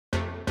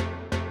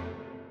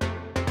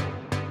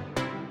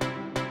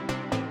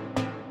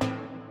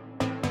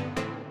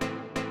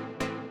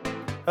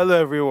Hello,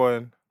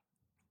 everyone.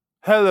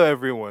 Hello,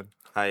 everyone.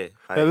 Hi.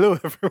 Hello,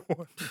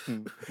 everyone.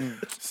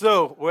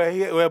 So we're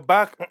here. We're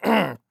back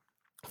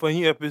for a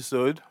new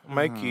episode.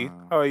 Mikey,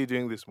 how are you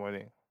doing this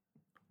morning?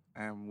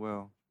 I am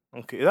well.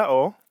 Okay, is that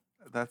all?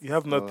 That's You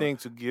have all. nothing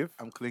to give.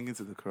 I'm clinging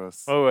to the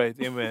cross. All right,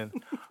 amen.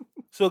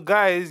 So,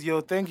 guys,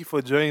 thank you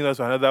for joining us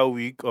for another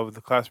week of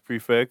the Class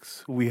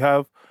Prefects. We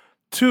have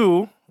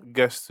two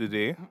guests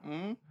today.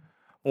 Mm-mm.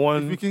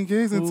 One. If you can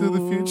gaze into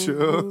the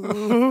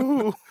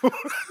future.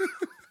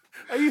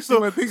 Are you so? You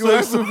might think so,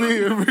 life so, will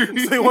be every-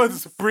 so you want to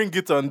spring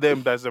it on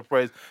them? That's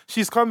surprise.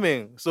 She's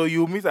coming, so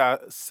you'll meet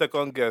our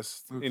second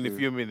guest in a Okay.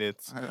 few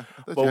minutes. I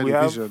thought But you had we a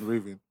have- vision,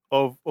 Raven.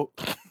 Of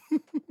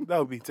that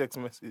would be text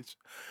message.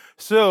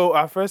 So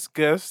our first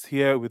guest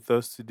here with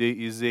us today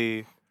is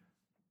a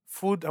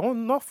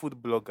not food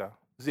blogger.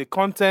 He's a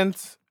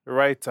content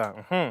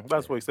writer.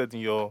 That's what you said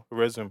in your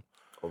resume.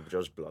 Of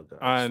just blogger.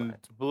 And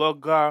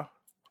blogger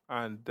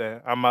and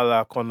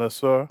Amala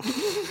connoisseur.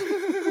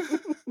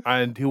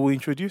 And he will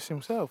introduce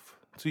himself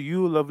to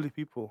you lovely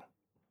people.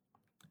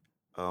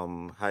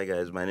 Hi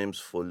guys, my name's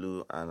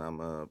Folu and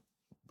I'm a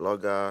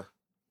blogger,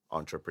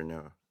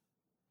 entrepreneur.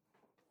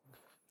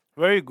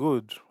 Very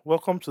good.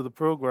 Welcome to the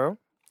program.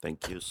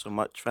 Thank you so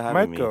much for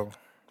having me. Michael,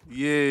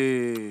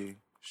 Yay.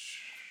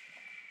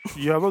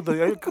 you have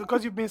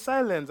because you've been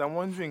silent. I'm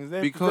wondering, is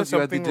there Because you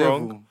are the something devil.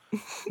 wrong?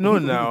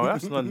 No,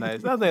 that's not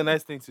nice. That's not a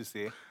nice thing to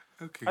say.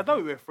 Okay. I thought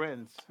we were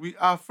friends. We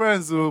are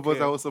friends, though, but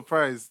Okay. I was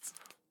surprised.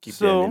 Keep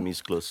So- your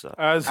enemies closer.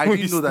 As I we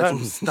didn't know that start-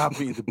 you stabbed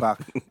me in the back,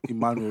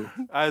 Emmanuel.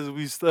 As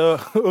we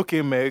start,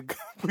 okay, Meg,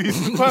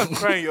 please go and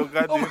cry in your Oh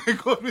garden. my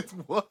God, with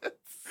what?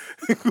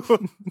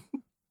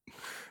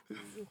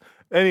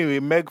 Anyway,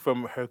 Meg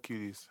from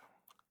Hercules,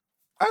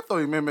 I thought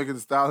you meant Megan Thee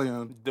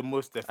Stallion. the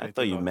most definitely. I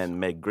thought you not. meant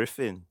Meg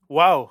Griffin.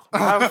 Wow,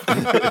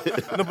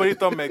 nobody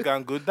thought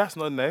Megan good. That's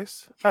not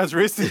nice. That's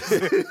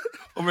racist.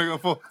 Oh my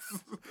God, Fox.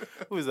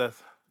 Who is that?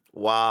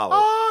 Wow.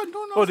 Ah,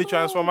 no. Oh, the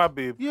Transformer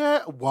babe.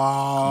 Yeah.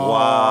 Wow.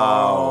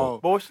 Wow.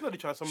 But was she not the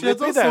Transformer? She has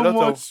They done paid her so a lot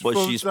much. of. But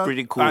from she's that-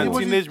 pretty cool. And was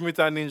Teenage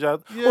Mutant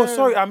Ninja. Yeah. Oh,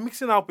 sorry, I'm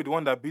mixing up with the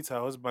one that beats her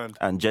husband.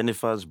 And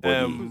Jennifer's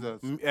body. Who's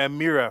that?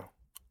 Mira.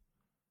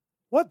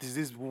 What is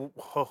this?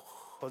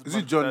 Is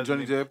it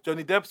Johnny Depp?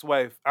 Johnny Depp's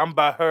wife,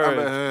 Amber Heard.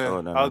 Amber Heard.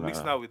 Oh, no, I no, was no.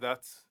 mixing up with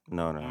that.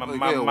 No. Ma- Oh, you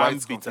ma- get your man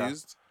whites beater.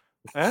 confused.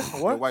 Eh?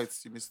 Your What?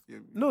 whites, you missed.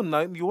 No,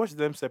 you watch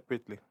them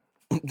separately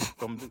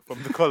from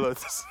the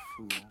colors.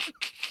 Ooh.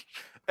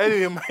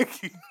 Anyway,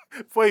 Mikey,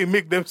 before you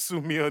make them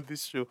sue me on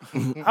this show,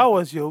 how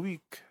was your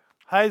week?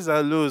 Highs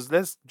and lows.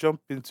 Let's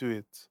jump into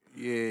it.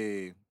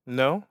 Yeah.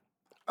 No,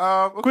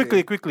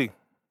 Okay. quickly.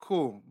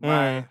 Cool. Mm.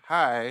 My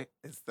high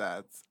is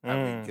that I've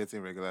been Mm.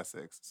 getting regular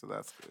sex, so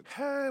that's good.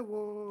 Hey,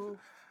 whoa.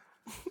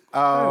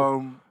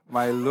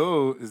 My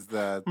low is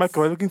that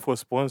Michael, we're looking for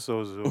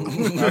sponsors. Though.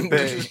 I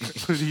beg,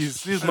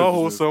 please. This is not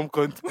wholesome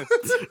content.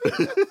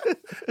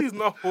 This is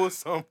not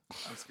wholesome.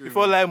 I'm screaming.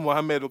 Before Lai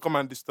Mohammed will come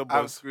and disturb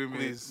I'm us, screaming.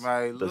 please.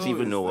 My Does low he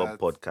even is know what that-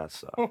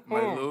 podcasts are?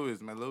 My low is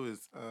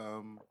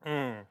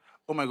Mm.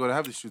 oh my God, I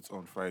have the shoot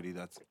on Friday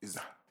that is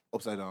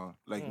upside down.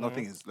 Like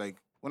nothing is like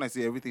when I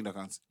say everything that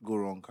can go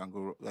wrong can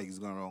go like it's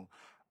going wrong.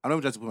 I'm not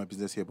even trying to put my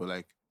business here, but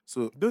like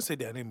so Don't say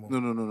their name. no,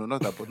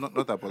 not that, but not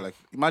that, but like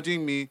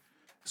imagine me.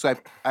 So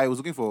I was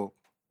looking for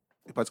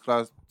a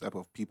particular type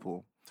of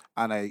people,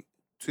 and I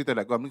tweeted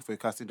like, I'm looking for a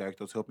casting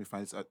director to help me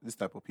find this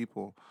type of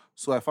people.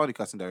 So I found a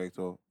casting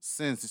director.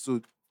 Since so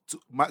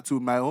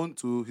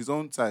to his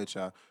own side,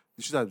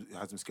 the shoot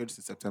has been scheduled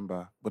since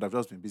September, but I've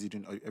just been busy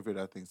doing every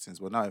other thing since.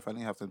 But now I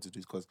finally have time to do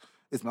it because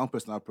it's my own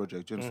personal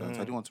project. Do you understand?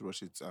 So I didn't want to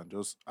rush it and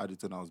just add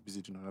it when I was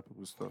busy doing other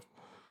people's stuff.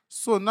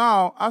 So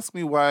now, ask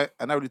me why,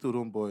 and I already told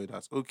homeboy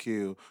that's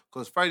okay,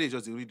 because Friday is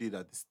just the only day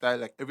that the style,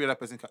 like every other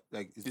person,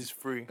 It's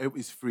free.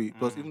 is free.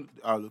 Plus, even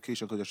our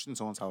location, because you're shooting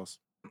someone's house.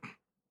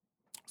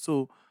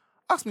 So,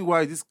 ask me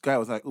why this guy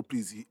was like, oh,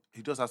 please,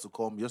 he just has to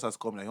come. He just has to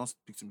come. Like, he wants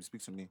to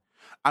speak to me.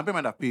 And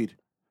payment I paid,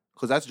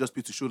 because I had to just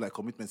pay to show like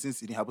commitment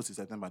since it didn't happen since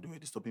September. They were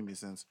stopping me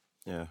since.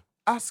 Yeah.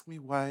 Ask me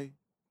why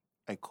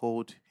I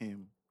called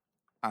him,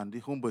 and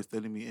the homeboy is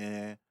telling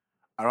me,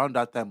 around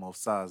that time of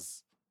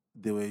SARS,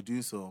 they were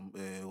doing some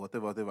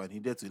whatever, and he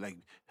needed to like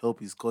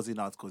help his cousin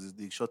out because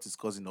they shot his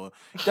cousin or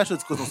that shot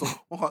his cousin.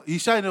 So he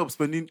ended up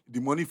spending the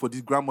money for this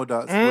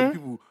grandmother for the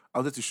people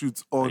out there to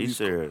shoot Are on you his.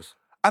 serious?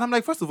 And I'm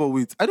like, first of all,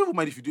 wait, I don't even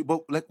mind if you do,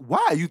 but like,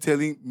 why are you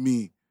telling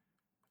me?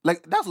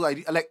 Like, that's what I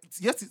did. Like,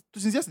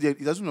 since yesterday,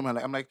 it doesn't know.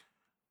 I'm like,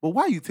 but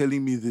why are you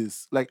telling me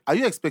this? Like, are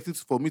you expecting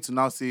for me to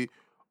now say,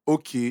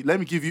 okay, let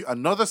me give you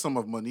another sum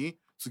of money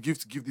to give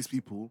these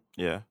people?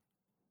 Yeah.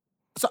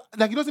 So,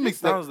 like, it doesn't make It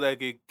sense. sounds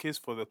like a case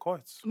for the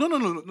courts. No.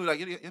 Like,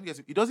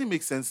 it doesn't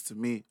make sense to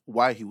me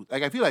why he would.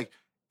 Like, I feel like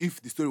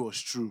if the story was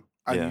true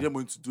and Yeah. he didn't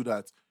want to do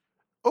that,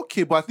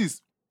 okay, but at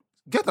least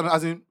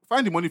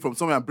find the money from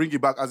somewhere and bring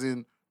it back,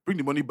 bring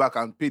the money back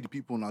and pay the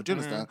people now. Do you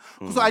understand?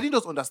 So I didn't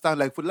just understand.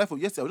 Like, for the life of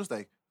yesterday, I was just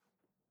like,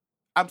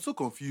 I'm so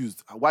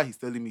confused at why he's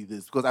telling me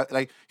this because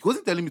he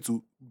wasn't telling me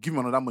to give him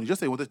another money. He just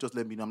said he wanted to just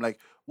let me know. I'm like,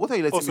 what are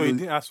you letting Oh, so me he know?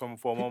 didn't ask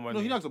for more money? No,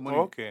 he didn't ask for money.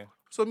 Oh, okay.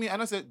 So me,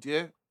 and I said,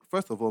 dear,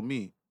 first of all,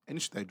 me, any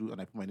shoot I do and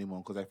I put my name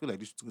on because I feel like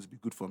this is going to be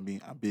good for me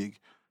and big.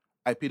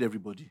 I paid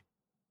everybody.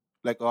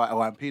 Like, or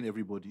I'm paying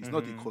everybody. It's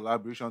not a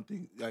collaboration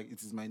thing. Like,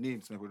 it is my name,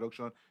 it's my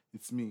production,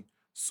 it's me.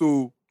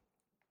 So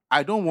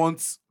I don't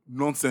want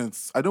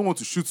nonsense. I don't want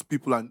to shoot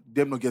people and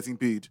them not getting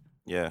paid.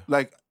 Yeah.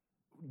 Like,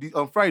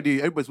 on Friday,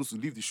 everybody's supposed to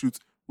leave the shoot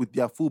with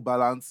their full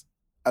balance,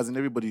 as in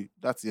everybody.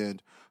 That's the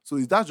end. So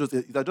it has just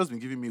been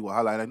giving me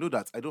wahala, and I know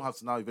that I don't have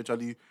to now.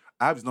 Eventually,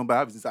 I have his number, I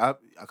have his,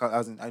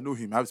 I know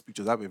him, I have his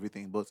pictures, I have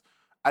everything, but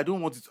I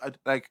don't want it.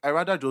 I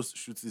rather just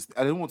shoot this.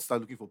 I don't want to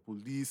start looking for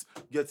police,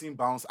 getting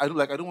bounced. I don't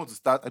want to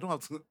start. I don't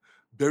have to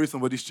bury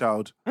somebody's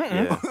child.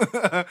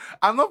 Yeah.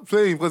 I'm not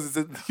playing because it's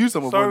a huge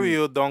sum of money. Sorry,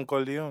 you Don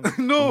Corleone.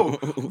 No,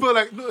 but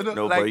like no,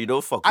 No, like, but you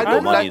don't fuck I with don't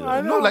the money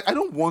like though. no, like I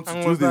don't want to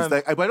I do this.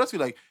 understand. Like, but I just feel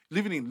like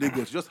living in Lagos,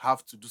 you just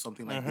have to do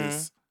something like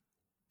this.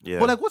 Yeah.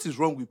 But like, what is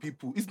wrong with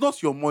people? It's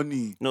not your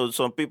money. No,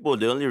 some people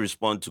they only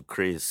respond to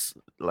craze.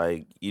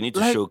 Like you need to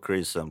Like, show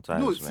craze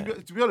sometimes, No,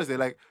 man. to be honest,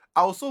 like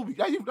I also be.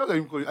 I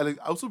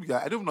also be.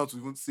 I don't know how to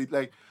even say it.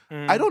 Like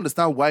Mm. I don't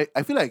understand why.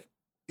 I feel like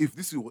if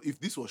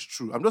this was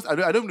true, I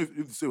don't know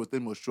if the story was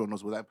telling me was true or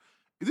not. But like,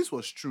 if this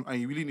was true and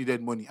you really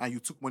needed money and you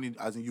took money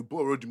as in you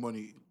borrowed the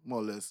money more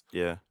or less.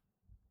 Yeah.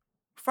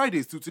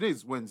 Fridays to today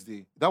is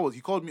Wednesday.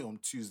 He called me on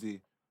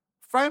Tuesday.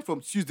 Flying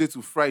from Tuesday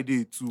to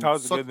Friday to How to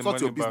sort get the your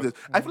money back. business.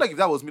 I feel like if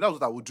that was me, that's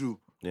what I would do.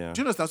 Yeah.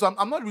 Do you understand? So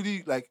I'm not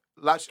really like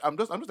lash. I'm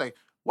just like,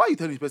 why are you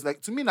telling this person?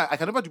 Like to me, like, I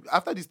can never do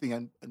after this thing.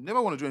 I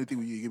never want to do anything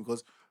with you again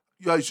because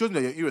it shows me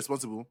that you're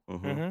irresponsible.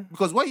 Mm-hmm.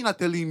 Because why are you not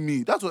telling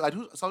me? That's what I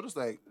do. So I'm just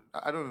like,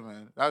 I don't know,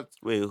 man.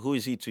 Wait, who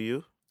is he to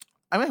you?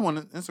 I met him on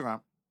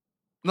Instagram.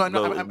 No,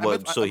 No, I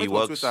but met so he him on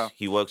works. Twitter.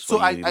 He works So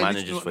for you. He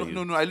manages literally, for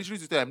you. no, I literally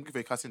tweeted I'm looking for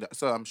a casting.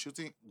 So I'm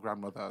shooting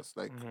grandmothers,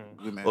 like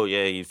women. Oh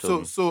yeah, you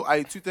told me. So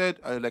I tweeted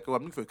I'm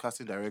looking for a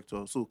casting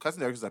director. So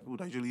casting directors are people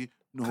that usually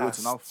know where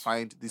to now Cast.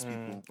 find these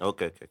people.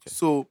 Okay.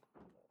 So,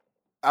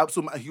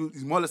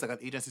 he's more or less like an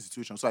agency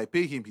situation. So I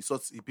pay him,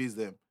 he pays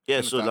them. Yeah,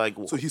 You so understand?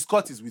 like so his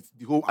cut is with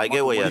the whole. I get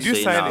amount what of you're money. Did you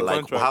saying sign now. the Like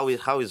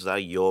contract? how is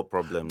that your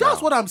problem That's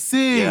now? what I'm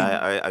saying.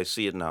 Yeah, I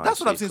see it now.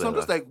 That's I what I'm see it saying. So I'm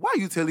just clearer. like, why are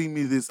you telling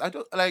me this? I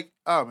don't like.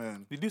 Oh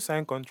man, Did you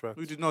sign contract?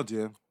 we did not,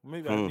 dear.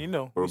 Maybe Hmm, we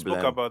spoke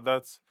problem. about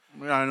that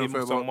Yeah, I know. even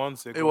Fair, some but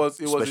months ago. it was.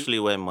 especially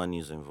when money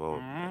is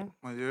involved.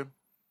 My dear.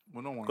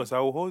 Well, don't worry. Because I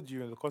will hold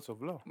you in the court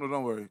of law. No,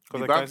 don't worry.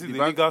 Because I can see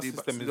the legal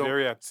system is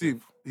very See,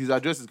 active. his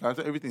address is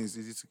guaranteed. Everything is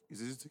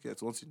easy to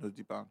get once you know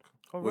the bank.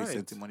 All Where he right.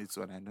 sent the money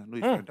to, and I know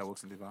a friend that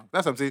works in the bank.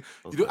 That's what I'm saying.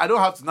 Okay. I don't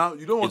have to now.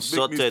 You don't want It's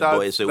to make me sorted, start.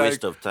 but it's a like,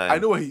 waste of time. I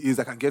know where he is.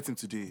 I can get him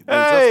today.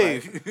 But Hey,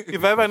 it's just like,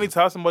 if I ever need to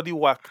have somebody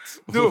whacked,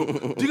 no, do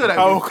you get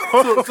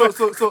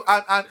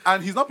that?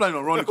 And he's not planning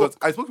on running because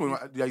I spoke to him.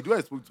 The idea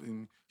I spoke to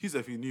him, he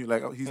said he knew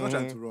like he's not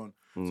trying to run.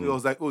 So he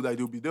was like, oh, that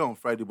they'll be there on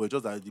Friday, but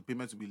just that the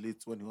payment will be late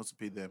when he wants to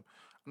pay them.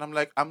 And I'm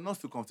like, I'm not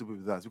still comfortable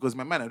with that because in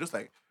my mind, I'm just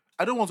like,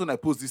 I don't want when I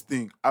post this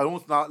thing. I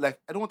don't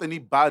want any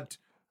bad,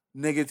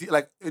 negative,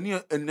 like any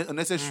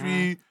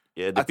unnecessary.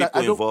 Yeah, the I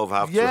people don't- involved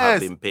have to yes. have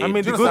been paid. I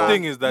mean, the before good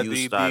thing is that you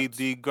the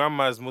start.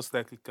 grandmas most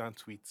likely can't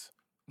tweet.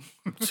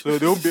 So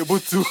they won't be able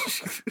to.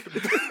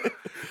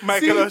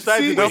 Michael Oshai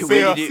did not wait,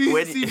 pay wait, us. did-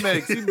 where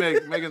did-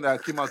 See Megan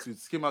that came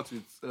out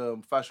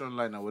with fashion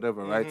line or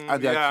whatever, right?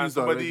 And they yeah, accused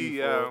her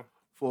somebody, already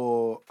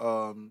for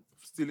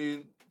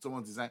stealing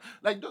someone's design.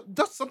 Like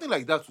just something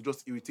like that would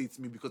just irritate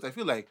me because I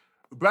feel like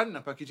branding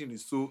and packaging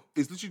it's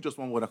literally just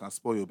one word that can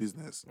spoil your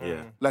business.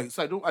 Yeah. Like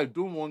so I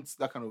don't want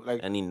that kind of like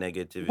Any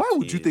negativity. why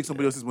would you take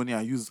somebody else's money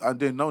and use and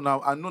then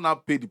now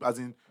pay the as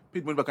in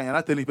paid money back and you're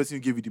not telling the person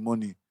who gave you the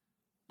money?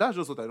 That's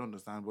just what I don't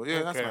understand. But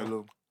yeah, that's Okay. my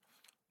low.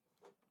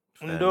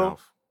 Fair No.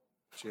 enough.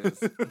 Cheers.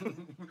 But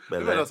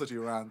Maybe that's such a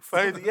rant.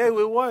 Fine. Yeah,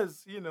 it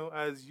was,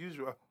 as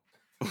usual.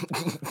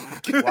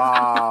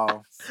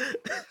 Wow.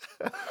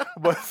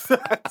 But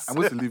that's I'm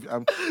going to leave.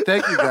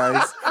 Thank you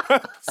guys.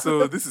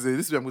 So this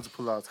is what I'm going to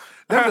pull out.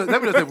 Let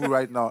me just tell you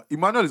right now.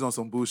 Emmanuel is on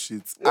some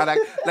bullshit, and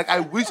I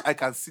wish I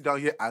can sit down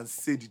here and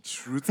say the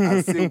truth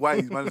and say why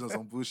Emmanuel is on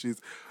some bullshit.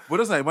 But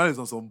that's not Emmanuel is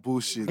on some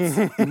bullshit.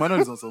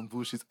 Emmanuel is on some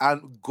bullshit,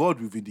 and God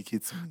will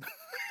vindicate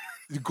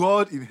me.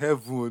 God in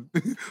heaven,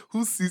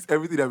 who sees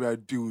everything that we are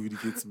doing, will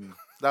vindicate me.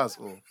 That's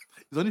all.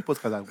 It's only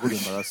podcast I'm going to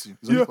embarrass you.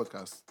 It's only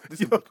podcast.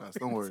 This is podcast.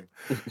 Don't worry.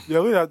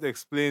 you're going to have to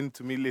explain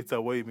to me later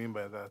what you mean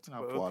by that. Ah,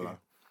 But voila. okay.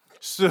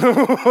 So,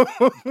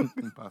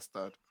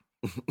 Bastard.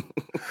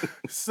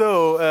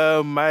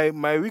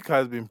 my week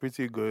has been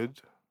pretty good.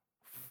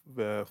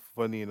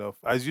 Funny enough,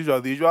 as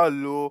usual, the usual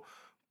low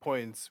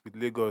points with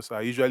Lagos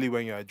are usually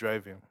when you are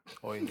driving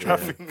or in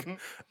traffic.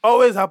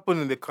 Always happen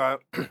in the car.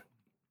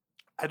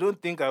 I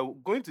don't think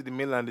going to the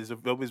mainland is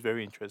always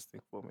very interesting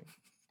for me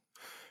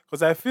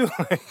because I feel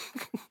like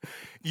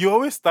you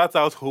always start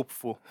out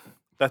hopeful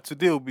that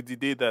today will be the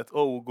day that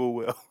all will go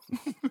well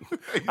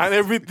and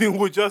everything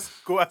will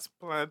just go as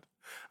planned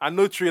and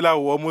no trailer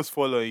will almost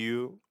fall on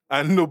you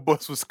and no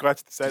bus will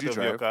scratch the side you of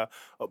your drive?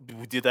 car.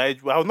 Did I?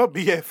 I will not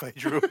be here if I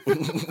drove.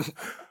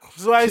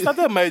 So I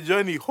started my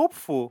journey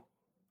hopeful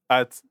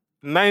at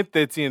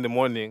 9:30 in the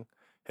morning,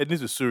 heading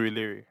to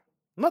Surulere.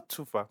 Not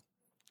too far.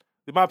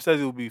 The map says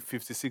it will be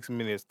 56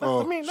 minutes. That's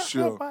Oh, not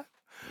sure. bad.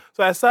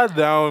 So I sat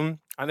down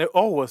and it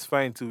all was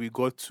fine till we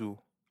got to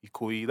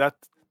Ikoyi, that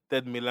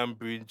Third Milan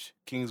Bridge,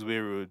 Kingsway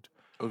Road.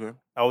 Okay.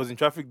 I was in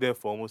traffic there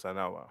for almost an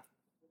hour.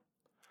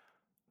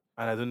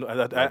 And I don't know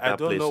Like I that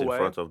don't place know in why.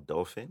 front of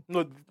Dolphin.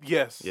 No,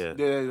 yes. Yeah.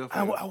 Yeah.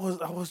 I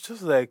was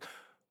just like,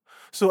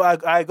 so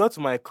I got to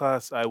my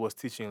class. I was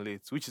teaching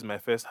late, which is my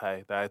first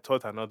high. That I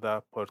taught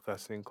another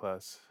podcasting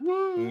class.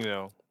 You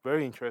know,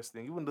 very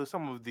interesting. Even though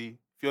if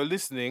you're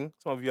listening,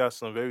 some of you have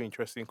some very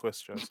interesting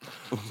questions.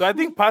 So I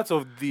think part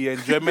of the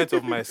enjoyment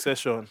of my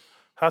session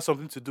has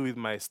something to do with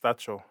my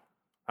stature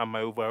and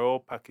my overall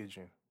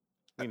packaging.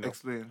 You know,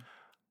 Explain.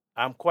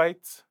 I'm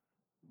quite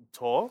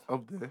tall,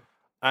 Up there.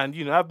 and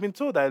I've been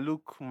told I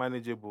look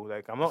manageable.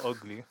 Like I'm not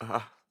ugly.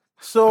 Ah,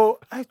 So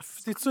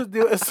so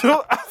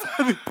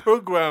after the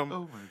program. Oh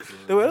my god.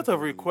 There were a lot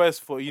of requests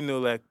for,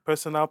 like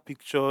personal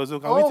pictures. Oh,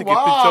 can we Oh take a picture?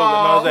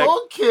 And I was like,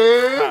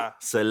 okay. ah.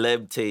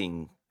 celeb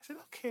thing. I said,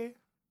 okay.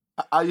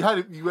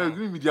 You were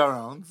doing media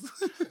rounds.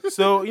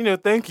 So,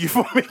 thank you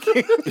for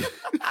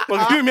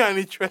giving me an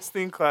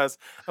interesting class.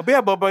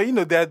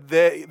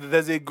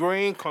 There's a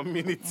growing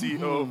community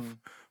of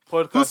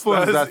podcasters. Whose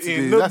phone is that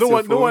today? That's No your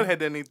one phone?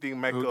 had anything,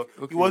 Michael.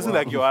 Okay, It wasn't wow.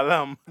 like your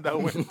alarm that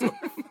went off.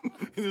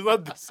 It's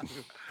not the same.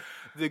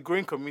 There's a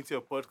growing community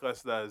of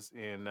podcasters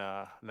in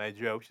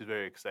Nigeria, which is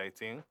very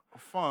exciting.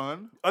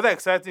 Fun. Other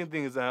exciting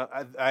thing is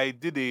I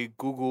did a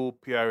Google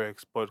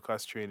PRX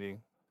podcast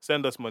training.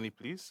 Send us money,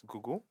 please,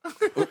 Google.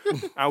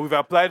 And we've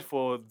applied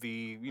for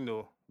the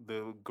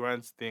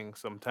grants thing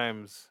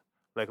sometimes,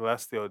 like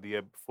last year or the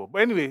year before.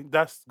 But anyway,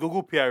 that's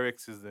Google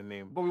PRX is the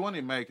name. But we want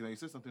a mic. You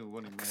said something we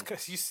want a mic.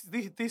 Because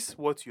this is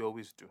what you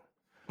always do.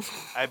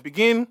 I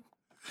begin,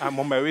 I'm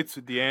on my way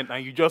to the end,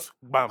 and you just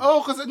bam.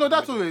 Oh, because no,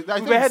 that's what I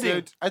thought were you heading-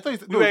 said. I thought you,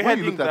 we no, were when you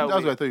heading looked at that me, that's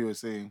way. what I thought you were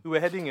saying. We were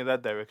heading in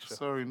that direction.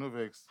 Sorry, no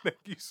vex. Thank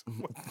you so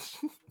much.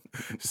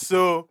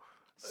 So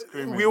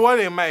Screaming. we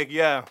want a mic,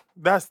 yeah.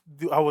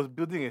 I was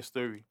building a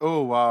story.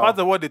 Oh wow. Part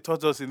of what they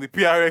taught us in the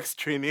PRX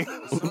training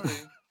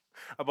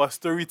about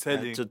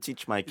storytelling To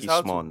teach is Mikey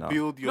how small to now.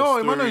 build your No,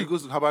 story. Emmanuel he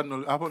goes to Harvard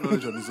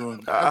knowledge on his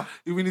own.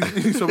 Even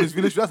he's from his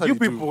village. That's how You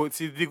they do. people,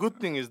 see, the good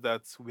thing is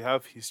that we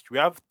have history, we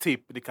have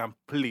tape they can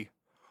play.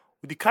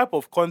 The type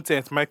of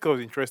content Michael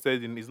is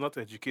interested in is not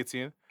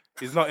educating,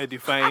 it's not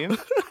edifying,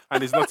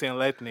 and it's not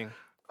enlightening.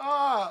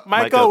 Ah,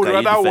 Michael would can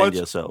you rather defend watch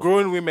yourself?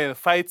 grown women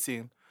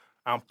fighting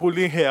and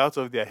pulling hair out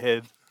of their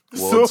head.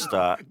 World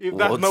star. If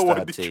that's World not star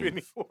what the thing.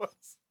 training was.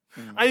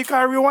 And you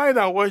can rewind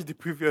and watch the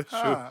previous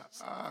show.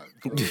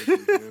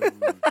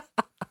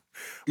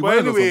 But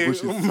anyway,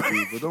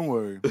 but don't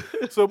worry.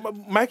 So,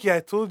 Mikey, I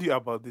told you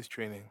about this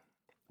training.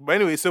 But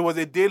anyway, so it was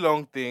a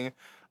day-long thing.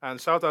 And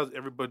shout out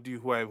everybody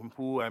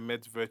who I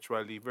met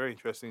virtually. Very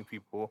interesting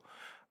people.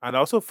 And I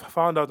also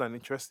found out an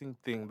interesting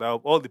thing that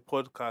of all the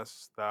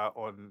podcasts that are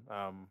on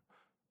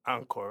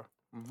Anchor,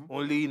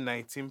 only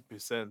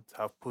 19%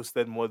 have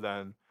posted more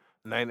than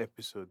 9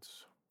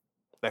 episodes.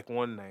 Like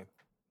 19.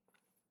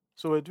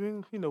 So we're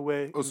doing,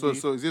 where Oh, so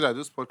is it that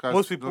those podcasts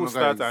most no people longer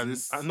start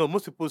exist? and no,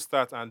 most people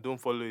start and don't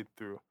follow it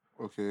through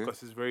Okay.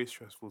 because it's very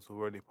stressful to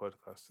run a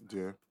podcast.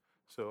 Yeah.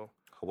 So,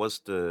 What's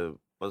the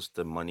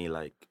money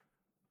like?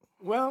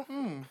 well,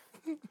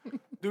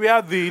 do we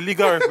have the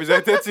legal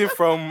representative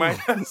from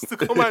Miners to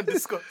come and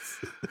discuss?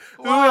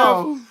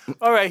 Wow.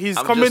 All right, he's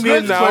I'm coming just in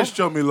Next now.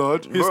 question, my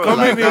lord. He's Bro,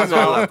 coming in that's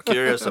all now. I'm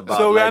curious about.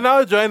 So we are like,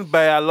 now joined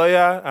by a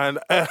lawyer and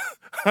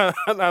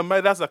and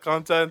my dad's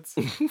accountant,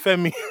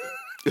 Femi,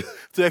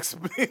 to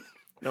explain.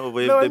 No,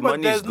 but No, if the but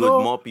money is there's good,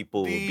 no- more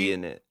people will the- be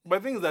in it.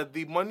 But the thing is that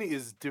the money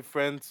is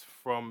different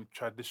from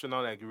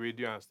traditional like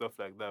radio and stuff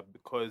like that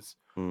because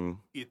Mm.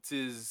 it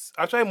is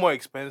actually more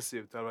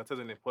expensive to advertise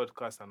on a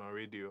podcast and on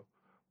radio.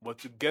 But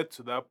to get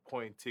to that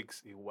point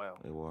takes a while.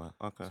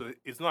 Okay. So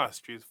it's not as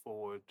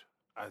straightforward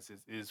as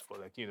it is for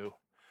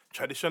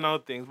traditional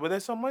things. But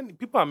there's some money.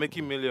 People are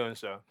making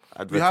millions, yeah.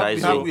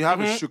 Advertising. We have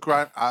a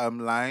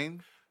Shukran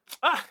line.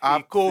 The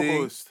App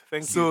co-host.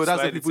 Thank you. So that's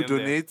Slide where it people in there.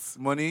 donate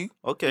money.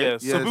 Okay.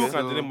 Yes, so Yes, people so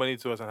can donate money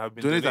to us and have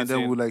been Donate and then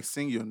donating. we'll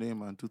sing your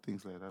name and do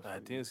things like that. I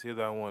didn't say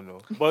that one, no.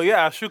 But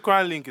yeah, our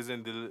Shukran link is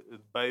in the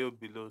bio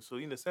below. So,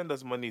 send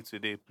us money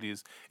today,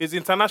 please. It's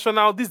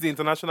international. This is the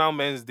International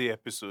Men's Day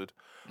episode.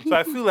 So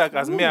I feel like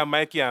as me and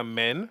Mikey are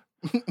men,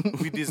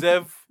 we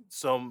deserve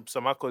some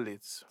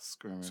accolades.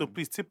 Screaming. So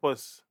please tip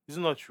us. Is it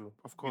not true?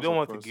 Of course, You don't of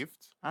want course. a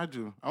gift? I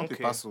do. I want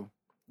Okay. a parcel.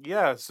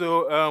 Yeah.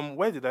 So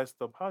where did I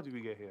stop? How did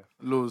we get here?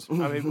 Lows. I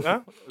mean, huh?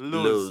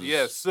 Lowe's. Lowe's.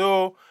 Yes.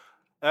 So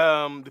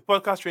the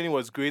podcast training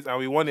was great, and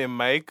we won a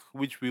mic,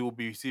 which we will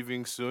be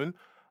receiving soon.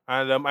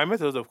 And I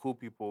met a lot of cool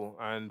people,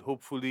 and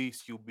hopefully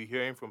you'll be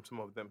hearing from some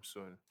of them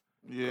soon.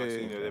 Yeah.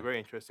 Because, they're very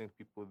interesting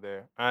people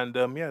there. And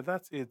yeah,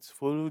 that's it.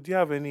 Folu, do you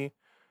have any?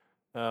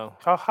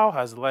 How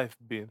has life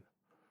been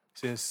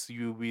since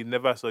we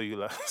never saw you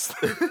last?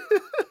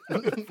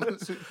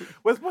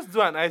 We're supposed to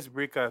do an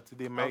icebreaker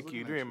today, Mikey. You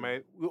looking doing at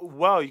my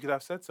wow? You could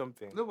have said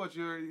something. No, but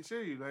you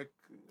say you like.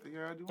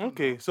 Yeah, I do. want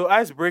Okay, so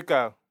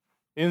icebreaker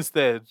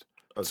instead.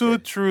 Okay. 2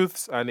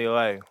 truths and a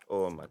lie.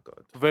 Oh my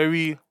god.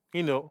 Very,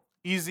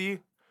 easy,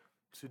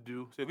 to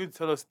do. So you're going to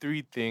tell us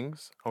three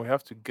things, and we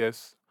have to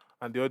guess,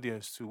 and the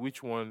audience too,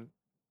 which one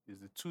is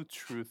the two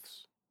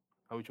truths,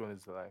 and which one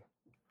is the lie.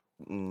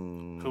 So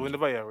Mm,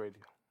 whenever you're ready.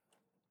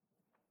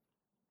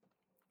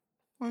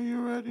 Are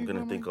you ready? I'm gonna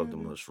Come think on, of the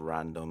baby. most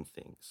random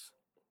things.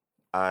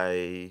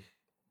 I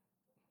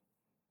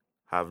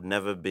have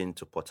never been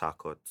to Port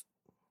Harcourt.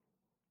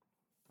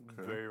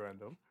 Okay. Very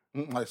random.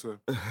 I swear.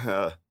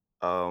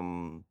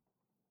 um,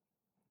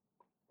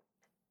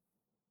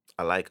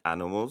 I like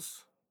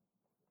animals.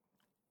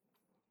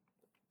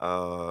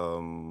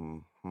 Hmm.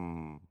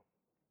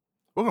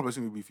 What kind of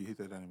person would be if you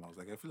hated animals?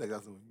 Like, I feel like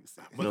that's the way you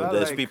say. But No, that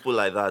there's like people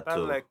like that that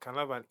too. like can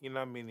have an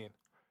inner meaning.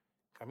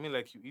 I mean,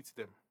 like you eat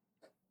them.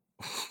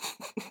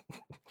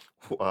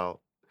 Wow.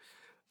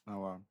 Oh,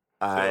 wow.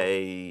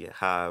 I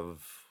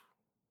have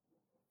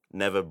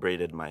never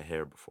braided my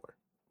hair before.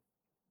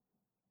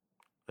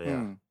 But yeah,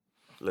 Hmm.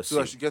 let's So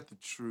I see. should get the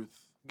truth.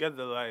 Get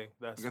the lie.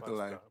 That's Get the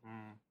lie. faster.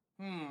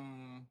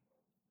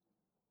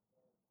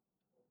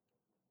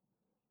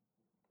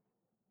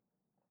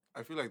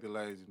 I feel like the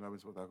lie is you've not been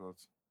to Port Harcourt.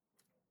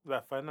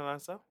 That final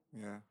answer?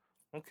 Yeah.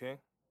 Okay.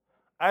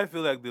 I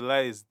feel like the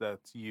lie is that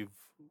you've.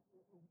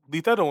 The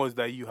third one was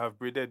that you have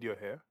braided your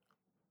hair.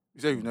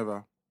 You said you've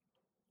never.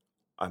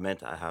 I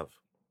meant I have.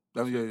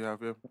 Yeah, you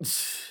have. Yeah.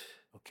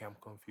 Okay, I'm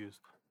confused.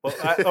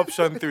 But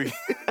option three.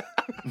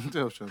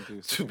 Tell option,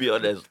 please. To be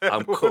honest,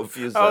 I'm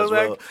confused I as was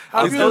well. like,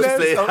 have I'm you just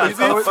never- saying, oh, is It's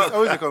it-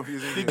 always a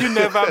confusing Did thing. you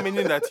never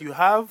meaning that you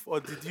have, or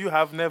did you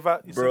have never?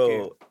 It's okay.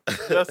 bro.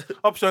 Just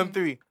option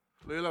three.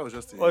 Loyola was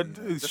just a, Or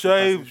just a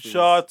shave, passing phase.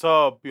 shut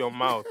up your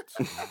mouth.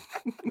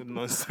 Good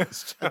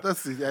nonsense. I thought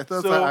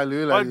So,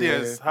 Loyola,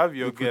 audience, have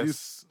your we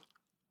guess.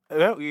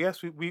 Well,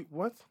 yes, we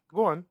what?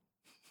 Go on.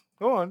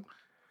 Go on.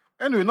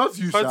 Anyway, not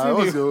you, Sha. Continue.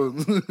 What's your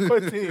own?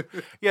 Continue.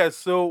 Yeah,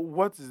 so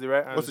what is the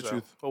right answer? What's the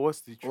truth? Or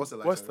what's the truth? What's the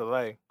lie, What's sorry? the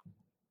lie?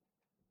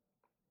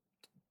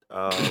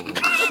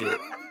 Shit.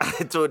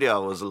 I told you I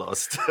was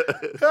lost.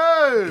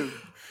 Hey!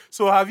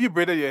 So have you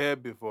braided your hair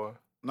before?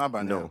 Not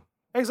by now. No.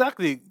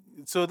 Exactly.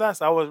 So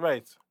I was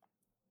right.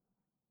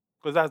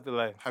 Because that's the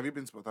lie. Have you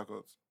been to Port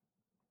Harcourt?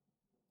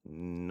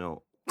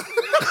 No.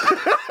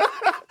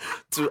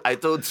 I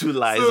told two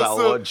lies and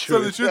so, one so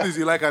the truth. truth is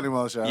you like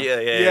animals, Sha. Yeah.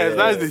 Yes,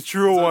 that's the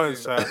true It's one, okay.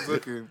 sir. It's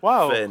okay.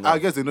 Wow. Fair enough. I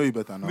guess they know you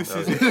better now. This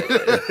Okay.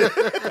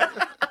 is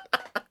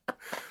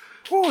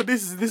Oh,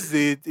 this is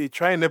a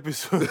trying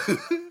episode.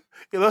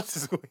 A lot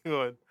is going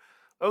on.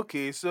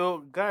 Okay, so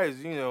guys,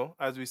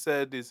 as we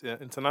said, it's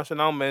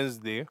International Men's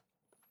Day.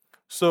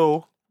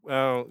 So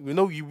we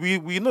know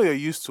we know you're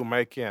used to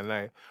Mikey and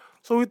I.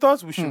 So we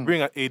thought we should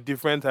bring a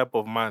different type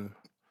of man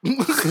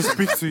to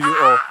speak to you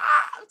all.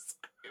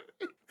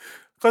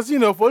 Because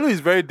Folu is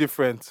very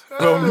different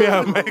from me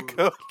and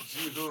Michael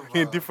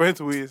in different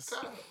ways.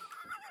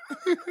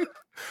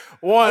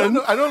 One,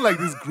 I don't like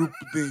this group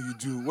thing you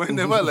do.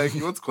 Whenever like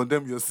you want to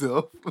condemn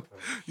yourself,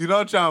 you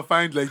now try and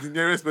find like the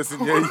nearest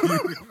person near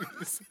you.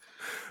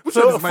 Which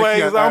one so is for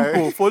Mikey and I?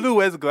 example, Folu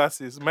wears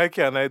glasses.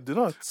 Mikey and I do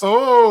not.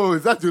 Oh,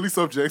 is that the only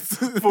subject?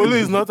 Folu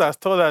is not as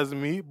tall as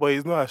me, but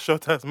he's not as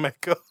short as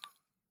Michael.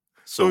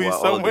 So we're he's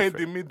all somewhere in the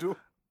different. middle.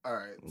 All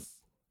right.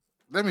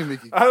 Let me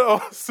make it. And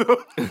also,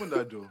 Open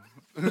that door.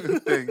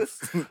 Thanks.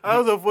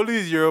 Folu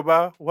is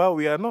Yoruba, while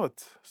we are not.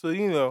 So,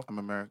 I'm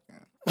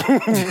American.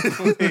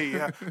 hey,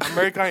 yeah,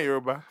 American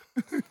Yoruba.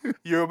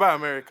 Yoruba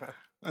American.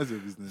 That's your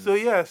business. So,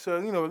 yeah,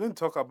 we're going to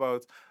talk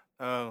about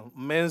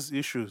men's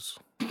issues.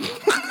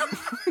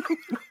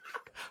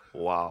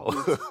 Wow.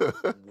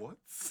 what?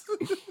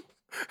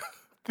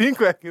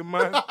 Think like a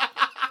man.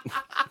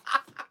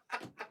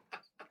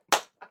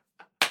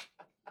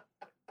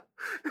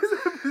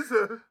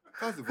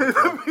 That's the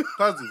vodka.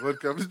 That's the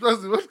vodka. Please pass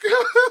the vodka.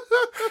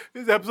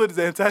 This episode is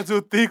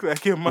entitled Think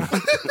Like a Man.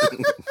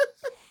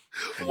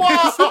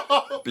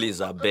 Wow.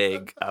 Please, I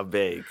beg.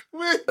 Wait.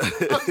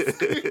 I'm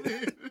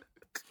screaming.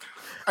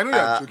 I know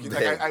you're joking.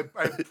 damn. Like,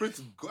 I pray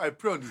to God. I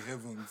pray on the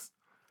heavens.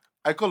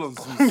 I call on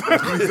Zeus. Please,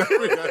 I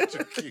pray you're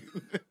joking.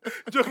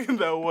 Joking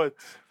that what?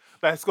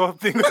 Like Scott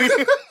Think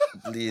Like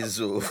Please,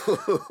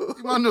 oh.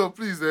 Emmanuel,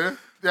 please, There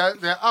are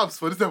apps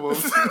for this type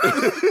of...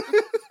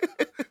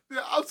 there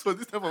are apps for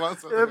this type of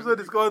answer. The episode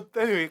is called...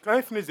 Anyway, can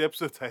I finish the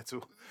episode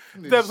title?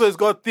 Finish. The episode is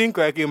called Think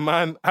Like a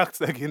Man,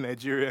 Act Like a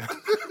Nigerian.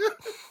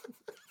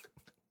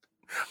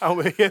 And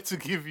we're here to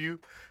give you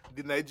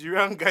the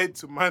Nigerian guide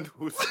to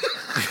manhood.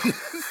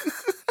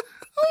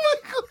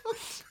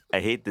 I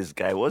hate this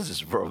guy. What's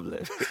his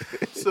problem?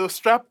 So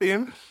strap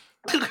in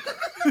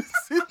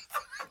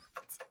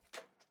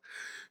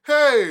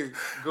Hey,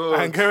 God.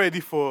 and get ready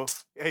for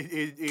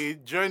a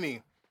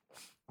journey.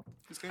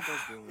 Please, can you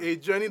pass the- A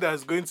journey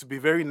that's going to be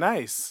very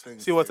nice.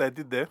 Thank See what you. I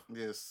did there?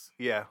 Yes.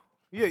 Yeah.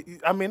 Yeah,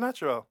 I'm a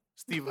natural.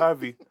 Steve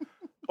Harvey.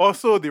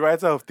 Also the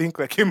writer of Think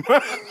Like a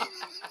Man.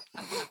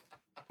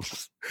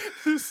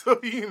 So,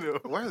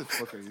 Why the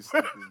fuck are you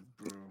stupid,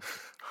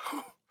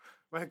 bro?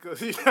 my God,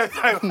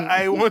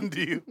 I warned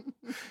you.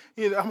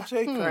 I'm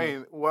actually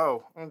crying.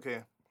 Wow.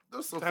 Okay.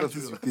 Those Time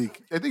substances to- you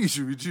take, I think you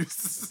should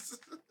reduce.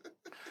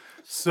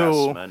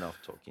 So, That's man of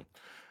talking.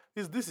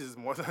 This is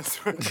more than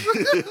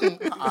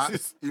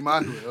stress.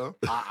 Emmanuel.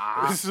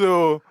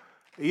 So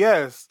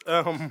yes,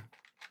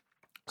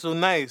 so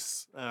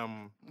nice.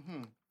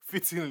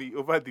 Fittingly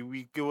over the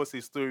week gave us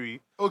a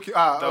story. Okay.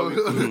 That we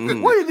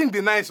could- what do you think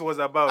the nice was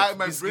about?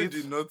 My brain Biscuit?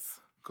 did not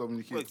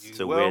communicate. Okay. It's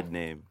a Well, weird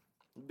name.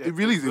 It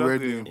really is a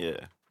weird Exactly. name.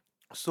 Yeah.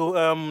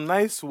 So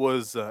Nice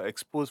was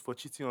exposed for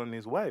cheating on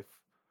his wife.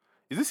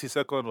 Is this his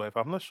second wife?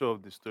 I'm not sure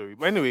of the story.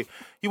 But anyway,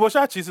 he was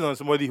just cheating on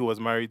somebody he was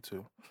married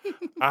to. And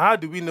how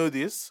do we know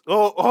this?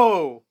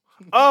 Oh,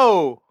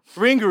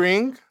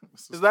 ring.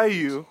 Is that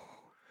you?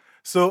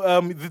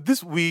 So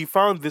this we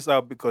found this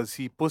out because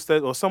he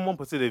posted or someone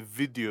posted a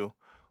video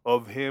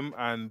of him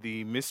and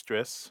the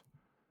mistress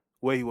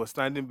where he was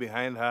standing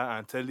behind her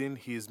and telling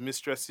his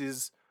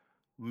mistress's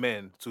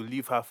men to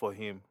leave her for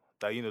him.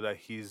 That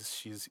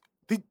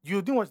that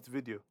you didn't watch the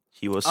video.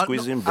 He was No,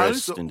 squeezing I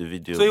breast also- in the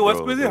video. So he was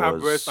bro. squeezing It her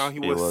was- breast and he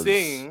it was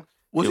saying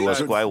Was It he was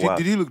drunk? quite wild.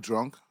 Did he look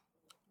drunk?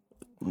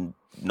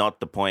 Not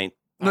the point.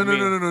 No, I no, mean-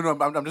 no, no,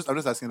 no. I'm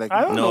just asking. Like,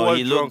 I don't No, know what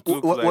he drunk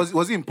looked- looked like.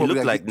 was he in public?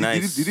 looked like did,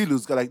 nice. Did he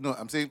lose? Like, no,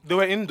 I'm saying. They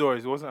were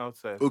indoors, it wasn't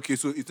outside. Okay,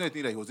 so it's not a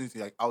thing that he was doing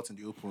like out in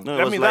the open. No, I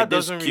it was mean, like that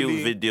these doesn't cute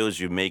really- videos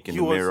you make in He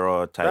the was-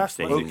 mirror type that's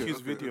thing. not Okay, his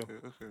okay, video.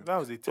 okay. That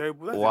was a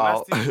terrible. That's Wow.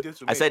 a nasty video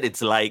to I make. said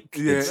it's like,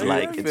 Yeah, it's yeah,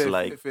 like, fair, it's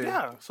like. fair.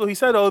 Yeah. So he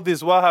said all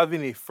this while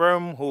having a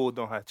firm hold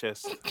on her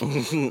chest.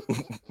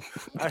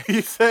 And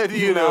he said,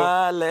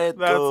 Nah, let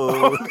that's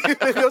go.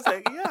 I was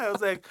like, yeah. I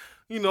was like,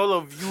 all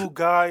of you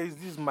guys,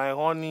 this is my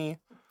honey.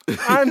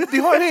 And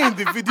the honey in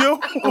the video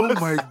Oh was,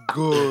 my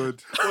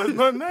god. was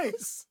not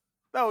nice.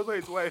 That was not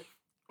his wife.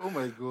 Oh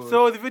my god.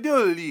 So the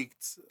video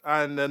leaked,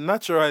 and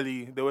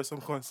naturally there were some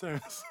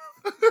concerns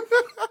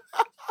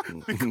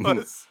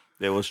because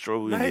There was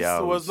trouble in the Nice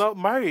house. was not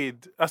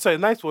married. Sorry,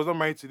 Nice was not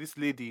married to this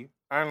lady,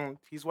 and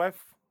his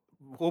wife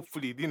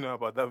hopefully didn't know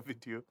about that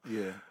video.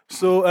 yeah.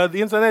 So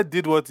the internet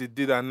did what it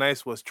did, and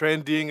Nice was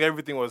trending.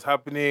 Everything was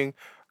happening,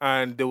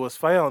 and there was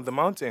fire on the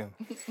mountain,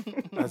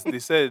 as they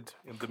said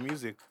in the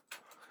music.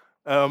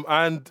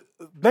 And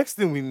next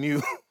thing we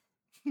knew,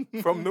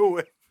 from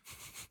nowhere,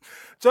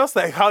 just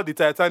like how the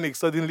Titanic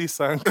suddenly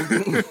sank,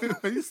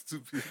 Are you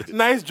stupid?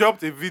 Nice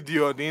dropped a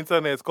video on the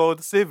internet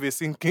called "Save a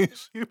Sinking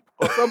Ship"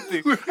 or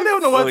something. I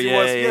don't know what Oh, it yeah,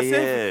 was.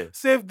 yeah,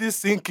 Save this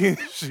sinking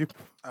ship.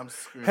 I'm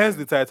screaming. Hence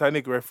the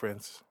Titanic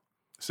reference.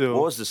 So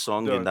What was the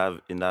song in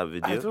Done. that I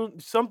video?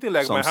 don't something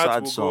like Some my heart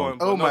sad will song. go on.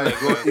 but Oh not my like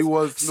god. that. It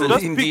was Just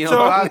Celine picture-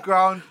 Dion.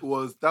 background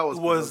was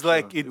Was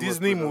like a production. It was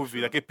Disney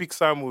movie, production. like a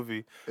Pixar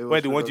movie, It where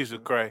was they want you to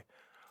production. cry.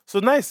 So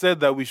Nice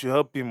said that we should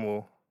help him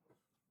more.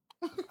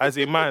 As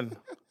a man,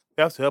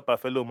 you have to help a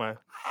fellow man.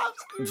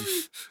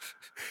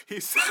 He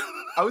said,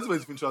 I was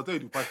waiting to finish. I'll tell you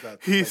the part that.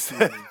 he like,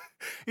 said,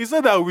 he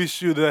said that we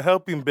should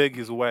help him beg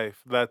his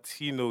wife that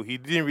he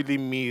didn't really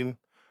mean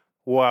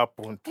what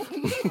happened.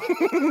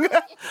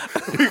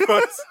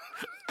 Because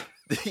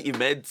He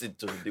meant it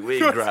to the way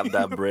he grabbed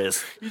that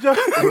breast. he said,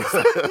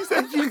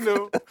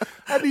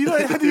 I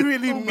didn't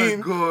really oh my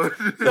mean god.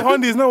 the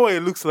honey is not what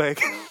it looks like.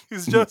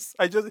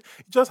 It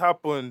just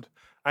happened.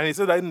 And he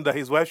said that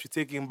his wife should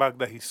take him back,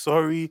 that he's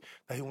sorry,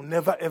 that he will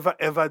never, ever,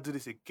 ever do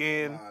this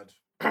again.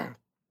 Mad.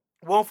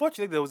 Well,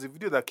 unfortunately, there was a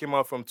video that came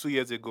out from 2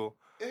 years ago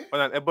on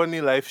an Ebony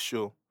Life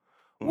show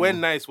when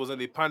Nice was on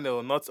the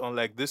panel, not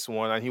unlike this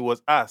one, and he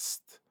was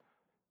asked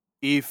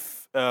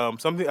if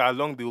something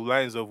along the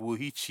lines of will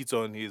he cheat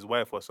on his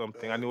wife or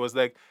something, and he was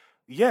like,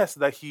 yes,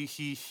 that he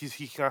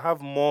can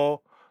have more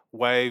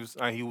wives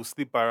and he will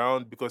sleep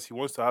around because he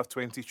wants to have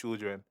 20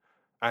 children,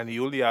 and he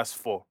only has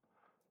 4.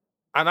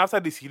 And after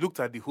this, he looked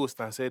at the host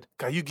and said,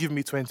 "Can you give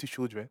me 20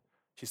 children?"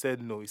 She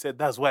said no. He said,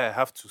 "That's why I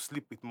have to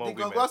sleep with more The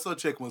women." Gangwaso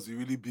check must be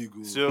really big.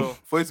 Oh. So-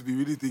 for it to be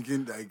really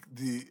thinking like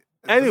the.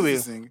 Anyway.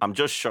 this thing. I'm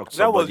just shocked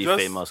That was somebody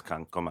just- famous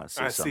can come and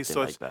say and say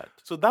something like such- that.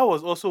 So that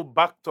was also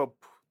backed up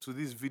to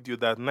this video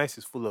that Nice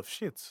is full of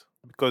shit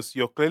because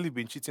you're clearly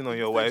been cheating on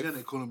your wife.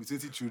 Nigerian economy,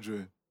 20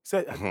 children.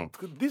 Said,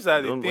 these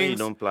are the When you things.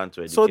 don't plan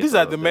to educate So these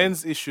all are of the them.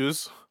 men's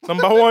issues.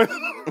 Number one,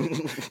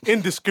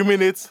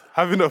 indiscriminate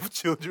having of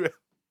children.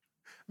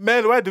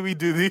 Men, why do we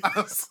do this?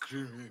 I'm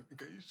screaming.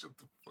 Can you shut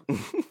the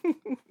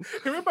fuck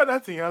up? Remember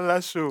that thing on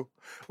last show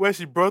where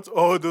she brought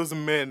all those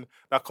men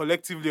that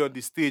collectively on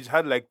the stage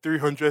had like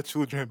 300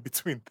 children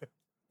between them.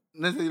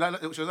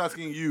 She was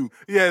asking you.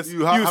 Yes, You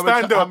you, have- how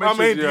stand much- how up. How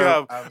many do you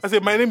have? I'm I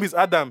said, my name is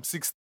Adam.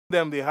 6 of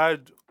them, they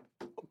had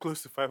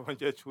close to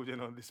 500 children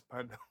on this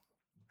panel.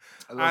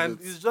 I love And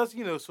it. it's just,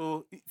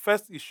 so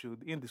first issue,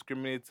 the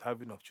indiscriminate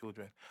having of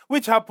children,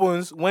 which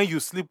happens when you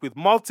sleep with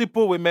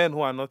multiple women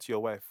who are not your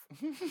wife.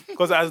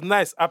 Because as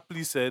Nice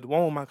aptly said,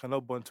 one woman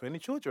cannot born 20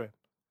 children.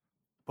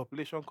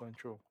 Population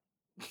control.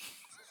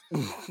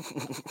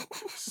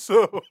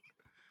 So,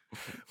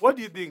 what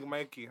do you think,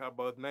 Mikey,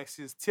 about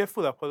Nice's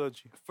tearful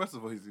apology? First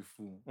of all, he's a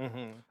fool.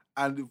 Mm-hmm.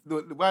 And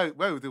why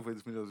we waiting for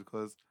this video was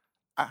because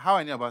how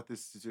I knew about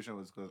this situation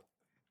was because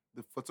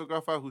the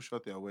photographer who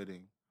shot their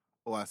wedding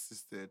or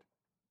assisted,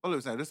 all of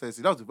a sudden I just said,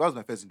 see, that was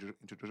my first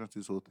introduction to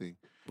this whole thing.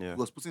 Yeah. He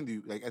was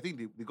putting I think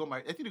they got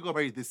married. I think they got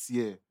married this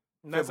year.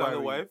 That's not the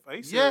February. wife. Are you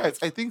Yes, serious?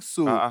 I think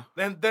so.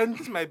 Then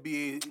this might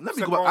be a Let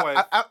me second go back.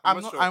 wife. I'm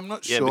not not. sure. I'm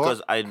not Yeah, sure.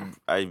 because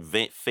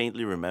I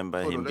faintly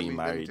remember Hold him on, being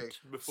let me married.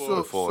 check.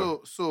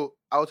 Before. So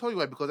I'll tell you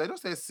why, because I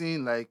just started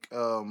seeing like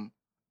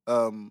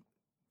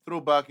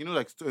throwback,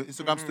 like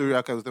Instagram Mhm. story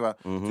archives, whatever.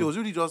 So Mhm. it was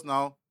really just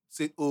now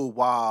say, oh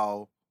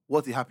wow,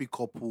 what a happy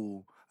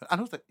couple. And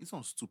I was like, it's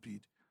not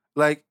stupid.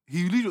 Like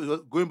he literally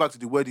was going back to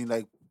the wedding,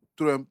 like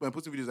through and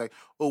posting videos like,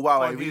 oh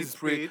wow, I On really his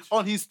pray page?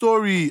 on his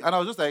story. And I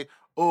was just like,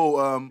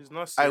 oh It's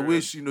not I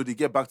serious. wish they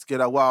get back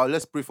together. Wow,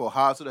 let's pray for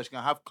her so that she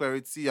can have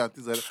clarity and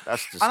things like that.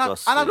 That's And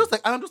disgusting.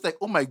 I'm just like,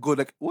 oh my god,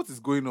 like what is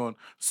going on?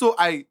 So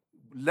I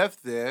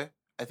left there.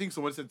 I think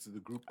someone sent it to the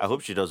group. I hope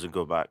she doesn't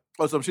go back.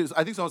 Or some shit.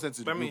 I think someone sent it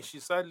to the I mean, group. she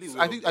sadly.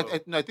 I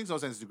think no, I think someone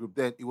sent it to the group.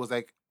 Then it was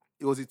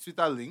a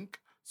Twitter link.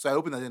 So I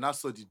opened it and I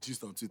saw the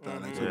gist on Twitter.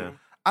 And, Yeah. and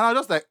I was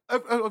just like,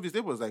 obviously,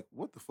 it was like,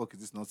 what the fuck is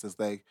this nonsense?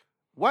 Like,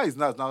 why is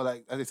Nas now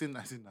like, as I say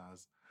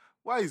Nas?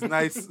 Why is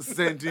Nice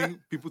sending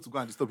people to go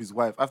and disturb his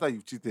wife after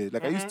you've cheated?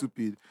 Like, are you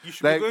stupid? You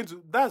should Like- be going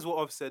to. That's what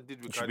Offset did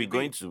with You should Cardi be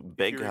going B, to if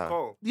beg you her.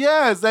 recall.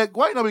 Yes, like,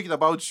 why not make it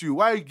about you?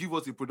 Why give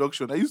us a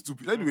production? Are you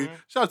stupid? Anyway,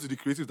 shout out to the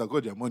creatives that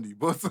got their money.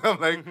 But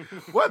I'm like,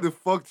 what the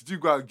fuck did you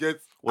go and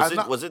get?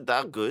 Was it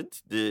that good?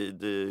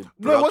 The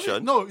No, it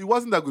production?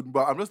 wasn't that good.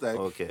 But I'm just like,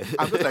 Okay.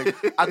 I'm just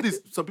like, at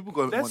least some people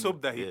got Let's money.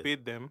 hope that he Yeah.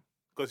 paid them,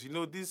 because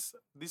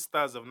these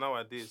stars of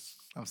nowadays.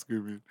 I'm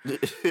screaming.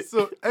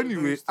 So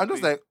anyway, I'm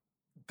just like,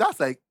 that's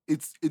like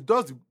it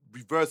does the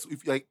reverse.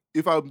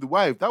 If I'm the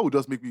wife, that would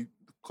just make me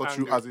cut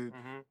you Angry. as a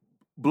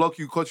block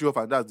you, cut you off,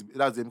 and that's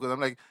it. Because I'm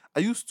like,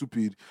 are you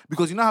stupid?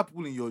 Because you now have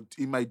people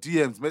in my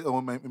DMs or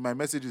in my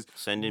messages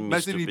Sending me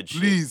message me, stupid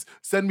shit. please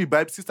send me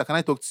babe, sister. Can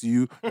I talk to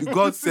you?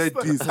 God said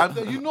Sister. this.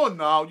 And you know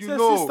now, you Says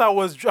know. Sister I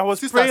was Sister,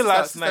 praying sister,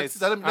 last sister, night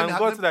sister, let me and have-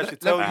 got let- to that let- she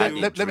let- tell let-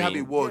 you. let me have a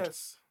dream. word.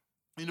 Yes.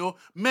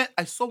 Men.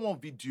 I saw one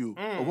video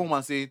Mm. of one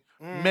woman saying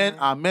Mm.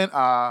 men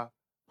are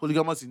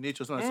polygamous in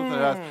nature, something like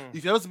that. Mm.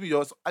 If you're not to be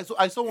yours, I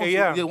saw one.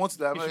 Yeah. Once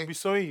that. He should be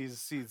sowing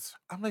his seeds.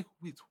 I'm like,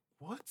 wait,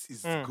 what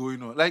is Mm.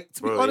 going on? Like,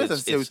 to be Bro, honest and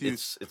it's, sincere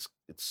it's, with you,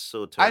 it's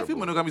so terrible. I feel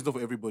monogamy is not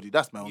for everybody.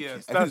 That's my own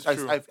Yes, case. I that's think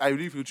true. I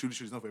really feel truly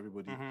it's not for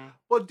everybody. Mhm.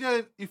 But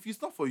then, if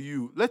it's not for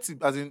you, let's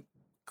as in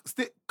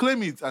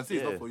claim it and say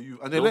it's Yeah. not for you,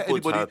 and then Don't let put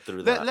anybody her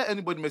through that. let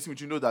anybody messing with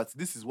you know that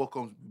this is what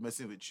comes with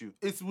messing with you.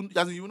 It's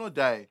as in you will not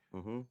die.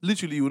 Mhm.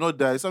 Literally, you will not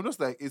die. So I'm just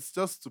like, it's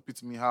just stupid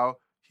to me how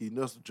he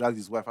just dragged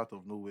his wife out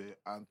of nowhere,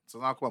 and so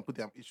now come and put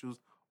their issues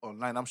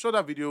online. I'm sure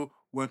that video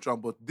went wrong,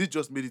 but this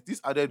just made it.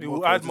 This added It more.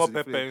 will add characters more to the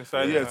pepper film.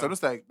 inside. Yeah, so I'm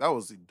just like, that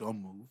was a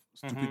dumb move,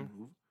 stupid Mhm.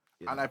 move.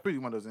 Yeah. And I pray the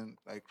woman doesn't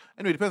like.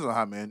 Anyway, it depends on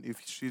her, man. If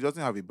she doesn't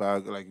have a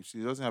bag, like if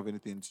she doesn't have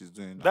anything she's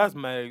doing, That's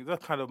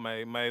kind of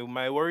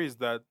my worry is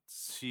that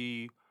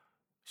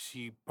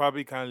she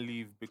probably can't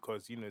leave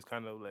because it's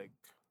kind of like,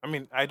 I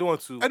mean, I don't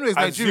want to Anyways,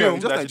 Nigeria, assume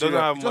it's just that she doesn't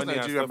Nigeria, have it's just money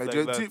Nigeria, and stuff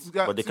Nigeria. like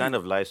that. But the kind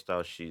of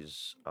lifestyle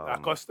she's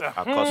Accustomed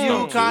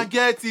you to. can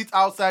get it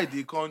outside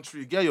the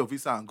country. Get your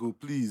visa and go,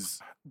 please.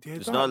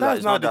 It's That- not that's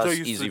it's not how that they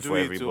used to easy do for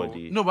it,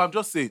 everybody. No, but I'm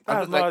just saying. I'm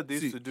That's just not how like, they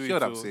used see, to do hear it.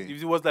 what I'm So saying.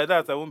 if it was like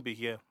that, I won't be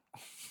here.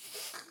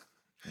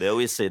 They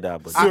always say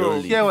that, but they So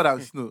don't hear leave. what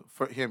I'm no,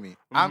 hear me.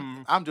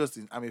 Mhm.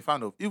 I'm a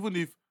fan of, even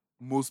if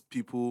most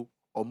people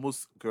or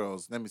most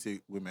girls, let me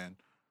say women,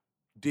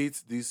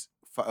 date these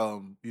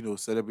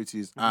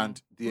celebrities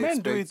and they Men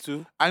do it expect.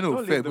 too. I know,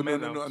 Don't fair, leave the but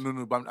men out.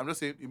 no. But I'm just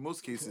saying, in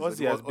most cases,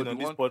 Ozzy has been on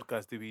this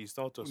podcast, TV. It's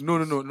not us. No.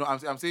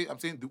 I'm saying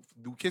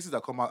the cases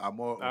that come out are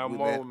more Are of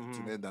more, women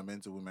to men than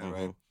men to women, Mhm.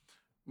 right?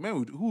 Men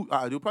would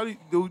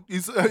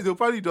they'll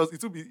probably just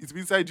it'll be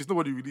inside just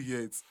nobody really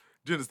hear it.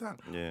 Do you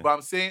understand? Yeah. But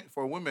I'm saying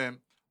for women,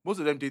 most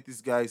of them date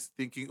these guys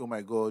thinking, oh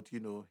my god,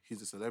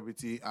 he's a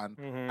celebrity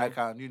and I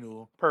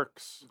can,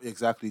 Perks.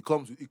 exactly it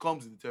comes with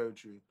the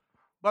territory.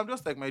 But I'm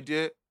just like, my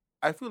dear,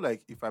 I feel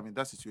like if I'm in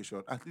that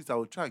situation, at least I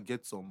will try and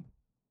get some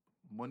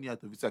money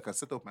out of it so I can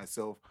set up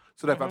myself.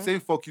 So that if I'm saying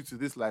fuck you to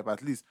this life,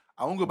 at least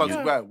I won't go back to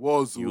Yeah. where I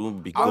was. You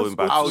won't be I'll- going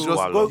back I'll to just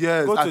swallow.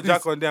 Yes, go at to Jack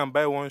least- on there and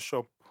buy one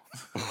shop.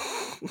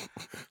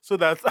 So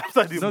that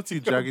after the It's not you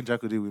dragging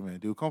Jacko-Day women,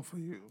 they'll come for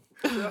you.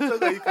 after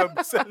that you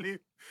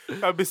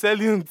can be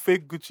selling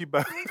fake Gucci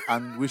bags.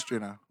 And waist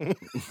trainer. You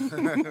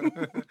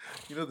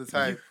know the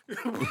type.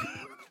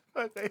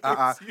 I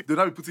hate you. They'll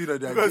not be putting it on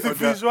their Because the on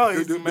their- visual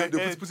is they, in my they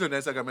head. put it on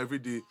their Instagram every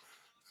day.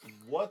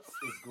 What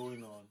is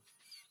going on?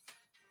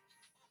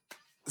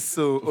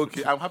 So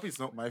okay, I'm happy it's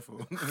not my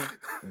phone.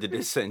 Did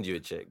they send you a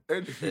check?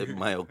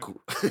 My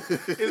uncle.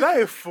 Is that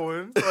a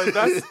phone? Or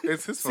that's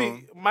It's his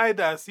phone. see, my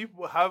dad,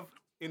 people have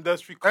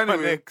industry Anyway,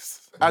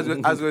 connects. As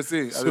we're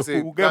saying, So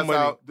we'll get that's money.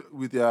 how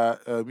with their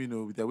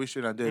with their wish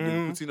and then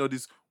they're putting all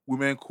this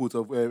women quote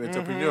of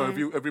entrepreneur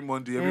every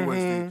Monday, every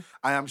Wednesday.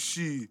 I am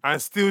she.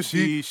 And still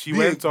she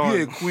went on.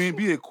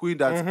 Be a queen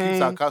that keeps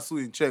her castle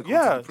in check. until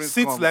Yeah, the prince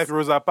sits comes. like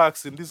Rosa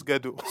Parks in this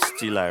ghetto.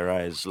 Still I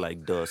rise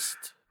like dust.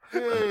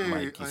 Hey,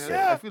 Mikey I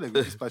said. feel like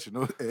this dispatch,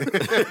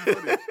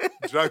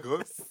 drag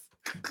us.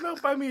 No,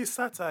 by me, it's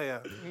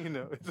satire.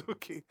 It's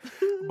okay.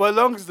 But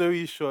long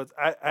story short,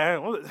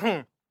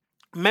 I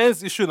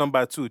men's issue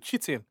number 2,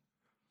 cheating.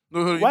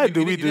 No, Why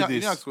do we do You didn't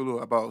this? ask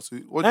Folu about. So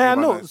what I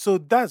about know. nice? So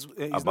that's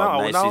it's now. About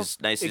I will now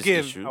nicest again.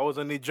 issue. I was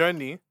on a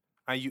journey,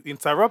 and you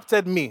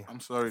interrupted me. I'm I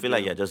sorry. feel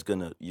like dear. you're just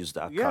gonna use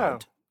that Yeah,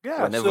 card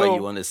yeah. whenever so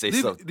you want to say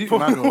Leave, something. leave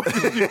Emmanuel. what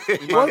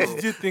Emmanuel.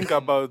 did you think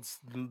about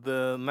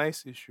the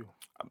nice issue?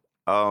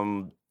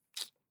 Um,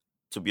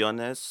 to be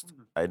honest,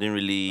 Mm. I didn't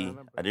really,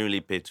 remember. I didn't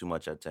really pay too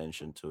much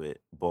attention to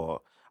it, but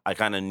I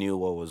kind of knew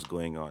what was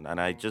going on, and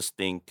I Mm. just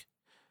think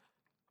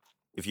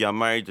if you're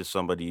married to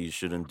somebody, you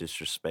shouldn't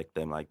disrespect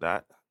them like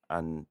that,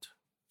 and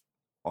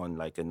on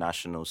like a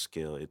national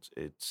scale,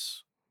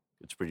 it's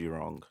pretty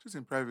wrong. Cheat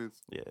in private.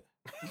 Yeah,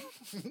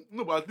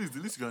 No, but at least the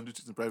least you can do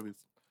cheat in private.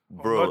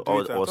 bro, not do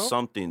it at all?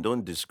 something.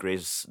 Don't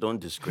disgrace the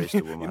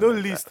woman. You know,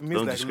 like least that. means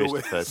Don't like disgrace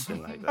lowest. the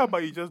person like How that.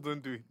 about you just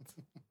don't do it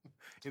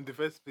in the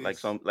first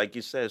place? Like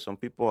you said, some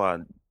people are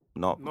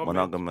not Not meant.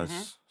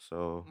 monogamous,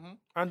 so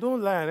And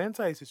don't lie and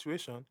enter a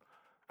situation,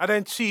 and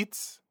then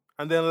cheat,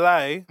 and then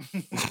lie,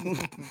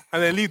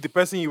 and then leave the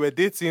person you were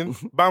dating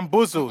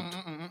bamboozled.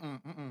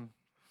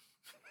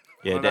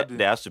 yeah, Another there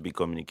day. has to be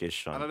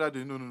communication. Another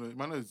day, no.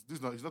 Emmanuel,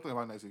 he's not talking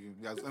about nice again.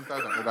 He has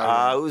entered another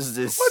Ah, room. who's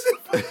this?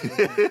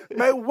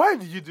 Like, why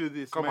did you do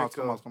this? Come out,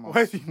 Michael? come out.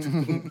 Why did you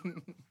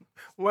do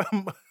Why,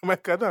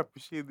 Michael, I don't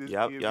appreciate this. You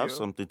have behavior.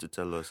 something to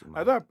tell us.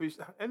 I don't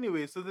appreciate.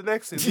 Anyway, so the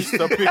next in this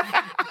topic,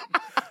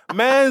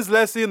 men's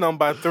lesson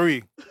number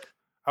 3.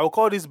 I will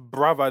call this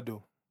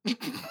bravado.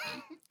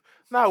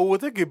 Now we'll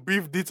take a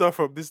brief detour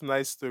from this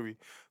nice story.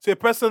 So a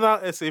personal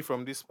essay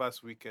from this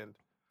past weekend.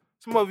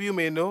 Some of you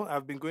may know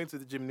I've been going to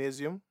the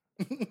gymnasium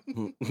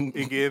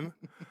again,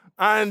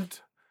 and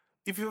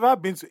if you've ever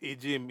been to a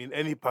gym in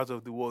any part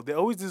of the world, there's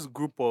always this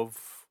group of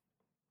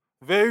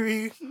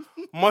very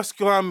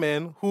muscular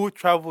men who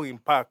travel in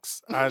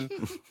packs and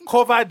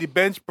cover the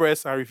bench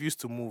press and refuse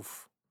to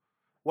move.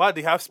 While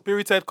they have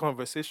spirited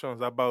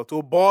conversations about,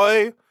 oh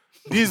boy,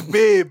 this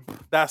babe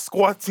that's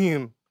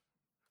squatting.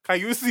 Can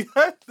you see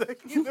her? Like,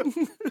 you know?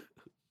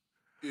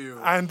 Ew.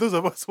 And those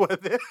of us who are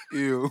there.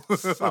 Ew.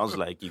 Sounds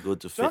like you go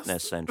to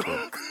Fitness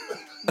Central.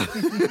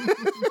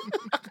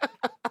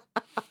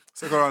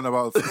 Second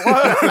roundabout.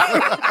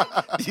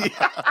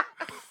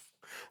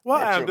 Well,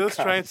 I'm Metro just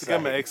trying to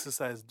get my Kansai.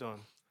 exercise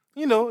done.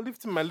 You know,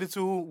 lifting my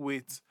little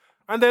weight.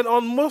 And then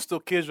on most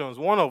occasions,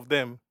 one of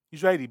them,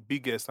 usually the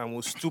biggest and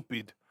most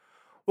stupid,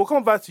 will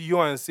come back to you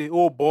and say,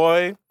 oh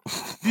boy,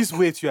 this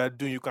weight you are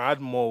doing, you can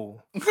add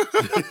more.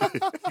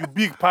 You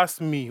big past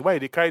me. Why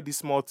they carry this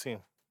small thing?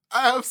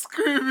 I am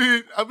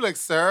screaming. I'm like,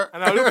 sir.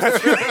 And I look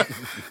at you.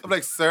 I'm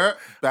like, sir,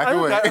 back I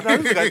away.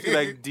 look at you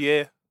like,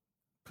 dear,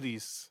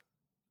 please.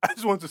 I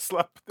just want to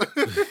slap them.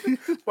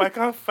 But I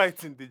can't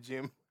fight in the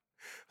gym.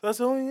 So I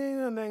said, oh,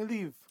 yeah, and then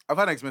leave. I've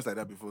had an experience like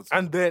that before. Too.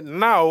 And then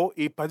now,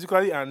 a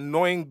particularly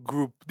annoying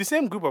group, the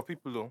same group of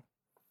people, though,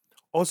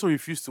 also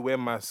refuse to wear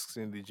masks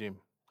in the gym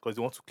because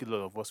they want to kill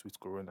all of us with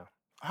corona.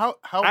 How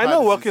I hard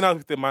know is working this? out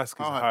with a mask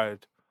is How hard?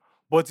 hard.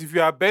 But if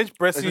you are bench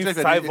pressing Especially if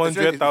you're doing-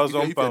 especially if 500,000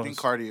 you're doing pounds,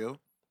 cardio.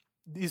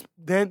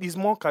 then it's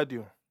more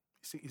cardio.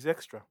 It's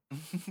extra.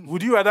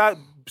 Would you rather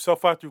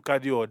suffer through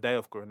cardio or die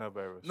of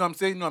coronavirus? No, I'm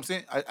saying.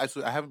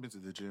 So I haven't been to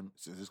the gym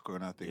since this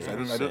corona thing. So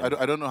Yeah,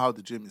 I don't know how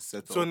the gym is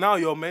set up. So now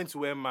you're meant to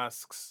wear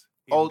masks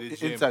in all the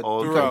gym. inside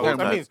all throughout. time.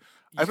 I mean,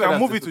 I you feel like can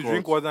move that's it to drink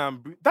difficult. water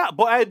and breathe. That,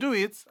 but I do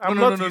it. I'm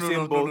no, not no, using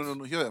no, both.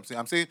 no. Hear what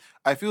I'm saying.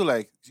 I feel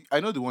like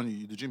I know the one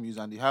the gym use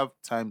and they have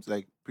times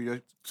like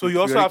period. So you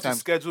also periodic have to times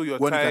schedule your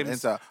when you can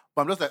times. enter.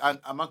 But I'm just like an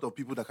amount of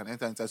people that can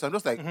enter inside. So I'm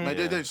just like, my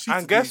Yeah. then shift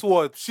And guess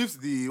what? Shift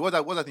the what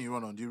that thing you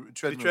run on the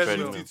treadmill.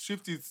 treadmill.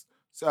 Shift it.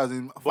 So as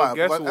in But far.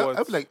 guess I what?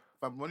 feel like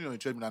if I'm running on a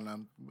treadmill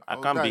and I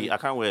I'll can't die. I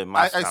can't wear a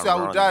mask. I and say I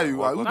will run. die,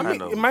 you- I What will I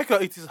do mean, Michael,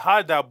 it is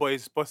harder, but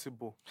it's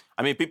possible.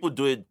 I mean, people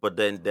do it, but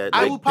then they're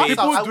I like will pass paid.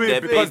 out. People I do will- it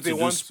they're because paid they to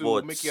do want to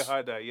sports. make it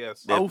harder,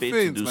 yes. They're will paid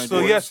faint, to do my So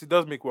dear. yes, it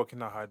does make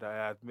working out harder.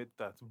 I admit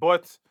that.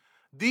 But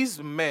these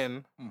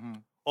men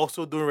Mhm.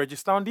 also don't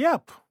register on the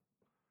app.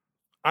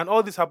 And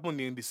all this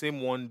happened in the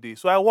same one day.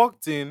 So I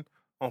walked in,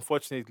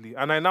 unfortunately,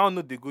 and I now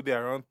know they go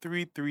there around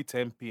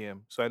 3:10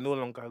 p.m. So I no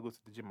longer go to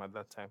the gym at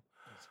that time.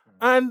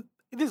 And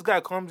this guy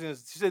comes in,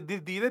 she said, the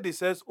lady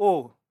says,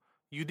 oh,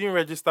 you didn't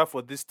register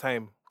for this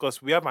time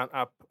because we have an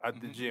app at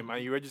the gym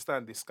and you register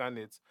and they scan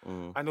it.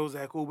 Mm. And I was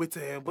like, oh, wait a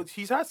minute. But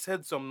he had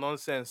said some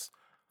nonsense.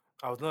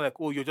 I was not like,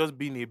 oh, you're just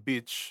being a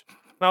bitch. And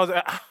I was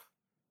like,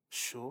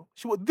 sure.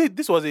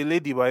 This was a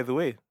lady, by the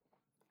way.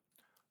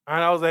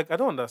 And I was like, I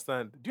don't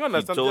understand. Do you He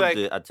understand? told Like,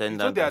 the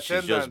attendant that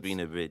she's just being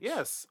a bitch.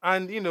 yes.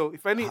 And, you know,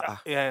 if any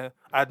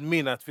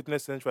admin at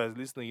Fitness Central is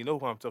listening, you know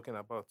who I'm talking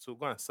about. So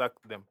go and sack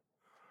them.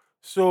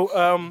 So,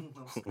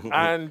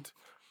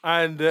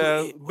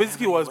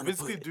 basically was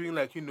basically doing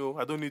like, you know,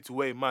 I don't need to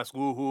wear a mask.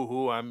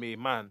 I'm a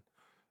man.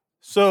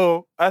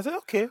 So I said,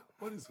 okay.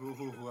 What is who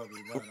I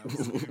mean, man? I'm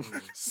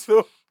screaming.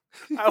 So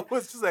I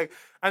was just like,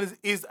 and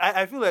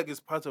I feel like it's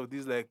part of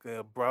this like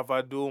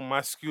bravado,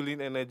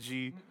 masculine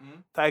energy,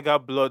 tiger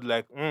blood.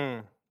 Like,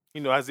 you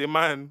know, as a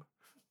man,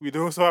 we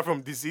don't suffer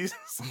from disease.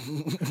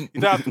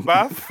 You don't have to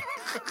bath.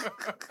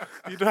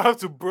 You don't have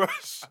to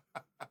brush.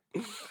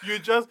 You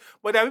just,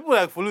 but there are people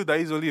like Folu that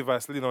use only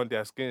Vaseline on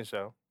their skin,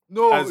 shall.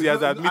 No, As he has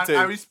it's not- admitted.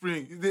 Irish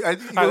Spring. I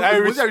think An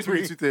Irish was it Irish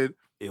Spring Spring. tweeted.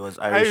 It was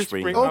Irish Irish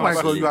Spring. Spring. Oh I my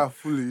was god, you saying. are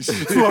foolish.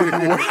 Two of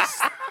the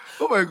worst.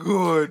 Oh my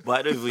god. But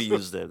I don't even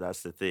use them.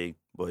 That's the thing.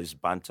 But it's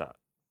banter.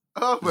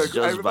 Oh my It's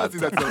god. I just remember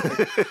seeing that.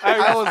 banter.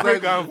 I was Irish like,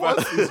 Spring and what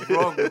banter. is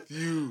wrong with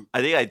you?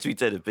 I think I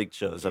tweeted a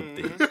picture or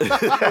something.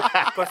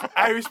 Because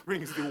Irish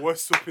Spring is the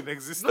worst soap in No,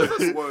 existence.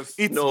 that's worse.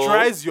 It No.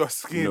 dries your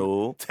skin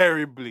No.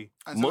 terribly.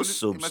 And most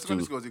secondary- in my soaps secondary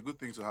do. school was a good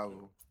thing to have.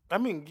 I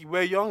mean,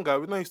 we're younger.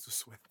 We're not used to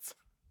sweat.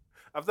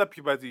 After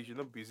puberty, you should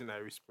not be using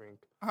Irish Spring.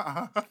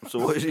 So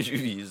what did you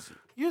use?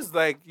 Use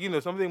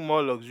something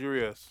more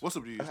luxurious. What's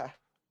up, do you use?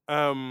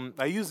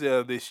 I use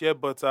the shea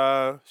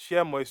butter,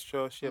 shea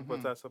moisture, shea Mhm.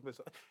 butter, something.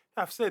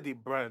 I've said the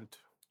brand.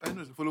 I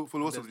know. Follow.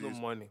 What's up, There's do no you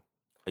use? money.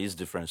 I use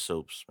different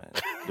soaps, man.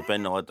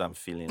 Depending on what I'm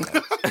feeling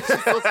like.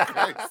 Jesus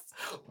Christ.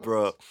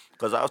 Bro,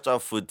 because after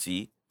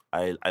footy,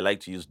 I like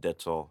to use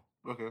Dettol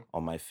Okay.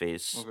 on my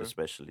face, Okay.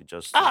 especially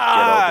just to get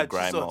all the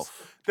grime Jesus.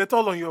 off. That's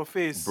all on your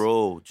face.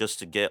 Bro, just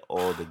to get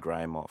all the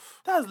grime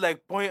off. That's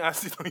like pouring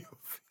acid on your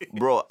face.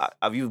 Bro,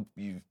 have you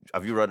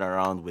run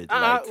around with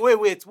like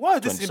Wait.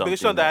 What is this 20-something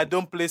implication that I man?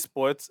 don't play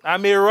sports?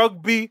 I'm a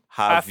rugby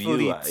have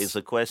athlete. you? It's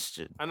a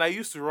question. And I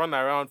used to run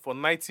around for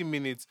 90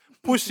 minutes,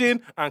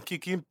 pushing and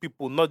kicking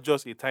people, not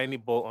just a tiny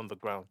ball on the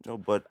ground. No,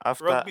 but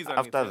after Rugby is an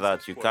after that,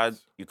 intensive you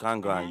sport.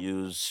 can't go and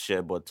use shea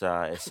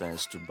butter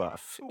essence to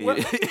bath. What?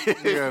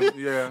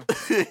 Yeah.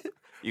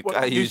 You But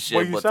can't you- use but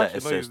shea you butter should not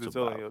use essence to the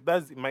towel on bath. your-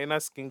 That's my inner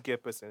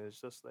skincare person. It's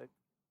just like,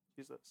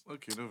 Jesus.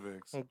 Okay, no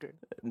vex. Okay.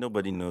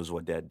 Nobody knows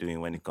what they're doing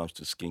when it comes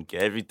to skincare.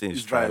 Everything is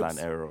It's trial vibes. and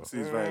error. See,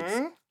 it's vibes.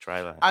 Mhm.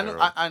 Trial and And,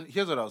 error. and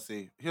here's what I'll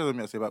say. Here's what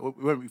I'll say about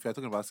if you're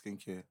talking about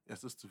skincare. You're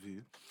so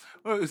stupid.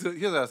 So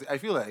here's what I'll say. I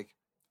feel like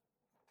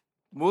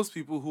most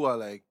people who are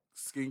like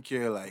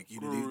skincare, like they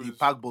Gurus.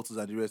 pack bottles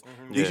and the rest.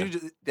 Mhm. They Yeah.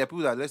 usually there are people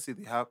that, let's say,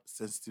 they have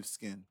sensitive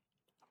skin,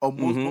 or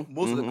most Mhm, of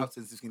them mhm. have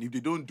sensitive skin. If they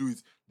don't do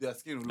it, their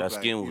skin will Their look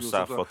skin like, will you know,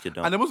 start something. fucking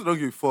And up. the most of them don't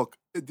give a fuck.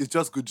 It's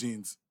just good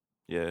genes.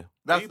 Yeah. Are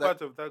That's you like,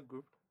 part of that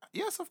group?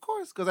 yes, of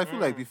course. Because I feel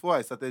like Mm. before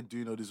I started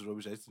doing all this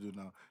rubbish I used to do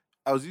now,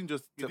 I was using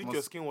just You think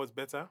your skin was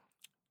better?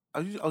 I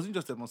was using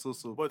just Temosil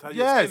soap. But has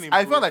your Yes, skin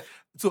I felt improved? like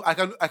so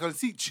I can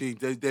see change.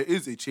 There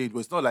is a change, but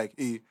it's not like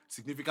a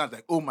significant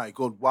like, oh my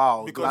god,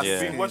 wow. Because glass you've Yeah.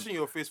 been skin. washing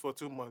your face for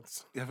 2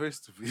 months. You're very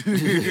stupid.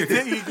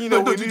 You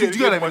know, we do need you to get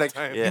give what I mean? more Like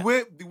time. Yeah.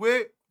 the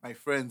way my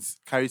friends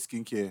carry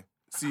skincare.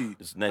 See,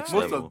 It's next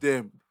most level. of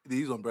them they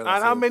use umbrella.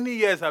 And how soap. many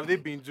years have they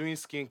been doing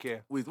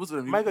skincare? Wait, most of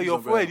them Michael, use your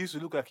umbrella. forehead used to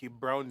look like a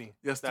brownie.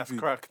 You're That's stupid.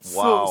 cracked.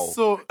 Wow.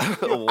 So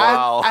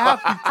Wow. I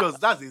have pictures.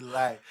 That's a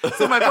lie.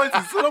 So my point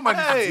is, so don't mind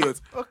Hey, these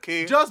idiots.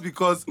 okay. Just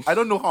because I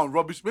don't know how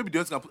rubbish, maybe the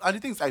others can put. And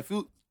the things I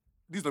feel,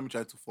 this is not me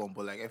trying to form,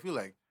 but like I feel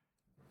like,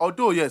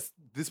 although yes,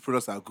 these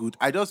products are good,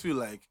 I just feel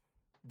like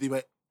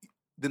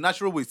the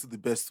natural way is still the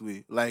best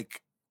way.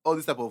 Like all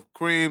these type of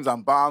creams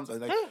and balms and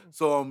like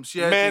some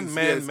shea men, things,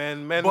 men, yes.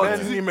 men, men, But men,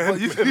 you see- women.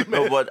 but you-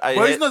 No, but I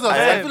But it's heard, not something-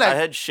 I I heard, feel like- I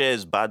heard shea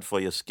is bad for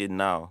your skin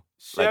now.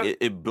 Like Shea,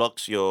 it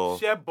blocks your.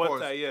 shea butter,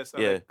 course. yes.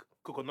 And Yeah. like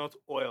coconut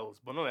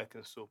oils, but not like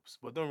in soaps.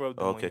 But don't rub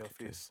them Okay, on your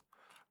okay. face.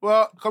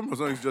 Well, coming from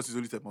someone who's just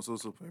usually take muscle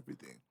soap for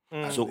everything.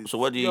 Mm. So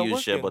what do you You're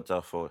use shea working.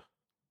 butter for?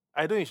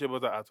 I don't use shea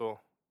butter at all.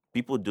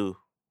 People do.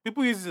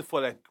 People use it for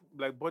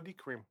like body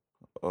cream.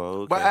 Oh,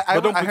 okay. But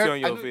But don't I put it heard, on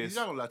your I know, face. Is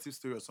that on Latif's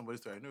story or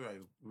somebody's story? I know I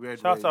read.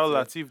 Shout where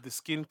out it said- Latif, the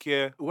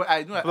skincare. Well,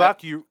 I know.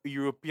 Black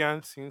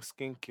European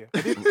skincare.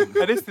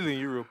 Are they still in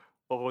Europe?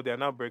 Or they are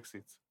now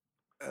Brexit?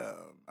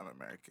 I'm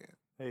American.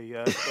 Hey,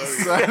 yeah. So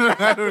Sorry.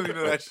 I don't really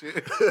know that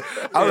shit.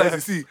 I was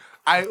like, see,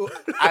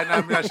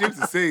 I'm ashamed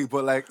to say, it,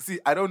 but like, see,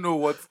 I don't know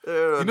what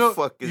you know.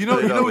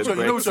 You know which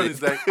one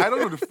is like. I don't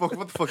know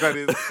what the fuck that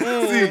is.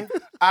 See,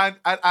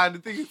 and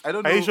the thing is, I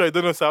don't know. Are you sure you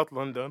don't know South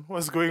London?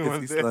 What's going on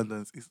It's East there?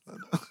 London. It's East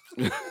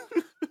London.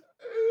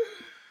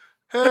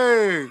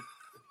 Hey,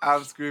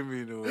 I'm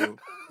screaming. Oh.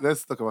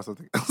 Let's talk about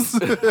something else.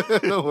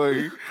 Don't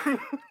worry.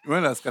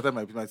 When I scatter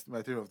my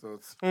train of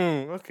thoughts,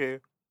 Okay.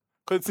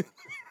 Continue.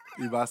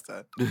 you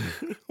bastard.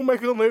 Oh my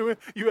god, no,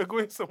 you are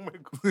going somewhere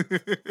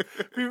good.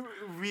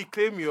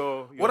 Reclaim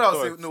your What I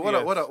was saying, thoughts, no,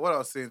 yes. what I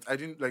was saying, I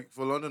didn't like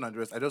for London and the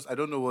rest. I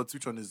don't know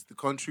which one is the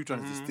country, which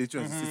one is the state, which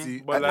one is the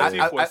city. But I,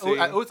 Latif was saying-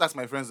 always ask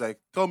my friends like,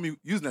 tell me,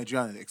 use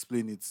Nigerian and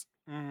explain it.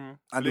 Mhm.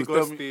 And they'll Lagos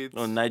tell me- State.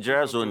 No,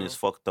 Nigeria's own Okay. is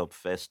fucked up.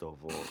 First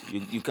of all,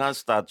 you can't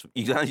start.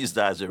 You can't use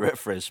that as a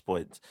reference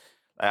point.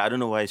 I don't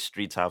know why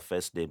streets have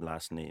first name,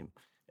 last name,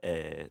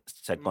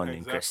 second in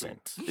Exactly.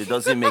 crescent. It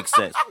doesn't make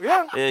sense.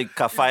 Yeah.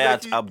 Kafayat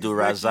It's Abdul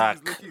lucky- Razak.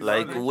 it's lucky-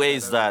 Like, it's lucky where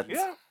is that?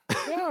 Yeah.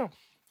 Yeah.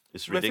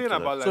 It's We're saying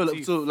ridiculous. about So,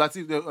 Latif. so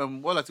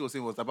Latif, what Latif was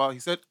saying was about, he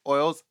said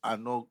oils are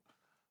no,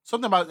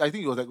 something about, I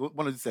think it was like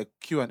one of these like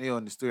Q&A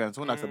on the story, and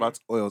someone asked about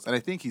oils, and I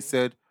think he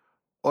said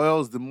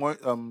oils, the more,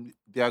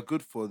 they are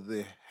good for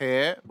the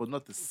hair, but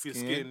not the Your skin,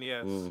 skin,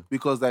 yes. Mm.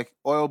 because like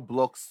oil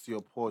blocks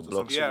your pores or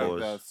Blocks something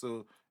pores. like that.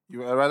 So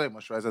you are rather a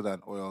moisturizer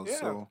than oil. Yeah.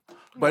 So,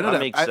 but I know That that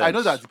makes I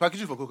know sense. that the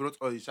packaging for coconut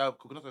oil,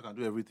 coconut oil can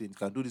do everything. It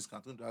can do this, can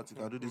do that, it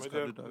can do this,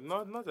 can do that.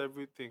 Not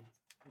everything.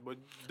 But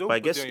don't But I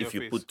put guess it on your if you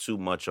face. put too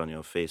much on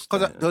your face,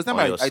 Because then there was time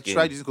on your I skin,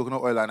 tried using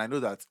coconut oil and I know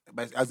that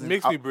as It in,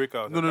 makes me break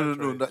out. no, I no, no, can't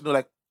no, try no, it. no,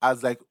 like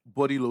as like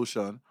body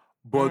lotion.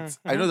 But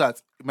I know that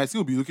my skin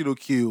will be looking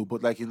okay,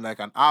 but like in like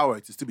an hour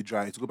it will still be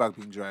dry. It will go back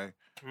being dry.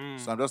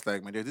 So I'm just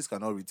like, my dear, this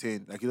cannot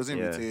retain. Like it doesn't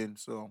Yeah. retain.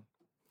 So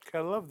I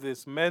love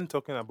this. Men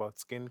talking about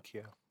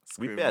skincare.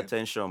 we pay screaming.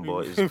 attention,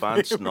 but it's Me,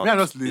 bands I'm not.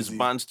 just It's lazy.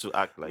 bands to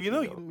act like you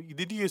know, don't.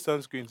 did you use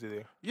sunscreen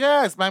today?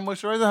 Yes, my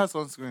moisturizer has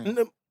sunscreen.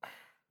 No.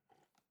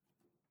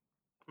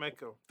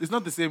 Michael, It's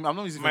not the same. I'm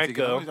not using Fenty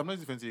again. Michael. I'm not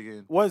using Fenty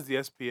again. what's the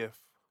SPF?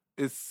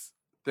 It's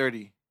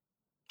 30.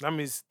 That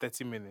means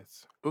 30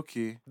 minutes.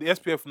 Okay. The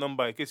SPF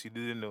number, in case you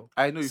didn't know.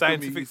 I know you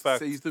Scientific fact.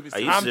 told me, you told me Are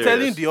you I'm serious?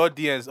 telling the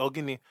audience,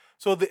 Ogini.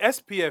 So the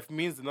SPF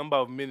means the number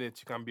of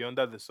minutes you can be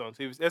under the sun.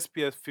 So if it's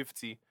SPF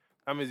 50,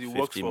 that means it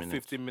works 50 for minutes.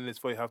 50 minutes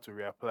before you have to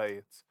reapply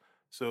it.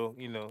 So,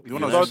 if You you wanna You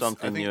learn learn not,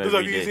 something I think new those of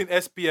every you day. using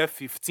SPF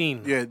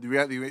 15, Yeah,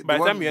 by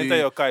the time you enter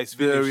your car, it's the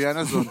finished.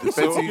 Rihanna's on the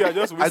So Fenty. you are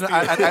just I,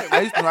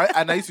 wasting.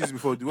 I used to use it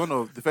before. The one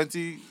of the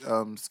Fenty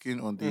skin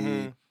on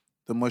Mhm.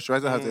 the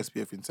moisturizer has Mhm.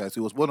 SPF inside.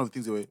 So it was one of the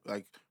things they were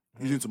like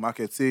using to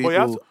market. Say, But you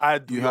have oh, to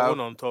add you your have- own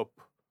on top.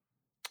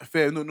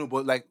 fair, no,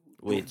 but like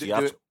Wait, they- you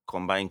have they- to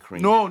combine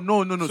cream. no.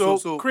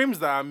 So creams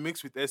that are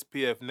mixed with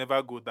SPF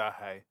never go that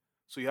high.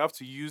 So you have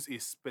to use a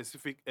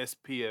specific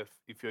SPF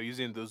if you're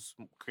using those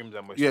creams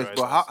and moisturizers. Yes,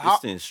 but This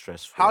thing is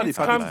stressful. how I they It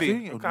can't can lie. be. package It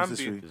very can be.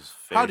 unnecessary. It's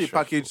How very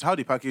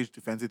they packaged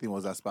the Fenty thing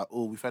was as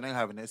oh, we finally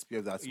have an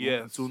SPF that's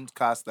Yes. soon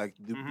cast like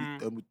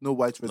Mhm. with no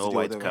white No residue or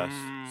white whatever.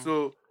 cast.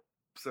 So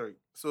sorry.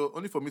 So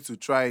only for me to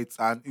try it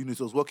and it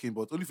was working,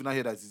 but only for now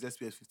here that it's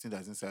SPF 15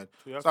 that's inside.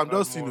 you have So I'm to add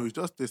just more. it's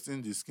just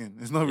testing the skin.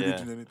 It's not really Yeah.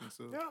 doing anything.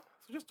 So Yeah.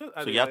 So just add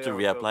So a you have to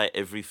layer on top. reapply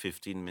every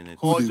 15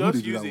 minutes. Who Or they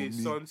just do use that a with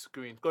me?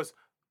 sunscreen. Because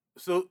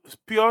so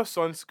pure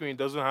sunscreen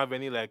doesn't have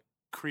any like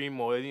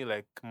cream or any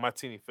like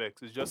matting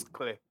effects. It's just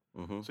clear.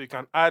 Mhm. So you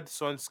can add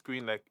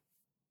sunscreen like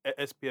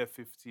SPF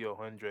 50 or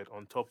 100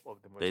 on top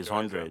of the moisturizer. There's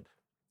 100.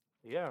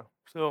 Yeah.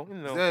 So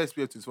is there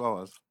SPF 24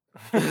 hours?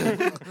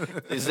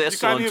 Is there You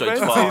sun can 24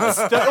 invent hours?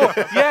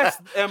 it. Yes,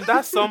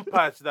 that sun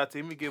patch that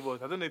Amy gave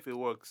us. I don't know if it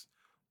works.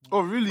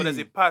 Oh really? But there's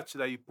a patch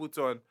that you put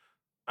on,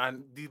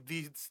 and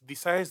the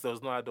size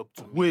does not add up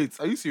to me. Wait,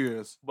 are you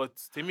serious? But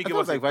Timmy I gave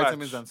thought us like a patch.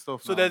 vitamins and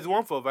stuff. So now. there's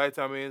one for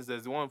vitamins,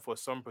 there's the one for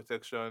sun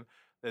protection,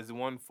 there's the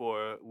one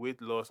for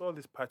weight loss. All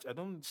this patch, I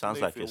don't. Sounds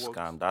know like if a it works.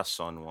 scam. That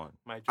sun one.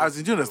 Might as just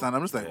in, do you fail. understand?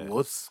 I'm just like, Yeah.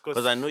 what?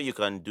 Because I know you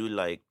can do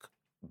like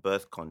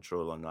birth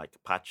control on like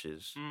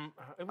patches.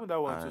 Even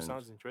that one too And-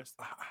 sounds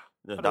interesting.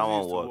 No, How that does it one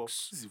used to work?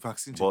 works. This is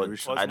vaccine But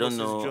generation. I don't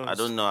Osmosis know. I Jones.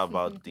 don't know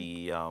about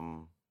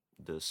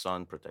the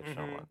sun protection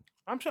Mhm. one.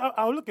 I'm sure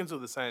I'll look into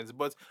the science.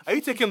 But are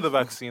you taking the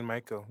vaccine,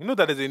 Michael? You know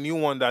that there's a new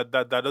one that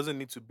doesn't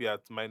need to be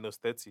at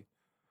 -30.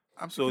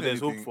 I'm So picking there's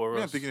hope anything. for Me,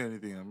 I'm us. picking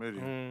anything. I'm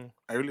ready.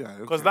 I really am.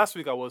 Because okay. last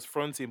week I was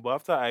fronting, but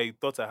after I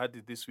thought I had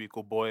it this week,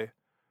 oh boy,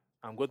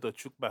 I'm going to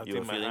choke back You in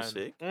were my feeling hand.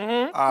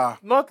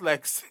 sick? Not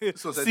like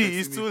So see, texting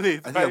it's me, too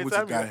late. I By think the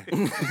I'm time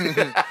going to you-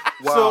 die.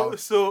 Wow.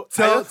 So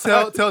I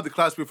just- Tell the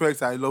class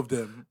prefects I love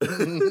them.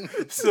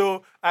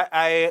 so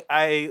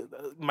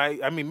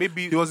I mean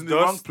maybe He was in the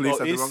wrong dust place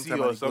or at the wrong AC time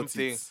or and he got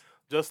something. it.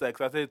 Just like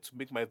started to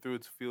make my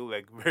throat feel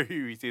like very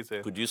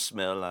irritated. Could you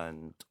smell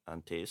and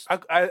taste?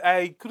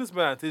 I couldn't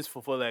smell and taste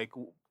for like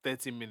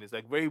 30 minutes,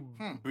 like very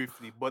Hmm.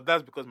 briefly, but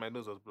that's because my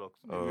nose was blocked.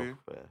 Oh, Okay.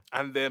 fair.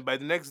 And then by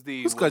the next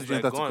day, Who's it car was did you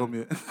like enter to gone. come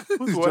here? Who's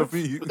Who's what?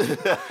 dropping you?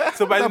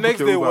 So by the That next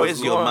book day, it over. was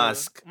Where's your gone.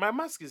 mask? My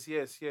mask is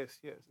yes,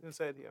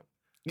 inside here.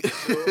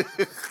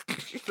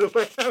 So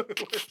by the time it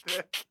was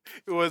there,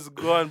 it was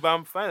gone, but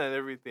I'm fine and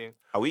everything.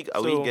 Are we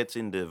So-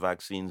 getting the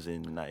vaccines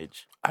in Niger?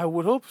 I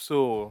would hope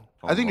so.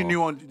 I think the Omo.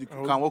 new one you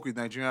can work with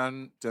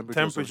Nigerian temperatures.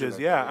 Temperatures,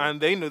 yeah,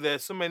 and then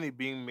there's so many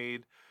being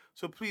made.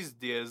 So please,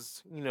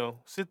 dears,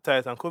 sit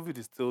tight. And COVID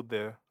is still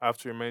there. I have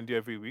to remind you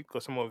every week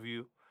because some of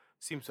you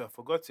seem to have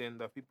forgotten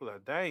that people are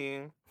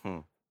dying. Hmm.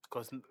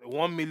 Because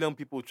 1 million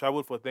people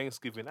traveled for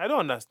Thanksgiving. I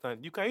don't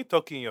understand. You can eat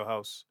turkey in your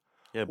house.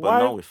 Yeah, but Why-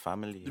 not with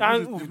family.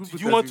 And people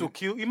put you want to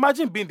Thanksgiving- kill?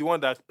 Imagine being the one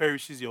that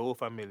perishes your whole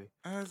family.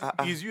 Ah.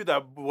 It's you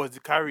that was the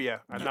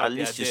carrier, and now At they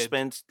least are you dead.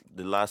 spent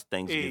the last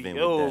Thanksgiving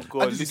oh with them.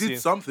 God, At least you listen. did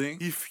something.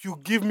 If you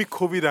give me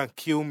COVID and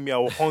kill me, I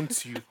will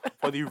haunt you.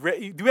 For the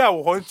way I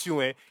will haunt you,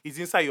 is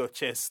inside your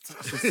chest.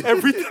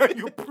 Every time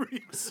you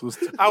breathe, So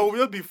stupid. I will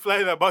just be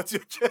flying about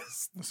your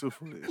chest. So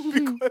foolish.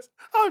 Because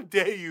how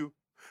dare you?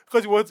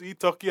 Because you want to eat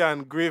turkey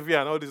and gravy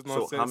and all this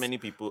nonsense. So how many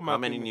people? My How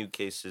many opinion. new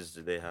cases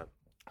do they have?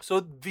 So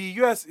the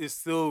US is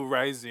still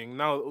rising.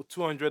 Now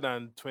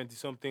 220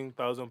 something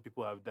thousand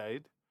people have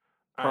died.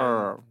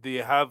 And they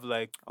have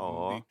like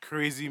Aw. the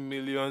crazy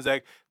millions.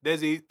 Like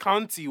there's a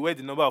county where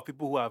the number of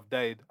people who have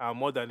died are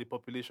more than the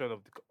population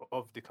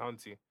of the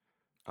county.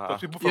 Ah,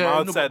 Because people from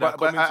outside are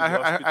coming to the I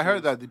heard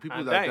hospitals that the people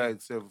and that dying.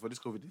 died for this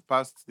COVID,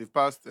 they've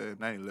passed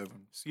 9/11.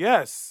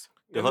 Yes.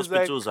 the It was like-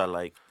 hospitals are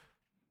like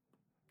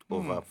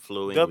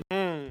overflowing. the- with-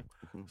 Mm.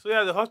 So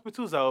yeah, the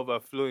hospitals are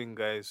overflowing,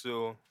 guys.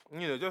 So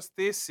just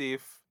stay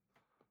safe.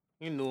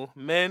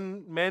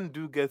 Men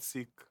do get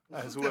sick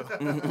as well.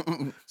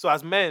 So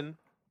as men,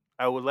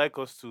 I would like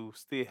us to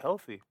stay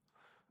healthy.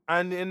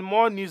 And in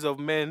more news of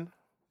men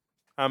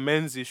and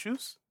men's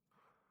issues,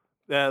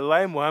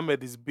 Lai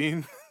Mohammed is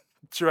being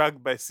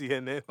dragged by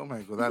CNN. Oh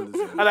my god, that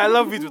is And I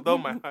love it with all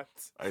my heart.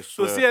 I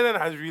So swear. CNN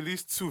has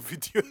released 2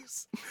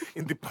 videos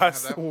in the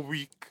past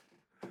week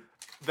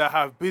that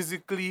have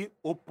basically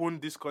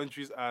opened this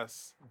country's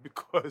ass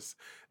because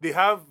they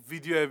have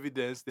video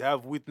evidence, they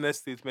have witness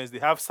statements, they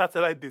have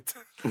satellite data.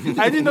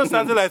 I didn't know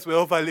satellites were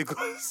over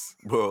Lagos.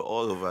 Bro,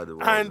 all over the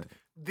world. And man.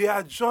 they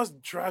are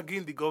just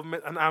dragging the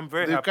government, and I'm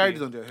very They've happy. carried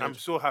it on their head. I'm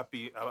so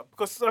happy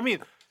because I mean,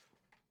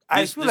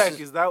 I This- feel this like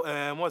is- is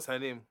that what's her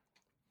name?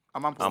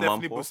 Amampo.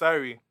 Stephanie Amampo?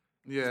 Busari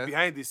Yeah.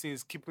 behind the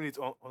scenes, keeping it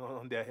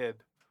on their head.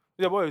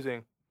 Yeah, what are you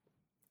saying?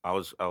 I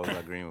was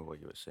agreeing with what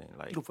you were saying.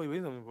 Like, Look for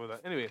you, something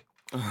about that. Anyway,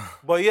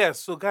 but yeah.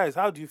 So guys,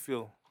 how do you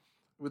feel?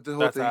 With the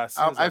whole That thing, our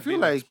sins I are feel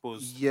being like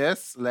exposed.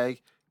 yes,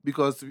 like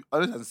because to be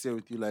honest and sincere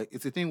with you, like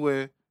it's a thing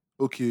where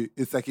okay,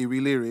 it's like a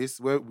relay race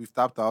where we've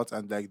tapped out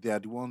and like they are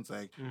the ones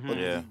like or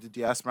Yeah.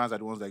 the aspirants are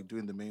the ones like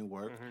doing the main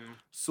work. Mhm.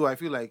 So I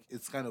feel like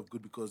it's kind of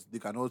good because the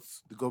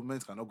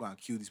government cannot go and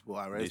kill these people,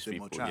 arrest These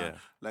them or people, try. yeah.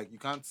 Like you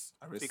can't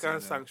arrest. You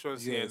can't CNN. sanction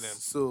Yes, CNN.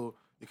 so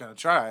you can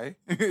try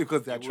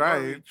because they're They will not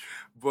trying. reach.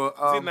 But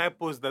Is it nine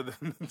posts that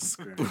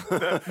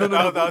no,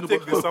 I'll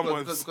take this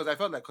someone. because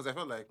I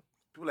felt like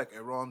people like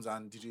Erons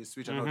and DJ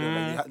Switch and all them,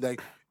 Mhm. like,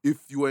 like if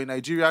you were in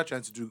Nigeria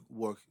trying to do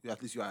work,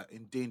 at least you are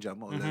in danger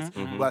more or less.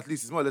 Mhm. But at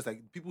least it's more or less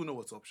like people know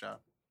what's up, Sha.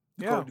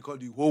 Yeah. Because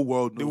the whole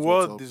world knows The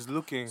what's world up. is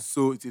looking.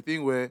 So it's a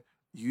thing where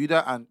you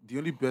either and the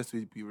only best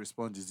way you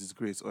respond is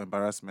disgrace or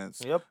embarrassment.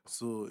 Yep.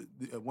 So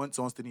when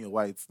someone's telling your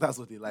whites, that's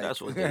what they like.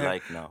 that's what they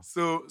like now.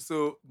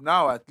 So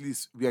now at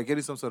least we are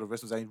getting some sort of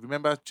response. I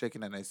remember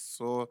checking and I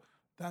saw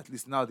that at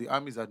least now the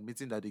army is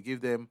admitting that they gave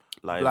them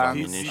Live blanks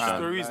The ammunition. and,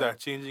 stories like- are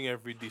changing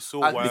every day.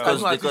 So And wild.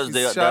 because- I know, Because at least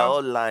they're it's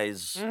all sharp.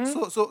 lies.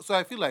 Mhm. So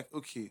I feel like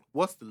okay,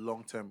 what's the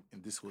long term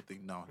in this whole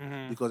thing now?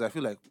 Mhm. Because I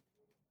feel like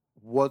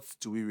what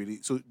do we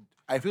really? So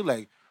I feel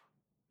like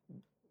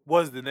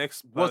What's the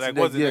next? What's the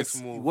yes,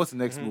 next move? What's the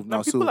next Mhm. move Now,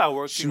 now? people So are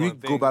working should we on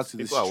go back to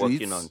the People are streets?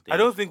 working on things. I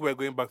don't think we're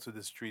going back to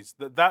the streets.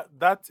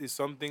 That is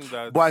something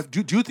that. But do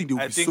you think they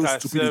will I be think so has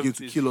stupid again served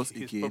to his- kill us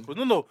his again?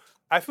 purpose. No.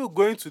 I feel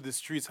going to the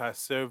streets has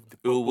served the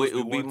It will, purpose. it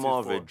will we be want it more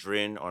of a for.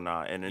 drain on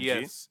our energy.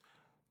 Yes.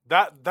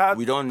 That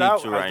We don't that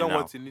need to has right done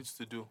now. what it needs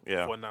to do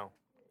Yeah. for now.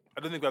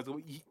 I don't think we have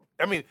to.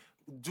 I mean,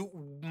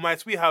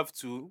 might we have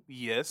to?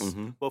 Yes,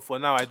 Mhm. but for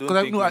now, I don't Because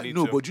I think know, we I need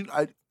no, to.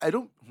 but I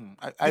don't.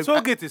 The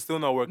toll gate is still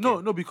not working. No,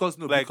 know. because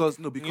know. I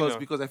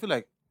feel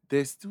like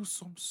there's still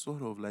some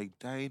sort of like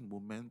dying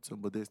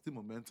momentum, but there's still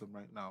momentum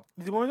right now.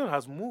 The momentum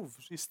has moved.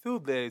 It's still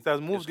there. It has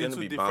It's moved going to into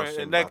be different.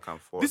 bouncing And like back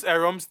and forth. this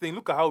Aroms thing,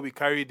 look at how we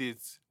carried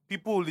it.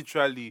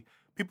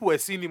 People were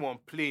seeing him on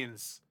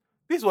planes.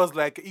 This was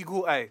like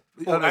eagle eye.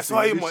 Oh, I Honestly,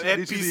 saw him on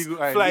literally airpiece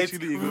eagle eye, flight.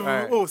 literally eagle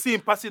eye. Oh, see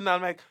him passing now.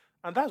 I'm like,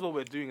 and that's what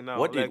we're doing now.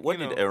 what did Like, what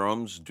you did know,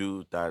 Eroms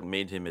do that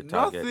made him a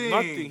target? Nothing.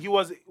 Nothing. He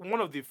was one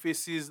of the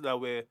faces that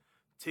were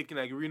taking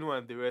like Reno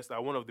and the rest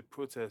at one of the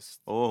protests.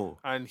 Oh,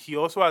 And he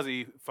also has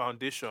a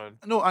foundation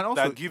No, and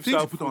also that gives things you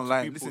out put food to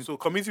online. people. Listen, So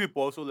community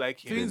people also like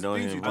him. things, know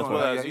things him you do as online,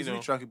 well as, yeah, you easily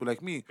know. track people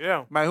like me.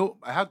 Yeah.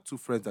 I had 2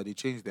 friends that they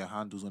changed their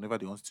handles whenever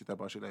they want to tweet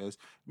about shit like this.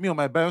 Me on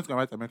my bio can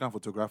write American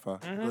photographer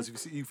because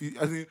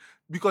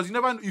because you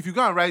never if you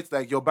go and write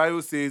like your bio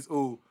says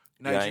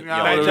Nigeria, you're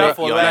Nigeria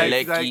for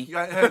life.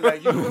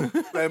 like you know,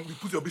 like you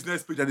put your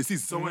business page and they see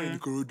somewhere in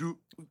Ikorodu.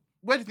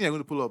 Where do you think you're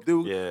going to pull up? They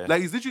will, Yeah.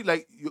 like it's literally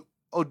like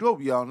although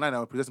we are online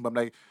and we're presenting, but I'm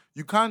like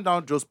you can't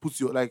now just put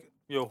your like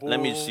Your whole, let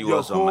me see your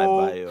what's on my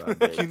whole bio. I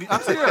beg.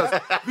 I'm serious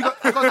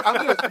because I'm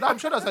serious. No, I'm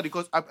sure that's how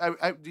because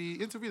I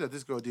the interview that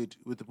this girl did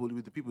with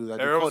the people that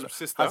they Erom's called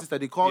sister. her sister,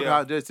 they called Yeah.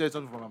 her. They said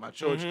something from my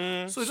church.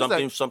 Mhm. So it's just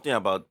something like something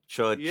about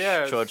church,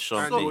 Yes, church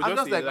and something. they I'm just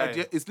just like lie.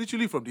 idea, it's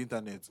literally from the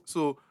internet.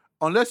 So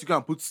unless you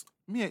can put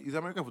me is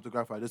American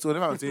photographer. So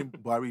whenever I'm saying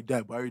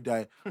Buhari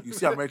die, you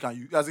see American,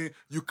 you as in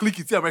you click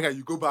it, see American,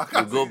 you go back.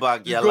 You go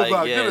back, You yeah, go like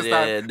back, you yeah,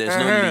 understand?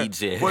 there's no leads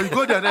here. But you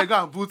go there and then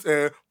go and put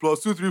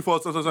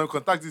 +234 something,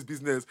 contact this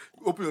business,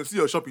 open your see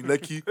your shop in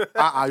Lekki.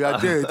 You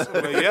are dead.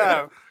 But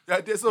yeah, You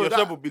are dead. So your that-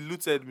 shop will be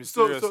looted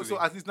mysteriously. so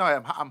at least now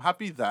I'm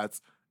happy that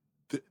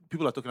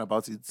people are talking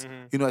about it.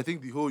 Mhm. You know, I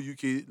think the whole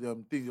UK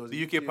thing was the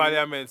UK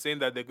Parliament saying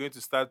that they're going to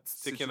start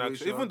taking action,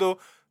 Situation. even though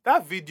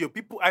that video,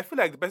 I feel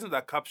like the person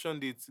that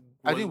captioned it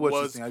I didn't watch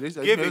was this thing. I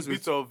just gave a just-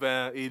 bit of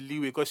a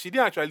leeway because she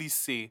didn't actually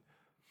say.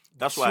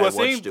 That's She why I was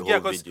watched saying- the yeah,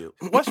 whole 'cause video.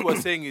 What she was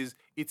saying is,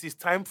 it is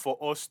time for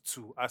us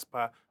to, as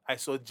per, I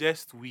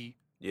suggest we.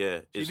 Yeah,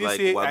 She it's didn't like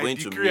say, we're I going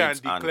to decree meet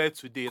and declare and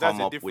today. That's come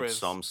the up with difference.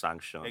 some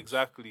sanctions.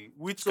 Exactly.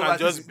 Which So can at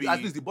just least, be at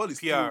least the ball is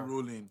still PR.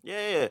 rolling.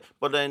 Yeah,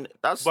 but then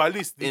that's But at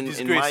least the in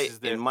disgrace my is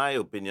there. in my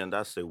opinion,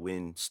 that's a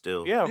win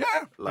still. Yeah.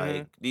 Yeah.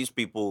 Like these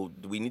people,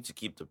 we need to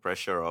keep the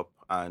pressure up,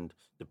 and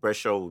the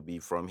pressure will be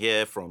from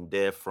here, from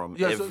there, from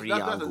Yeah, so every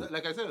that's angle.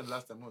 like I said the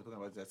last time we were talking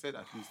about it, I said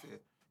at least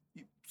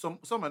some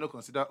might not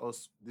consider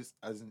us this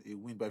as in a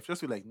win, but I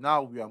just feel like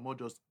now we are more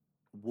just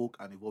woke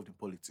and involved in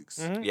politics.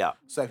 Mhm. Yeah,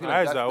 So I feel My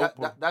like eyes are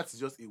open. that's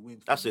just a win.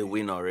 for that's a me.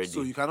 win already.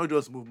 So you cannot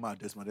just move mad,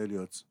 Desmond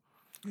Elliott.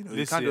 You know, you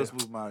This can't year. just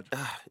move mad.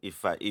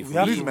 If We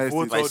have Leave to my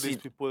vote state. all see- these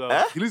people Eh?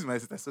 out. He loses my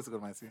seat. I swear to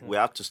God, my seat. we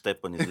have to step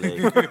on his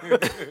leg.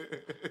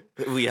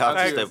 We have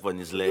Like, to step on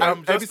his leg. I'm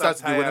Every just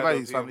Saturday, tired whenever of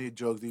his him. family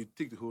jogs, they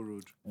take the whole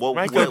road. What,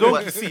 Michael,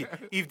 don't see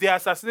if they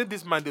assassinate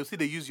this man, they'll see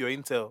they use your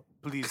intel.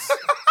 Please.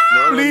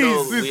 No,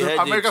 Please, we heard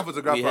American it.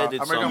 photographer. We heard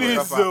it American somewhere.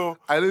 Please, photographer.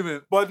 so. I live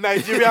in. But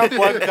Nigerian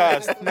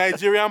podcast.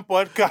 Nigerian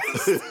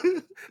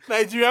podcast.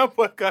 Nigerian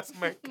podcast,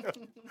 Michael.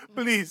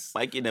 Please.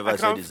 Mikey I never said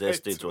can't his fight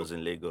estate you. was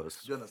in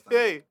Lagos. Do you understand?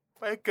 Hey,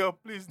 Michael,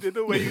 please, they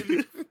know where you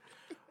live.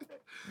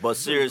 But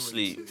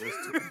seriously,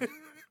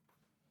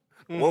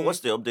 what's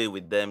the update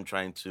with them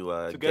trying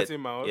to get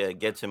him out? Yeah,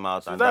 get him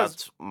out, So and that's-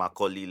 that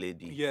Macaulay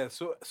lady. Yeah,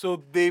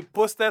 so they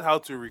posted how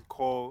to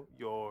recall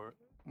your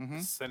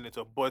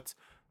senator, but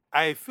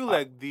I feel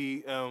like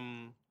the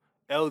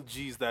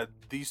LGs that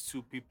these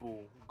two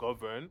people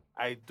govern,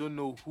 I don't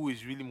know who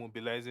is really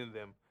mobilizing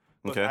them.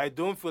 But Okay. I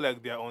don't feel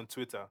like they're on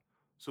Twitter.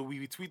 So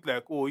we tweet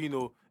like, oh,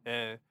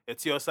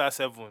 Etiosa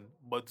 7.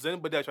 But does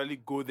anybody actually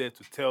go there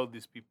to tell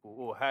these people,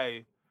 oh,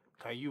 hi,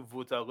 can you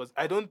vote out? Because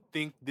I don't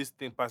think this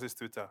thing passes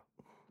Twitter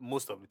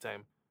most of the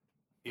time,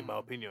 in my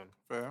opinion.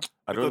 Fair.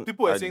 I Because don't.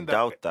 people were I saying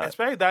doubt that, that.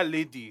 especially that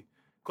lady,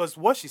 because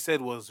what she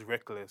said was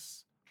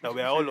reckless. That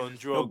we're all on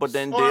drugs. No, but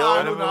then Oh, they I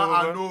all. know,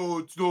 I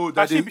know. No, And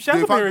that she they hasn't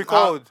been found-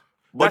 recalled.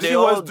 But that they she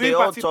was all doing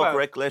talk particular-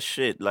 reckless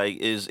shit. Like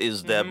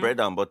is their bread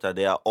and butter.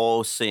 They are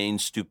all saying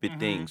stupid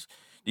things.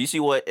 Do you see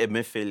what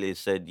Emefiele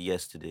said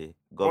yesterday?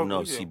 Governor of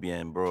was it?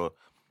 CBN, bro.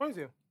 What is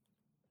it?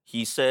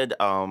 He said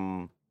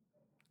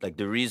like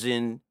the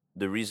reason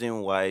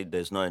why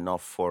there's not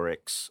enough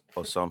forex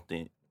or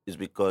something is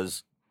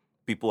because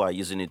people are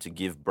using it to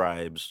give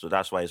bribes. So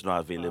that's why it's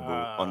not available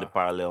on the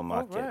parallel All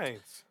market.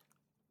 right.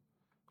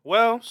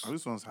 Well, Oh,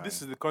 this one's high.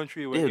 this is the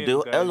country we're Yeah, in,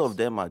 all guys. of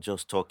them are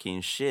just talking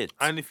shit.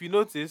 And if you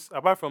notice,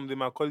 apart from the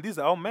Macaulay, these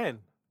are all men.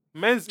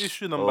 Men's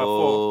issue number 4.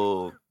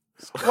 oh.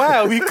 Why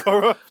are we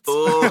corrupt?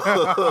 Oh,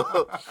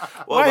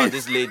 what Why about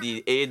is- this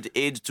lady?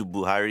 Aid to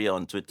Buhari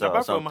on Twitter or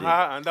Apart from something. her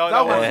and that, That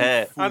other one one.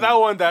 Eh, And that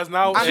one that's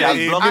now And She has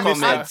and- blocked and-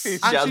 comments. and- She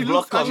and has she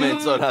blocked looks- and she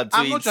comments looks- on her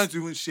I'm not tweets. trying to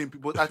even shame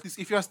people, but at least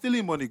if you're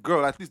stealing money,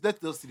 girl, at least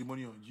let us see the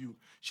money on you.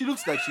 She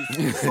looks like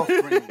she's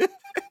suffering.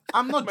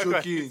 I'm not my God.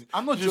 joking.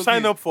 I'm not you joking.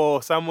 sign up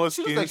for Samuel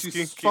She Skin, looks like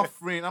she's skincare.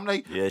 suffering. I'm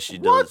like, Yeah, she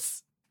what?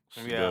 does.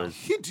 She Yeah. does.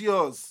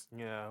 Hideous.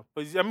 Yeah,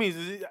 but I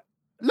mean,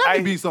 Let I-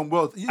 me be in some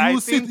wealth. You I will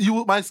see. think- You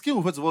will, my skin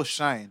will first of all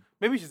shine.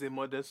 maybe she's a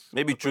modest.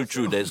 Maybe true.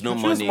 person. There's no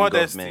Choose money in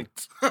modesty.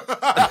 government.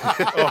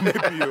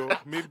 Oh,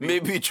 maybe.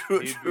 Maybe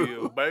true.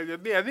 Maybe. But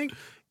I think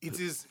it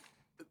is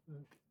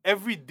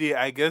every day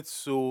I get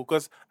so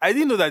because I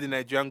didn't know that the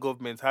Nigerian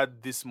government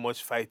had this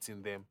much fight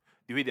in them.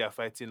 The way they are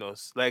fighting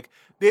us, like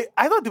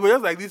I thought they were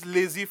just like this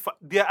lazy.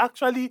 They are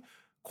actually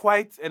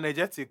quite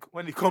energetic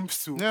when it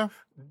comes to Yeah.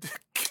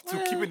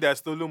 to keeping their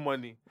stolen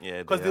money. Yeah,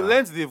 Because they the are.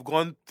 lengths they've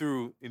gone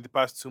through in the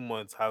past 2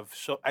 months have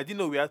shocked. I didn't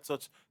know we had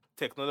such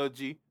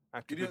technology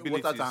and You didn't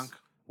capabilities. water tank.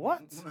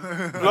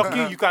 What?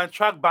 Blocking, you can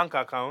track bank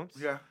accounts.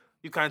 Yeah.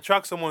 You can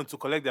track someone to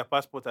collect their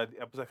passport at the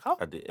airport. Like, how?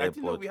 At the I didn't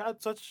know airport. we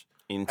had such.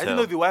 Intel. I didn't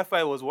know the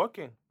Wi-Fi was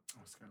working.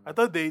 I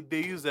thought they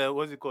use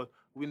what's it called,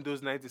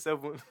 Windows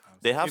 97.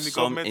 They have in the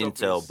some government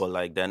intel, office. but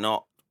like they're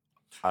not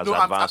as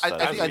No, advanced I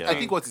as think, we I are.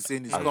 think what he's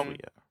saying is As com- we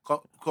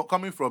are.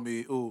 coming from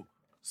a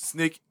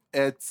snake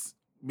earth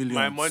millions.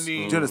 My money, Do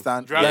you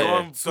understand? Dragon,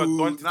 Yeah. got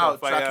burnt it now on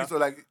fire. tracking, so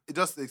like it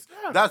just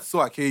that's so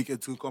archaic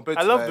to compare.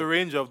 I to love like, the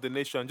range of the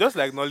nation, just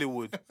like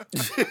Nollywood.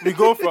 We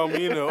go from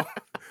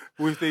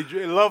with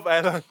a Love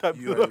Island that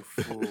You are a belongs-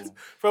 fool.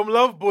 from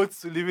love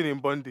boats to living in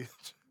bondage.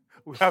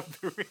 We have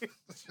the range.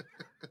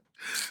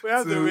 We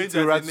have the To- range to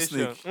as a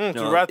rattlesnake. nation.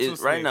 No, To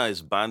rattlesnake. right now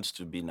it's banned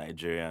to be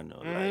Nigerian. No?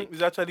 Like,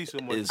 It's actually so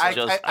much. it's I,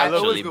 just I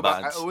always actually go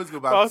back. banned. I always go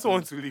I back. also to-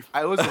 want to leave.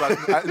 I always go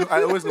back.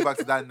 I always go back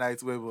to that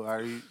night where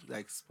Buhari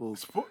like spoke.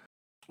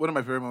 One of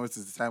my favorite moments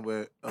is the time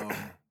where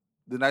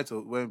the night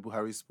of when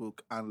Buhari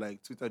spoke and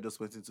like Twitter just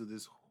went into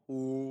this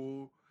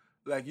whole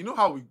like you know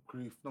how we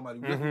grieve normally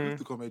we grieve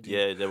the comedy.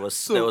 Yeah, there was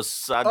So, all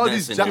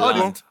sadness in the all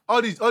land. all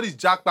these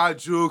jackpot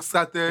jokes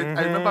started.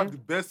 I remember the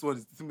best one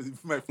is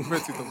my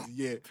favorite tweet of the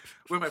year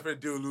when my friend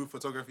Deolu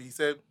photography. He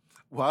said,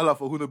 "Wahala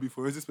for who no be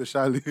forensic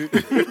speciality."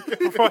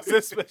 What's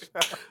this special?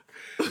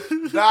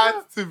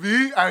 That to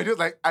me, I just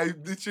like I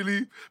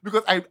literally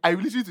because I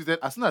literally tweeted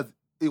as soon as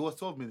it was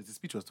 12 minutes. The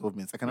speech was 12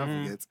 minutes. I cannot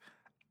forget.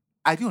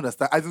 I didn't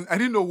understand. I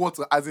didn't know what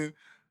to. As in,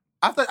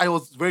 after I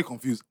was very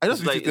confused. I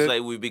just It's retweeted.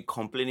 like we've been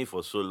complaining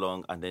for so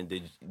long, and then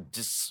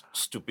this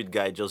stupid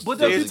guy just But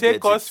They doesn't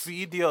take get us it. for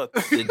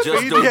idiots. They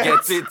just don't get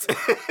Idiots.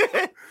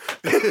 it.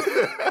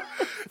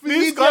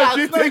 This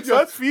country takes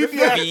us for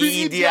idiots.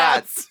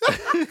 Idiots.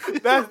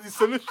 That's the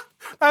solution.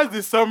 That's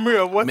the summary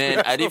of what. Man, we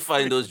are I didn't suffering.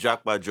 find those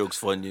jackpot jokes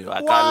funny. I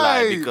can't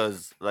Why? lie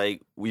because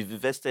like we've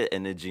invested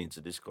energy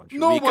into this country.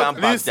 No, we but can't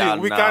back Listen,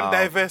 down we now. can't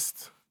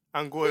divest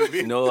and go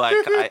away. No, I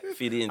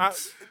didn't.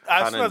 As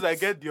soon as I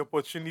get the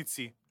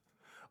opportunity,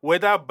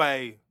 whether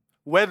by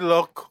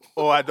wedlock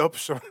or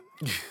adoption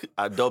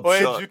or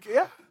adoption. education,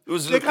 yeah,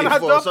 Who's They can looking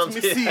for adopt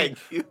something me. See, like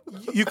you?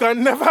 you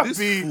can never This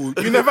be. food-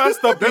 You never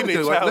stop Let being me a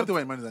tell you what, let me child. tell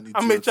you why man is an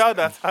I'm a idiot. child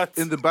at heart.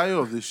 In the bio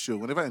of this show,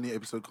 whenever any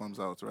episode comes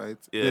out, right?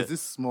 Yeah. There's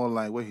this small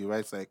line where he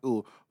writes like,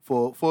 "Oh,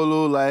 for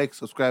follow, like,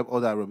 subscribe,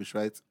 all that rubbish,"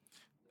 right?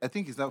 I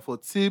think it's not for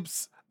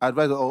tips,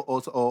 advice,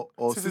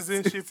 or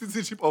Citizenship.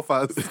 citizenship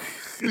offers.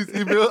 Please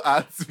email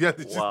at via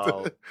digital.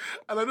 Wow.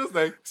 And I'm just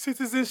like,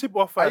 Citizenship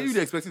offers. are you really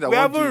expecting that we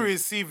one haven't day?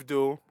 received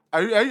though.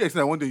 Are you expecting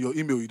that one day your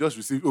email you just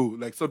receive? Oh,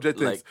 like subject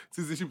text, Like-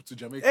 citizenship to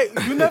Jamaica. Hey,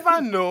 you never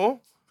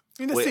know.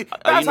 You know, Wait, see,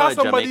 are you that's not how a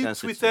somebody Jamaican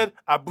tweeted citizen?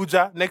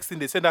 Abuja. Next thing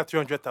they said that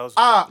 300,000.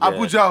 Ah, Yeah.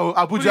 Abuja,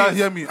 Abuja, Please.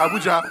 hear me.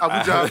 Abuja,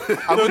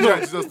 Abuja, in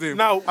Jesus' name.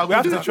 Now we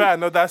have to Abuja. try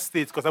another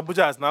state because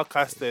Abuja has now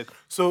casted.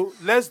 So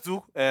let's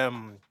do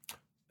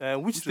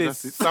which is state that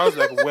state? sounds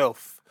like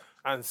wealth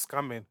and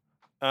scamming.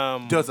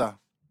 Delta.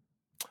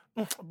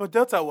 But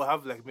Delta will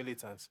have like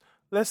militants.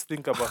 Let's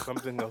think about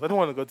something else. I don't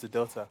want to go to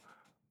Delta.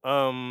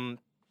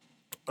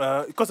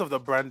 Because of the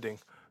branding.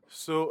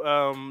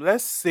 So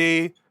let's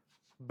say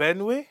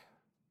Benue,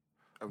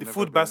 I've the never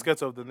food been.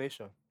 basket of the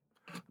nation.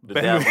 Do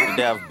they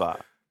have bar?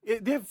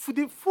 The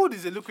food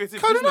is a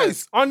lucrative Kaduna business.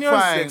 is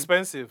Onions fine. is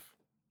expensive.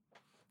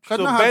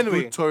 Kaduna has Benue.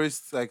 good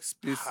tourist like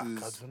spaces.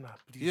 Kaduna,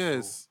 please,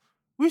 Yes. oh.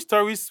 Which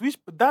tourists? Which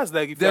that's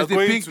like if There's you're the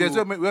going pink. to. There's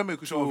where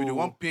make sure video to-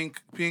 one pink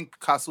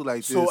castle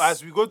like So this.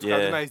 as we go to Yeah.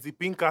 Kaduna, it's the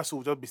pink castle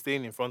will just be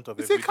staying in front of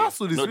it's it. a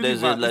castle. It's No, really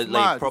there's mad. a like, It's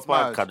mad.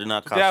 proper It's mad.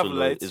 Kaduna Do they have castle.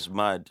 lights? Is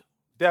mad.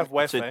 They have It's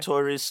Wi-Fi. a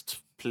tourist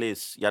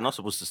place. You're not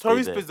supposed to stay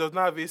Tourist there. place does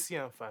not have AC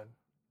and fan.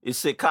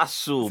 It's a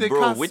castle, It's a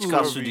bro. Which castle.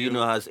 castle do you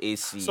know has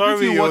AC?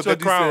 Sorry, you yo, watch the all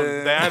this, crown,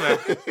 Diana.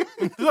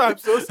 No, I'm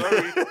so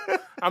sorry.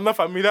 I'm not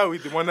familiar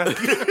with the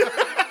monarchy.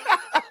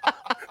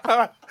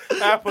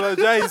 I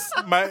apologize,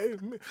 my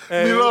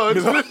Lord.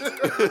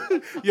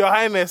 Your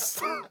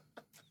Highness.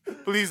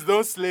 Please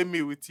don't slay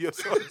me with your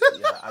sword.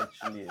 You're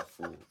actually a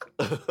fool.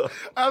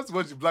 I have to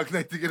watch the Black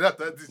Knight to get out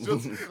of this.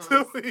 Just because.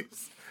 So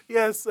please.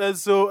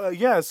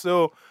 Yes,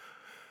 so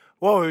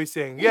what were we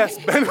saying? Yes,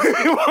 Ben, we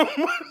want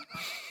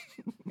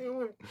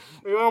money.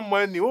 We want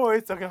money. What were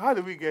we talking? How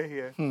did we get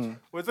here?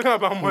 We're talking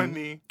about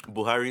money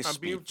Buhari's and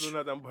being speech. flown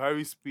out and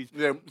Buhari's speech.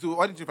 Yeah. So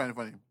why didn't you find it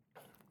funny?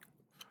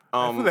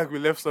 I feel like we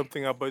left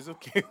something out, but it's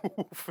okay.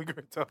 We'll figure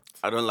it out.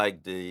 I don't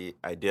like the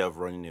idea of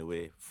running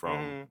away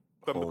from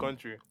From the home.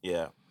 country.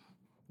 Yeah,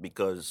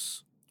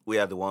 because we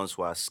are the ones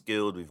who are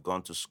skilled. We've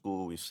gone to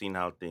school. We've seen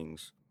how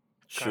things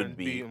should Can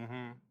be.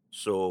 mhm.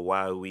 So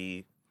why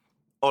we?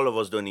 All of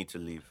us don't need to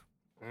leave.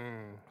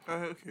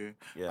 Okay.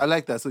 Yeah. I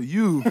like that. So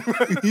you,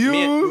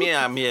 Me,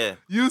 I'm here.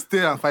 you stay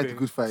and fight Okay. the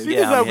good fight. See, Yeah,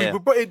 this is how I'm here. we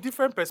brought a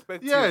different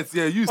perspective. Yes,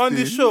 yeah, you On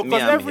stay. the show, Me,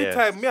 because I'm every here.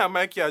 time me and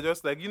Mikey are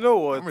just like, you know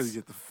what? I'm ready to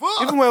get the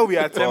fuck. Even when we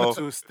attempt Well-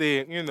 to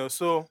stay,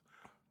 so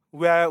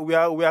we are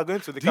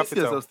going to the Do you see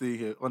capital. yourself staying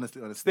here?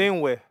 Honestly.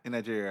 Staying where? in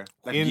Nigeria.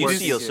 Like In Do you this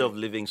see working yourself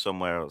here. living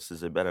somewhere else?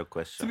 Is a better To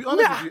question. be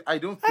honest Yeah. with you, I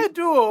don't I think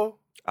do. Oh.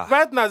 Ah.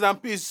 Right now,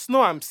 it's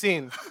snow I'm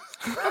seeing.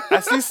 I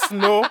see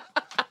snow.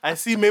 I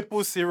see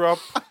maple syrup.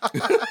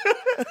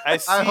 I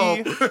see.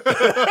 hope.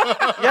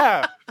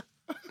 Yeah.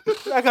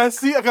 I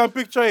can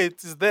picture it.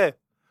 It's there.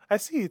 I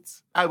see it.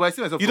 but I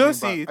see myself You coming don't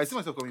see back. it? I see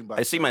myself coming back.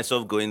 I see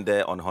myself going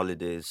there on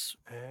holidays.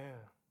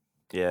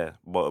 Yeah,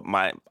 but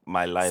my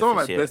life Some of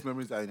my is here. best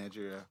memories are in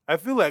Nigeria. I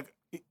feel like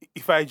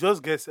if I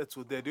just get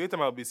settled there, the only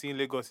time I'll be seeing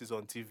Lagos is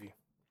on TV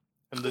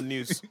and the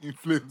news. In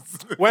flames.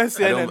 When I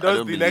CNN don't does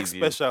the believe next you.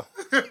 special.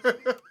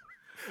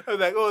 I was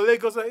like, oh,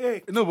 Lagos, like,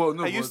 hey. No, but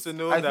I used to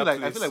know I that feel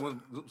like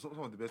place. some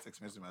of the best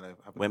experiences in my life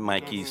happened. When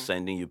Mikey is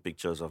sending you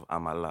pictures of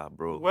Amala,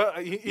 bro. Well,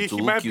 It he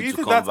will might hook you be to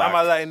eating come that back.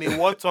 Amala in a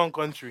war-torn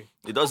country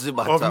It doesn't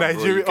matter, of bro. You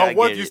Nigeria, or can't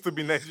what get used it. to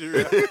be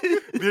Nigeria.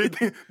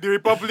 the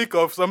Republic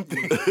of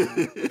something.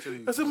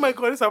 I said, my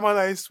God, this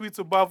Amala is sweet,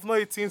 but I've not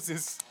eaten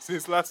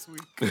since last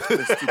week. It's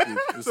stupid.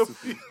 It's So stupid.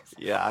 please,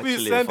 Yeah, please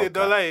actually, send fucker.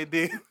 $1 a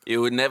day. It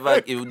would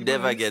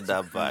never get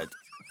that bad.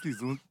 Please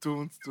don't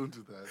do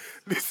that.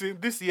 Listen,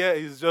 this year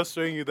is just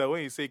showing you that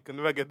when you say it can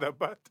never get that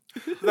bad.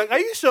 Like, are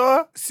you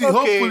sure? See, Okay,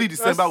 hopefully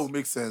December that's- will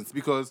make sense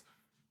because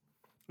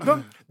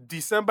No,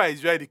 December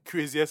is really the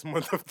craziest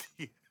month of the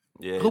year.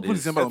 Yeah, it Hopefully is.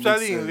 December will make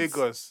Especially in sense.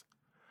 Lagos.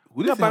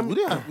 Would Yeah, they, have,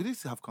 but would they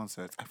still have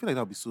concerts? I feel like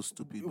that would be so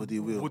stupid, but they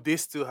will. Would they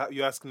still have,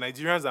 you ask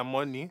Nigerians and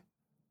money?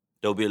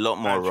 There'll be a lot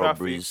more And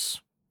traffic.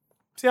 robberies.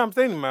 See, I'm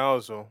staying in my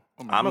house, oh.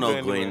 I'm not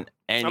going going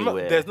I'm not,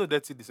 anywhere. there's no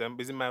dirty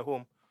December. It's in my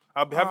home.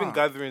 I'll be having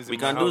gatherings We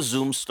in can my do house.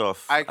 Zoom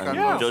stuff I and can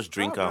Yeah. just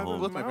drink Yeah, at but-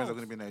 home. Both my my parents are house.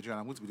 going to be in Nigeria and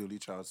I'm going to be the only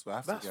child, so I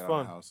have That's to get out of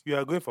my fun. house. You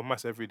are going for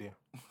mass every day.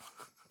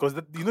 Because,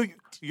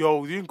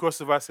 you're doing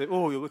crossover, say,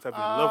 oh, you're going to have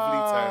a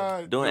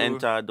lovely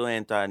time. Don't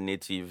enter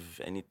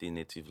anything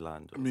native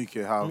land. Mike,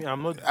 how? I mean,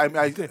 I'm not... I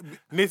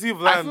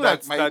native I land, feel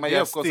that's like my their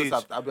year of concerts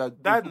stage. are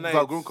That night-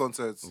 overgrown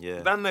concerts.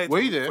 Yeah. That night Were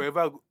you will there?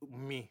 forever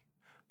me.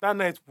 That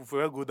night will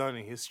forever go down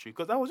in history.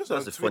 Because I was just That's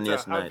on the Twitter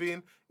funniest night.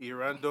 having a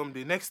random.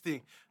 The next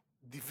thing,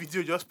 the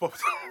video just popped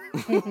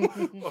up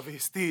of a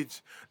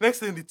stage. Next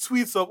thing, the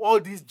tweets of all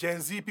these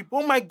Gen Z people.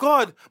 Oh my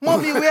God,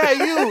 mommy, where are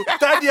you?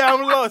 Daddy,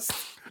 I'm lost.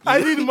 I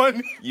need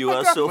money. You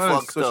are so Man is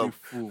fucked such a up.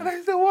 fool. And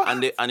I said, what?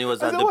 And it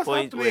was I at said, the what's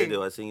point where happening? they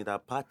were singing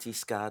that party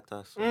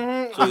scatter song.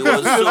 Mhm. So it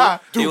was so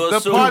Dude, it was the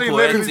so party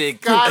literally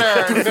poetic.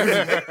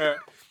 scattered.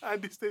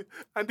 and this thing.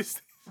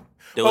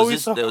 There Oh, was we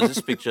this saw- there was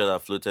this picture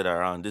that floated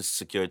around. This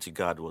security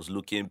guard was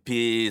looking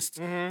pissed,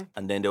 Mhm.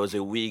 and then there was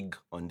a wig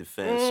on the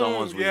fence.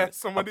 Someone's wig. yeah,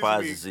 somebody's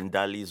Papa's wig.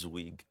 Zindali's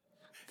wig.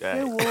 Hey,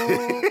 Guy.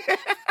 whoa.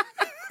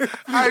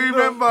 I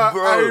remember.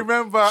 Bro, I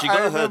remember. She I got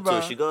hurt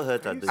remember. too. She got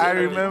hurt at the I at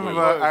the remember. point.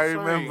 I Sorry.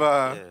 remember.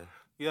 Yeah.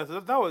 Yeah, so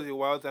that was a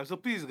wild time. So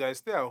please, guys,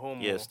 stay at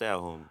home. Yeah, oh. stay at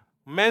home.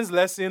 Men's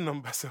lesson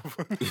number 7.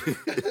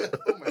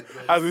 Oh my God.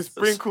 As we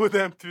sprinkle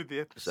them through the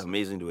It's episode.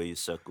 amazing the way you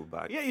circle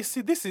back. Yeah, you see,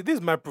 this is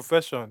my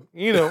profession.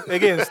 You know,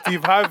 again,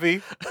 Steve Harvey,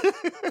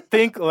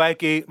 think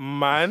like a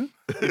man.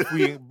 If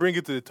we bring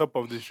it to the top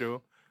of the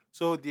show,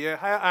 so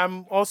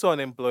I'm also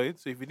unemployed.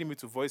 So if you need me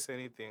to voice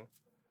anything,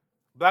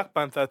 Black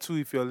Panther 2,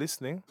 if you're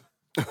listening,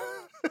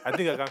 I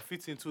think I can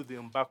fit into the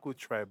Mbako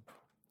tribe.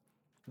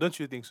 Don't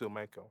you think so,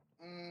 Michael?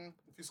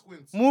 If you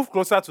squint. Move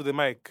closer to the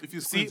mic. If you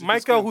See, squint, if you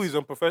Michael, who squint. is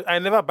unprofessional, I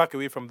never back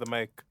away from the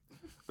mic,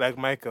 like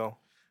Michael.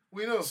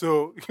 We know.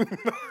 So,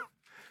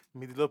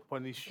 may the Lord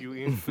punish you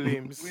in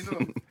flames. We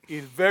know.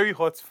 In very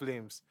hot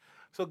flames.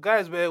 So,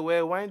 guys,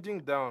 we're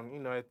winding down. You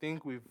know, I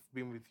think we've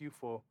been with you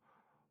for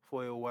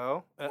a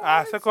while.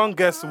 Our second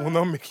guest will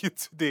not make it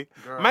today.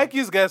 Girl.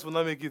 Mikey's guest will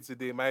not make it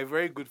today. My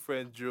very good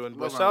friend Joan.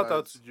 But Love shout and out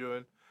light. to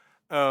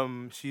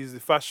Joan. She's the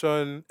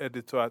fashion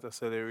editor at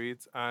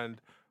Accelerate,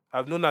 and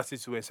I've known her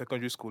since we were in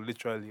secondary school,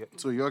 literally.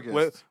 So your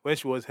guest. When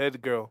she was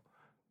head girl,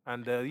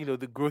 and you know,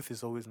 the growth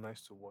is always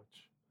nice to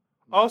watch.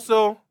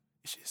 Also,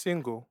 she's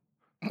single.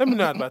 Let me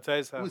not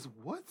advertise her. Wait,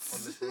 what?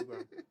 On the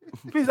program.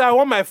 Please, I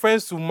want my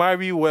friends to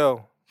marry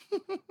well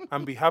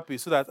and be happy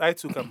so that I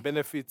too can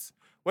benefit.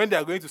 When they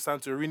are going to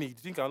Santorini, do you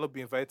think I'll not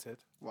be invited?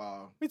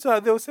 Wow. Me too.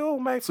 They'll say, "Oh,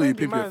 my So you friend,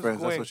 pimp your Iman is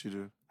friends. That's going." what you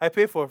do. I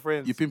pay for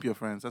friends. You pimp your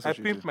friends. That's I what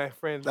you pimp do. my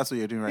friends. That's what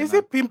you're doing right Is now.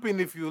 it pimping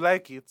if you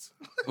like it?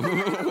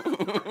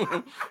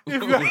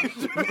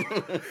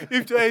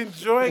 If you're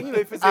enjoying, you know,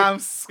 if it's I'm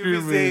if it's a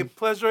screaming.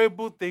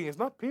 pleasurable thing, it's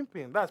not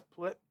pimping. That's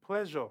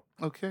pleasure.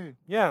 Okay.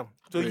 Yeah.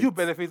 So Great. you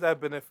benefit, I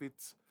benefit.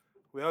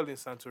 We're all in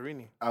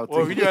Santorini. I'll Or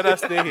take would you rather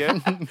stay here?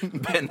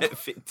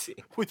 Benefiting.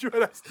 Would you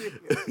rather stay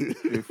here?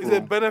 It's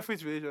a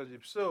benefit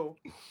relationship. So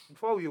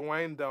before we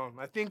wind down,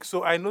 I think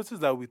so. I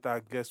noticed that with our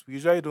guests, we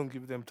usually don't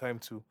give them time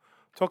to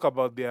talk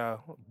about their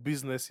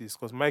businesses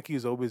because Mikey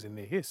is always in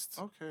a haste.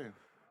 Okay.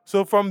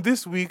 So from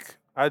this week,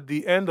 at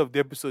the end of the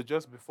episode,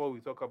 just before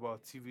we talk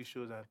about TV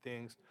shows and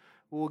things,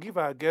 we will give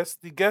our guests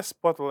the guest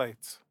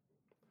spotlight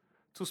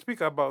to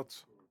speak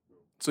about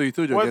So you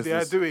told your what guest they are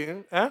this.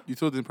 doing. Huh? You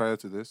told him prior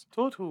to this.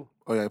 Told who?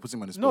 Oh yeah, I put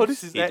him on the spot. No,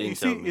 this is He didn't you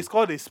see, tell me. it's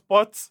called a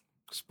spot.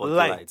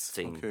 Spotlight Light.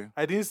 thing. Okay.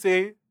 I didn't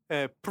say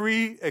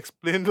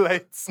pre-explained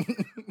lights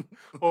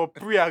or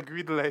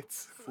pre-agreed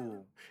lights.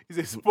 Fool. It's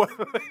a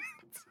spotlight.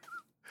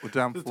 Oh,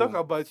 damn To fool. talk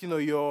about, you know,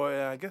 your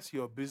I guess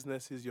your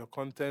businesses, your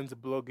content,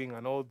 blogging,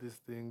 and all these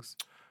things.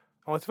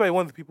 And whatever you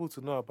want the people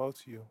to know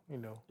about you, you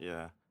know.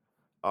 Yeah.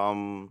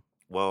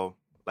 Well,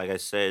 like I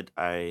said,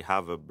 I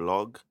have a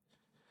blog.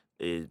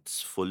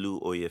 It's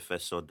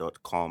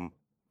foluoyefeso.com,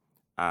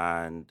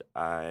 and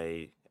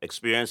I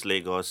experience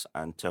Lagos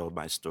and tell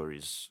my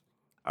stories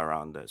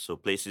around there. So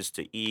places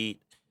to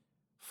eat,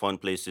 fun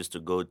places to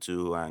go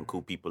to, and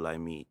cool people I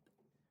meet.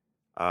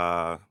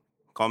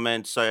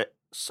 Comment,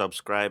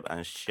 subscribe,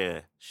 and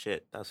share.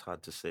 Shit, that's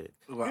hard to say.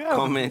 Wow. Yeah.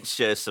 Comment,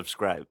 share,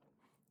 subscribe.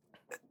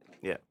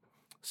 Yeah.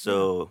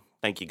 So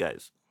thank you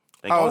guys.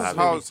 Thank you for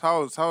having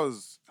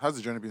me. How's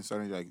the journey been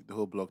starting? Like the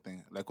whole blog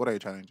thing. Like, what are your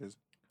challenges?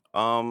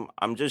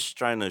 I'm just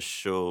trying to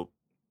show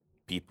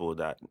people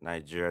that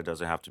Nigeria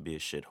doesn't have to be a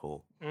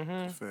shithole.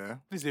 Mm-hmm. Fair.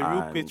 This is a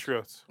real And-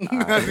 patriot. You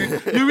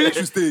really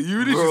should stay. You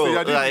really should Bro, stay.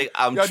 You're doing- like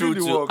I'm you're true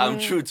doing the to work. I'm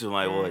true to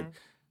my word. Mm.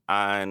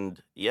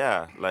 And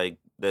yeah, like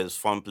there's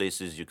fun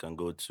places you can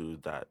go to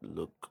that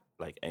look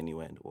like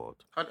anywhere in the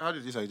world. How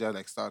did this idea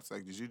like start?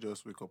 Like, did you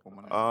just wake up one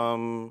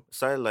morning?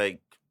 Started like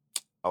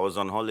I was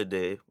on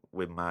holiday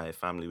with my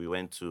family. We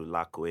went to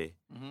Lakwe.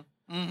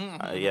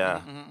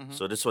 Yeah.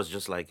 So this was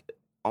just like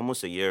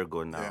almost a year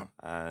ago now,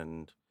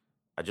 and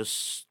I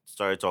just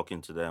started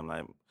talking to them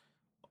like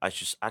I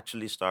should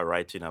actually start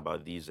writing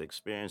about these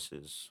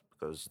experiences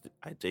because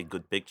I take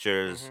good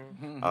pictures.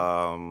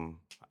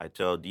 I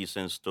tell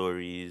decent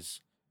stories,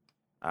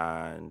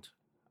 and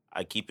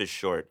I keep it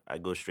short. I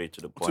go straight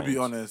to the To point. be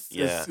honest,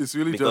 yeah, it's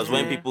really because just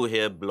when Mhm. people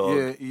hear blog,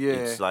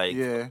 it's like,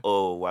 yeah.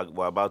 oh,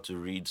 we're about to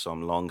read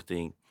some long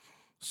thing.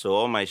 So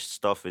all my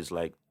stuff is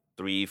like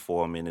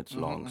 3-4 minutes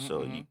long.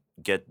 So you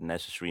get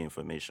necessary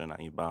information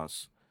and you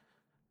bounce.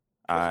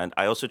 And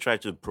I also try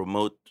to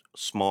promote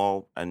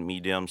small and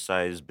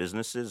medium-sized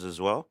businesses as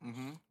well,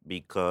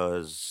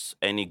 because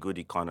any good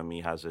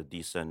economy has a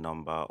decent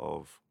number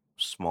of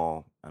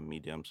small and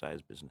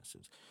medium-sized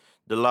businesses.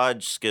 The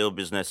large-scale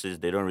businesses,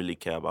 they don't really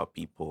care about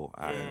people,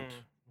 and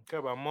Care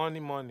about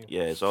money.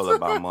 yeah, it's all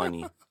about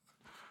money.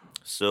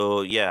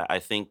 So yeah, I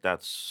think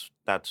that's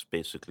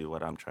basically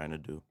what I'm trying to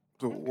do.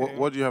 So Okay.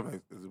 what do you have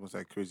like as the most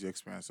like crazy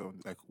experience of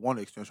like one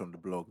experience from the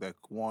blog, like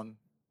one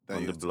that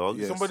On you the blog?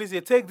 Yes. Somebody say,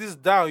 take this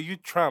down, you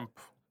tramp.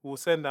 We'll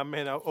send that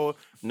man out. Or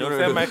No, we'll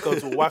no, send no. Michael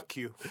to whack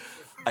you.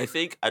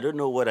 I don't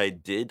know what I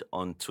did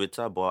on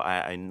Twitter, but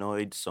I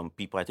annoyed some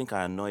people. I think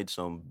I annoyed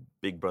some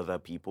Big Brother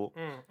people.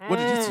 What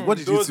did you- what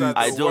did you Those are tweet? the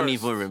I don't worst.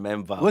 even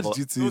remember. What but did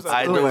you tweet? those are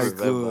I the don't worst.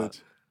 remember. God.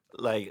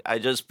 Like I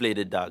just played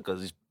it down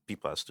because these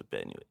people are stupid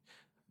anyway.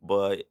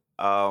 But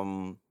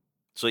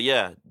so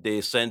yeah, they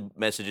sent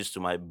messages to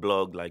my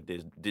blog, like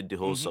they did the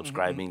whole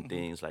subscribing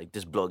things, like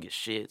this blog is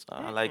shit.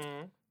 I'm like,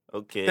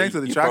 okay, Thanks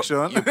for the you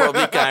traction. you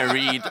probably can't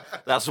read.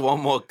 That's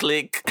one more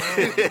click.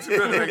 Thanks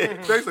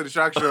for the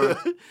distraction.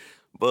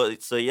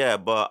 But so yeah,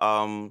 but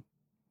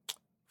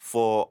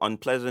for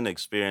unpleasant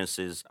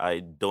experiences, I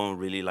don't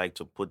really like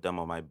to put them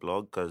on my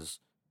blog because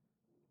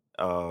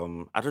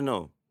I don't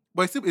know.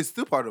 But it's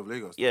still part of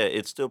Lagos. Yeah,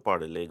 it's still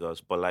part of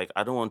Lagos, but like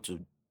I don't want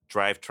to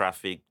drive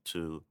traffic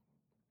to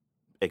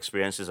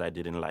experiences I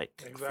didn't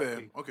like. Exactly. Fair.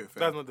 Okay, fair.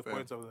 That's not the fair.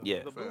 point of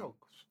Yeah. the Fair. blog.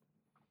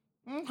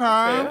 Okay.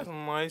 That's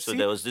nice. So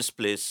there was this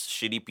place,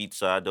 Shitty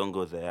Pizza. Don't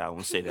go there. I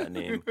won't say their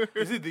name.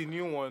 Is it the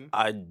new one?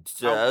 We'll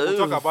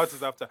We'll talk about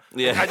it after.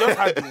 Yeah. I just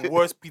had the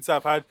worst pizza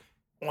I've had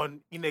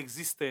in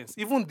existence.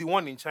 Even the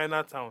one in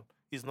Chinatown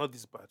is not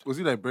this bad. Was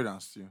it like bread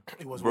and stew?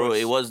 It was Bro, worse.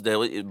 it was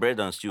the bread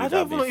and stew I would don't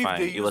have even know been if fine.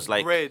 they It was use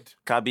like bread.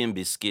 cabin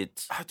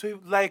biscuit I told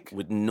you, like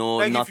with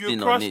no if nothing you on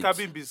crush it.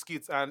 cabin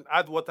biscuits and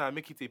add water and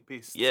make it a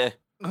paste. Yeah,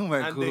 Oh my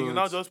And god. then you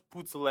now just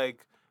put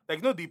like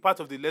the part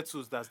of the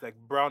lettuce that's like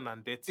brown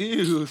and dirty.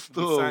 Ew, with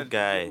stop. sand.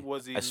 guy. It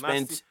was a I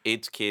spent nasty-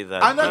 8K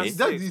that And day.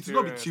 that Nasty it should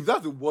not be experience. cheap.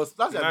 That's the worst.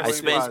 That's the Nasty I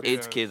annoying spent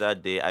part. 8K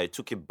that day. I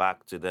took it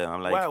back to them.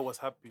 I'm Why like, I was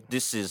happy.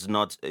 this is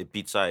not a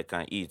pizza I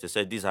can eat. They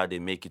said this is how they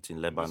make it in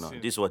Lebanon.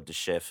 Listen. This is what the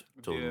chef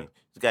told Yeah. me.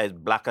 This guy is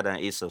blacker than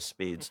Ace of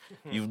Spades.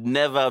 You've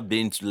never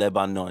been to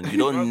Lebanon. You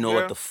don't know Yeah.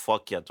 what the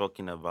fuck you're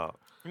talking about.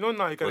 You know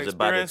now you can was a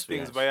bad experience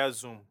things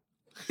experience. via Zoom.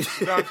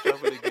 You don't have to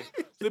travel again.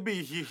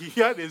 Maybe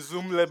he had a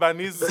Zoom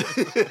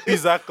Lebanese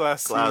pizza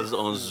class. Class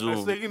on I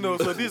Zoom. say,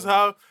 so this is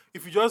how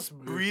if you just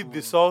breathe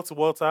the salt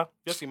water,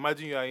 just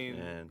imagine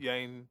Man. you're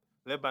in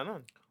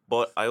Lebanon.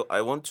 But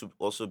I want to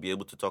also be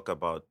able to talk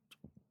about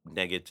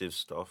negative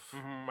stuff.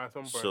 At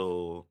some point.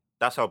 So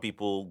that's how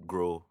people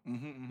grow.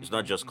 Mm-hmm, It's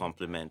not just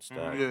compliments.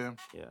 That, Yeah.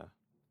 yeah.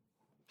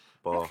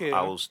 But Okay.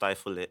 I will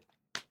stifle it.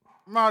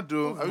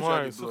 Mado. I wish I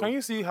had Nice. the So blog. can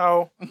you see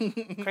how?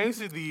 Can you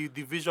see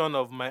the vision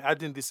of my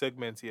adding this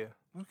segment here?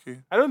 Okay.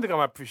 I don't think I'm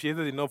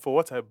appreciated enough for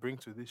what I bring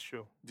to this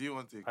show Do you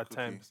want to at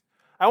times.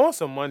 I want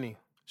some money.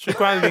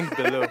 Shukran link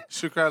below.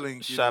 Shukra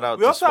link. Shout out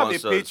We to also have a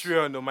sponsors.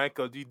 Patreon, though,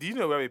 Michael. Do you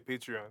know we have a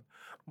Patreon?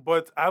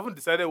 But I haven't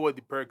decided what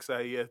the perks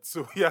are yet,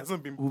 so he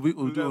hasn't been. We'll do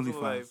he hasn't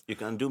OnlyFans. live. You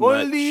can do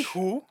Only merch.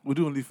 who? We'll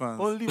do OnlyFans.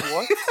 Only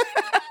what?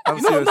 I'm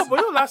you know, serious. no,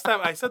 but last time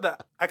I said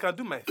that I can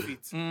do my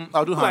feet.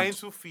 I'll do People are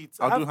hands. into feet.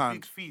 I'll I do have hand.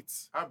 big feet.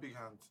 I have big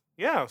hands.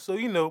 Yeah, so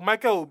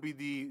Michael will be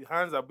the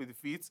hands, I'll be the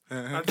feet,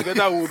 Uh-huh. and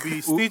together we'll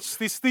be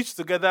stitched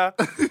together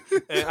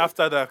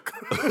after that.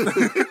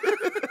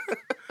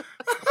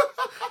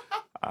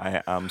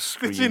 I am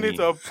Stitching screaming. it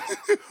up.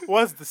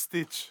 What's the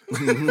stitch?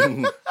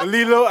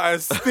 Lilo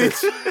and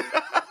Stitch.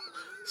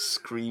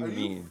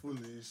 Screaming.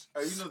 Foolish.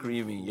 Are you not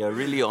Screaming. You're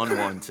really on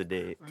one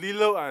today.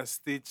 Lilo and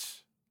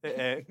Stitch.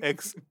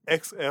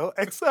 XL,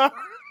 XR.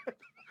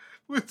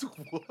 Wait,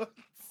 what?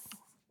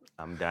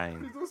 I'm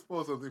dying. Don't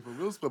spoil something for me.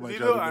 Don't spoil my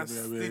Lilo childhood and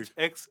for me, I beg.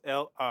 Stitch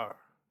XLR.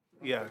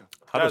 Yeah.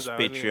 How does That's our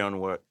name. Patreon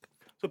work?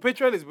 So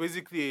Patreon is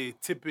basically a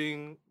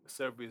tipping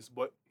service,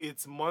 but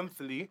it's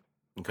monthly,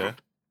 Okay.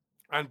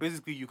 and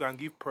basically you can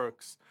give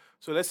perks.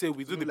 So let's say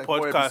we do You the like more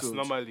podcast episodes.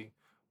 normally,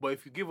 but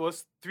if you give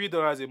us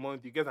 $3 a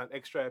month, you get an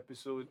extra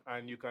episode,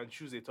 and you can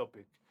choose a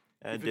topic.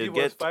 And If they you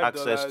give us get $5,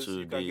 access to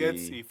you can get a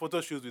the.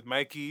 photo shoot with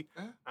Mikey,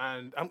 Eh?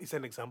 and it's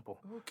an example,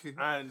 Okay.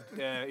 and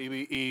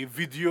a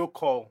video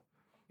call.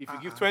 If you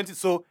give 20,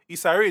 so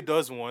Isare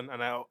does one,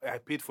 and I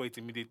paid for it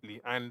immediately.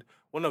 And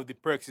one of the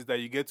perks is that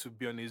you get to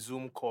be on a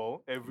Zoom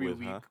call every With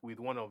week her? with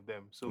one of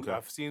them. So Okay.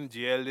 I've seen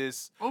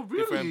GLs, Oh,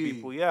 different really?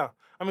 people. Yeah,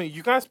 I mean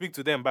you can't speak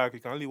to them back;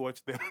 you can only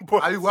watch them.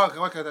 But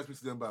Why can't I speak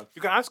to them back?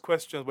 you can ask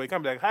questions, but you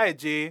can't be like, "Hi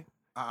Jay,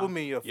 put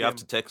me in your You have film."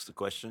 to text the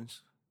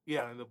questions.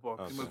 Yeah, in the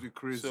box. It must be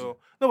crazy. So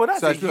no, but that's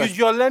So I it. feel like-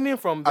 You're learning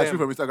from I them. speak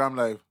from Instagram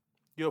Live.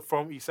 You're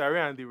from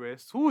Isare and the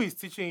rest. Who is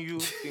teaching you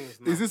things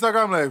now? Is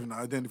Instagram Live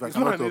now? Then if I It's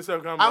cannot not an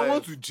talk. Instagram I Live.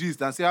 want to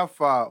gist and say how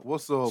far.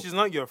 What's up? She's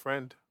not your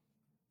friend.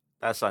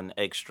 That's an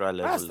extra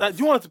level. Do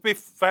you want to pay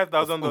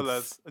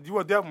 $5,000? Do you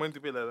have money to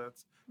pay like that?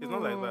 It's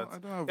not like No, that. I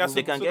don't have Yeah, money.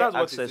 They can so get that's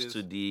what it access is.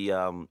 to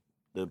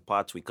the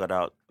parts we cut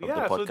out of the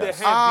Yeah, so they podcast.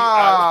 have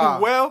Ah.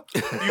 well,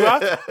 you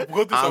have to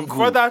go through some Angle.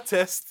 further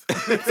tests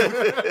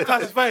to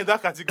classify in that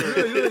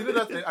category. You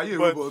know that, are you a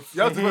But- robot?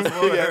 You have to first of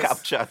all, Yes.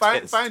 Capture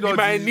find, test. find You all,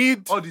 might the,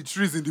 need- all the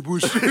trees in the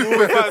bush. You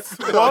All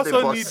the also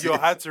need bosses. your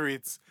heart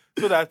rate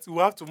so that we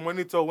have to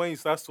monitor when it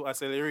starts to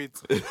accelerate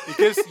in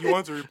case you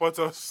want to report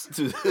us.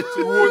 So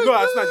we will know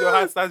as soon as your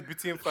heart starts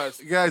beating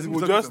fast. Guys,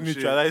 We'll we're just talking some shit.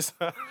 neutralize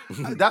her.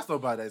 That's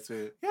not bad, I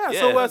swear. Yeah, Yeah.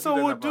 so That's so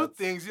good we'll enough do out.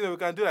 things, we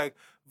can do like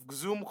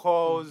Zoom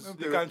calls,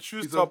 you can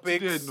choose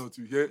topics. No,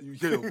 you hear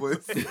your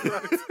voice.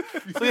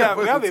 So yeah,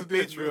 we have a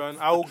Patreon.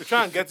 I will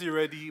try and get it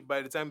ready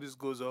by the time this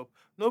goes up.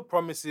 No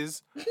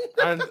promises.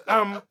 And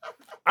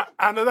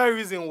another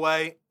reason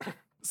why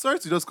Sorry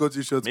to just cut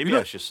you short. Maybe You know,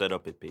 I should set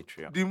up a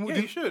Patreon.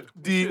 you should.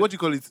 The what do you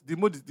call it? The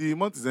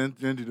month is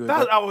ending.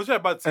 I was just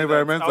about to say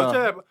Environmental. that. I was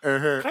just about,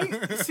 Uh-huh.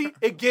 can you see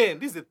again?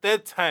 This is the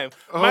third time.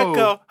 Oh.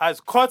 Michael has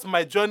cut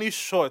my journey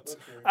short.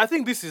 I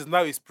think this is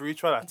now a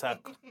spiritual attack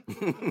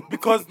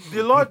because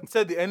the Lord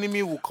said the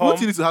enemy will come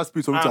Don't you need to have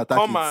spirit for me to and attack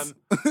come it?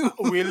 and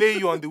will lay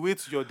you on the way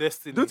to your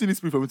destiny. Don't you need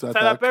spirit for me to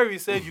Tyler attack? Perry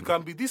said you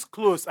can be this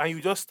close and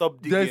you just stop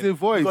digging. There's a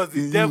voice because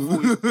the in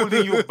devil you. is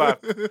pulling you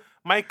back.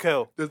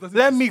 Michael, There's nothing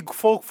let to- me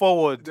fall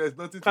forward. There's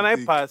nothing Can to I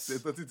take. pass?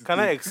 There's nothing to Can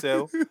I take.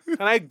 excel? Can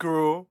I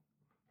grow?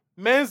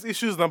 Men's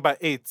issues number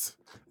 8: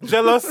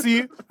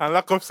 jealousy and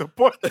lack of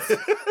support.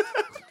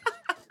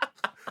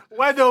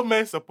 Why don't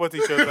men support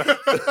each other?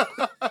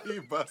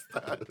 You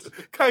bastard.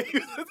 Can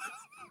you?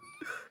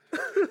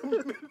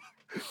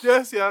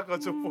 Just yeah,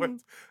 got your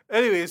point.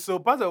 Anyway, so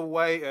part of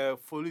why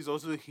Folu is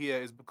also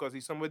here is because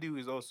he's somebody who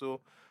is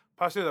also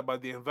passionate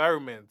about the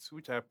environment,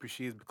 which I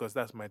appreciate because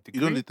that's my degree.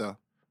 You don't litter.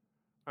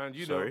 And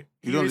you Sorry? know,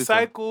 You he don't litter?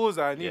 recycles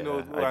and you Yeah, know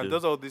I and do.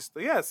 does all this.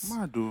 Yes,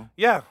 Mad though.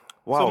 yeah.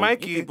 Wow, So you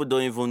Mikey, people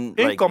don't even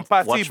like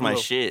incompatible. watch my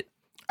shit.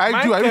 I do. I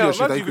read Michael, your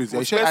shit. not Are you you crazy? people,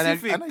 I share,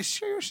 specific. and I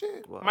share your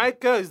shit. Wow.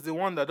 Michael is the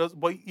one that does.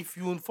 But if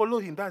you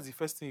unfollow him, that's the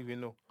first thing you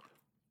know.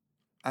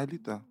 I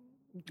litter.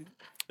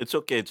 It's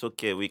okay. It's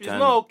okay. We It's can.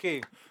 not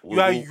okay. We'll,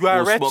 You are we'll- you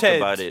are we'll smoke wretched.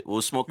 about it.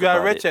 We'll smoke You are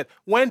about wretched.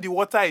 When the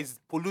water is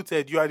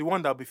polluted, you are the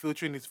one that will be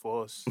filtering it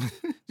for us.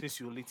 Since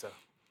you litter.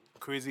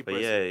 Crazy it. But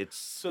person. yeah, it's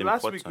So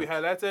important. last week we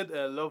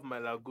highlighted Love My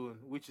Lagoon,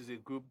 which is a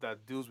group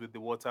that deals with the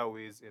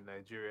waterways in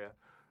Nigeria.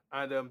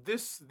 And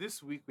this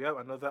week we have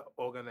another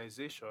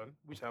organization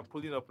which I'm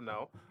pulling up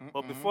now.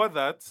 But before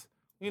that,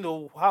 you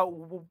know how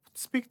we'll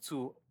speak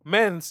to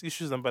men's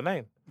issues number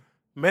 9,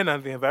 men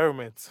and the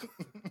environment.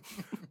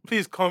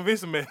 Please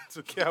convince men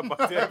to care about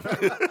the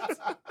environment.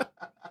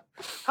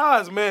 How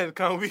as men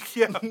can we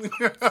care?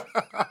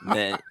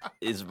 Man,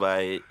 it's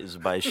by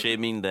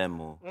shaming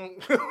them. Oh.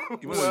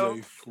 Well,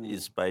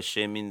 It's by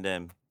shaming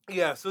them.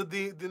 yeah. So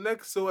the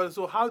next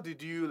so how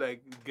did you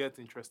like get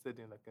interested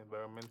in like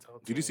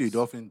environmental? Did you see a things?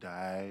 dolphin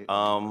die?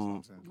 Um,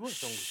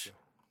 What's wrong with you?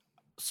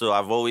 So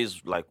I've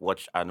always like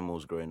watched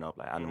animals growing up,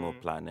 like Animal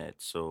Planet.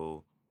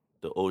 So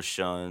the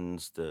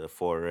oceans, the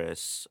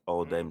forests,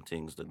 all them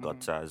things, the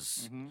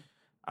gutters,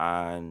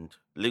 and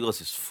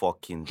Lagos is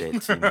fucking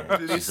dirty, man.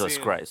 Jesus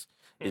Listen. Christ!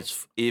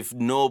 It's if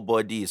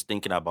nobody is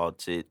thinking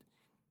about it,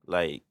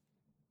 like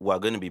we're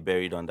gonna be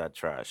buried under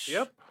trash.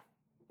 Yep.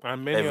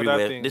 And many Everywhere.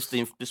 other things.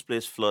 This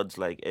place floods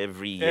like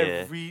every year.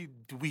 Every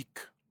week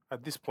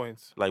at this point.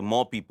 Like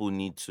more people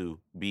need to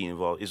be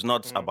involved. It's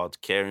not about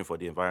caring for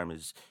the environment.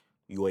 It's,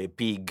 you're a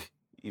pig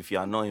if you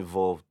are not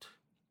involved.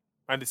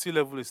 And the sea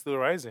level is still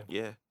rising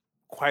Yeah.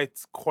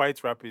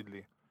 quite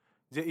rapidly.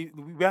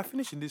 We are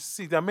finishing this.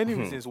 See, there are many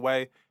reasons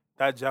why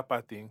that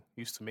Japa thing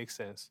used to make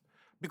sense.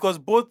 Because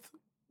both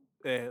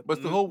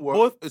But the whole world,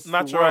 both it's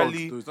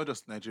naturally the world, though. It's not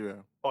just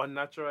Nigeria. or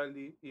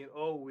naturally in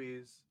all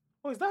ways.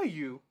 Oh, is that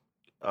you?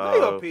 Is that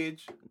your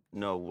page?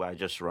 No, I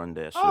just run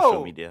there.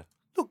 Social media.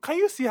 Look, can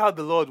you see how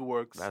the Lord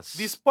works? That's-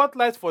 The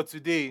spotlight for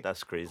today,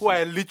 That's crazy. who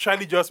I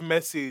literally just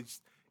messaged,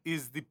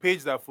 is the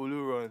page that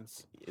Folu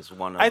runs. It's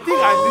one of I the- think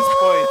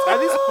at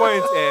this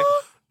point,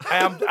 I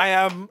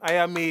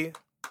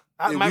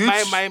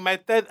am my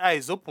third eye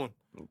is open.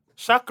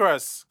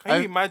 Chakras.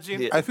 Can you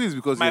imagine? Yeah. I feel it's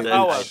because My you're- Third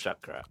power. eye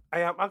chakra. I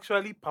am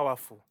actually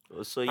powerful.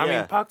 So I'm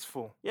yeah,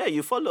 impactful. yeah,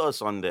 you follow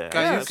us on there.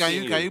 Can I've you can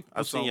seen you can you I've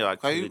put seen some, your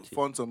can you activity.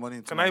 fund some money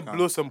into Can my I account?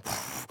 blow some?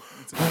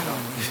 Into my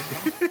account?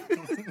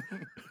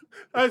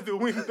 That's the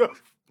window.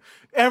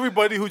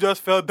 Everybody who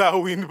just felt that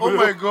wind. Oh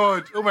my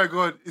god! Oh my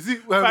god! Is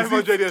it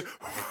 500 years.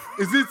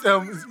 Is it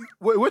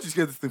where did you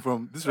get this thing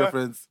from? This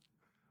reference?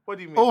 What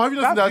do you mean? Oh, have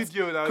you not that seen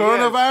video now? that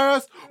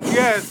coronavirus?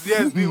 Yes,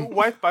 the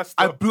white pastor.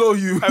 I blow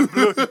you. I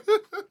blow.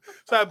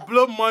 So I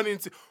blow money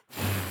into.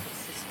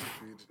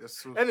 That's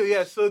so Anyway,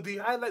 yeah. So the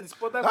highlight, the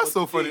spotlight. That's for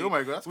so funny. today, Oh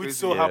my god, that's which crazy.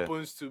 so Yeah.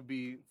 happens to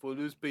be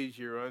Folu's page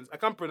he runs. I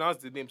can't pronounce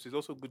the name, so it's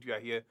also good you are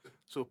here.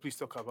 So please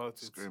talk about it.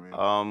 Screaming.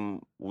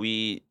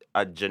 We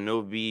at Okay,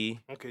 Genobi.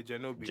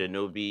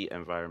 Genobi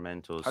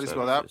Environmental How do you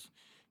spell that? Services.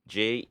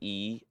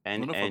 JENNEOBY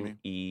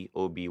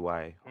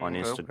on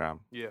Okay. Instagram.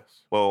 Yes.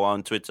 Well,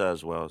 on Twitter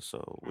as well. So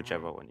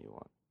whichever one you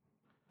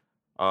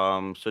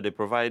want. So they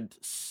provide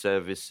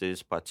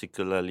services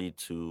particularly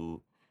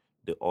to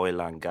the oil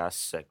and gas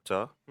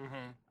sector,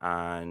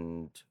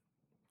 and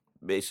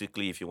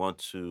basically, if you want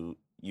to,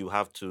 you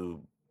have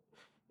to.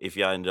 If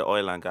you are in the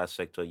oil and gas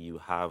sector, you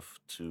have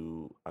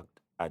to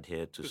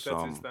adhere to To certain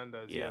some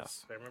standards. yeah.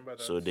 Yes, I remember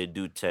that. So they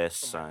do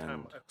tests from my time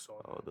and at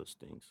Exxon. all those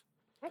things.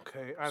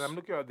 Okay, and I'm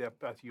looking at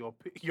your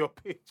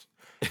page.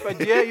 But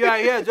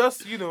yeah.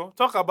 Just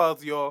talk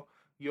about your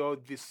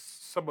this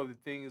some of the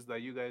things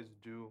that you guys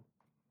do,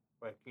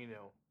 like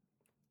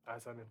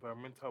as an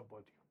environmental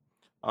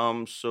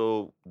body.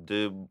 So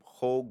the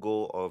whole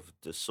goal of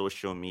the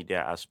social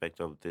media aspect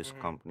of this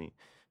Mm-hmm. company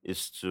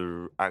is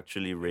to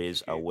actually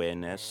raise Educate.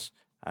 awareness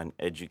and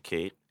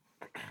educate.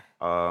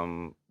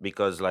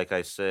 Because like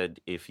I said,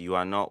 if you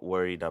are not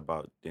worried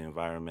about the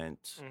environment,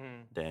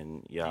 Mm-hmm.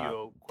 then you're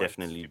You're quite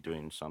definitely stupid.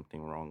 doing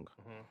something wrong.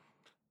 Mm-hmm.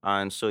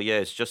 And so yeah,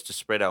 it's just to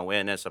spread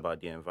awareness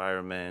about the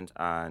environment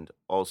and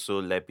also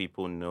let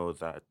people know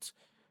that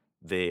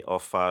they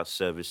offer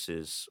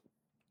services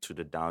to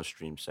the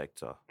downstream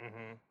sector.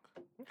 Mm-hmm.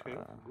 Okay,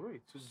 Uh,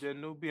 great. So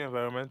Genobi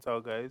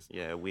Environmental guys.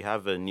 yeah, we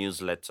have a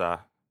newsletter,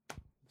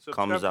 comes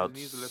Subscribe to the out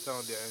newsletter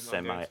on their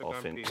semi Instagram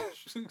often. page.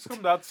 It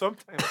comes out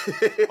sometimes.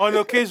 On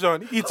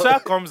occasion. It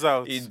just comes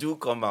out. It do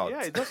come out.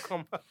 Yeah, it does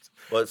come out.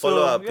 But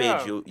follow So our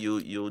page, yeah.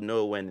 you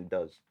know when it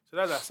does. So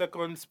that's our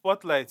second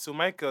spotlight. So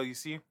Michael, you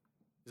see,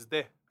 is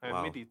there. I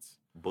Wow. made it.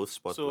 Both So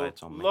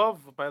spotlights on me.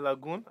 Love by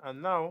Lagoon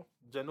and now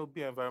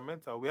Genobi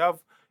Environmental. We have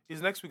it's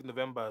next week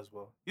November as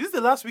well. Is this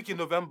the last week in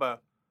November?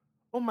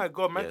 Oh my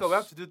God, Michael, we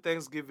have Yes. to do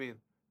Thanksgiving.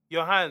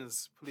 Your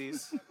hands,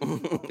 please.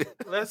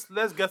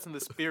 Let's get in the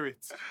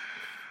spirit.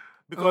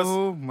 Because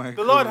Oh my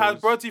the Lord has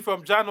gosh. brought you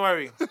from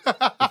January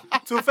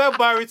to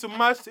February to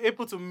March to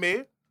April to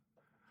May.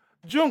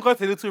 June got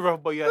a little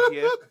rough, but you're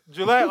here.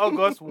 July,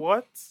 August,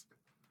 what?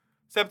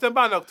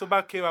 September and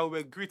October came and we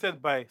were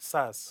greeted by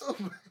SARS.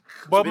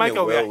 But It's been Michael,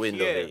 a we are whirlwind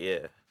here. of it,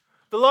 yeah.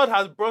 The Lord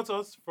has brought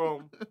us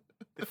from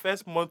the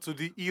first month to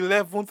the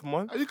 11th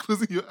month. Are you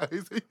closing your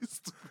eyes? Are you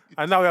stupid?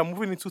 And now we are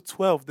moving into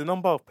 12, the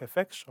number of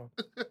perfection.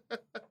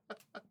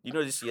 You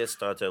know, this year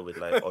started with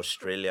like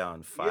Australia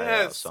on fire or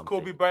Yes, something.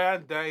 Kobe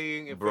Bryant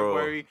dying in Bro.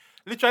 February.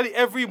 Literally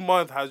every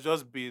month has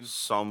just been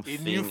Something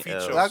a new feature.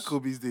 else. That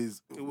Kobe's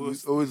days It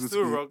was always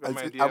still going rock to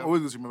my be. DM. I'm always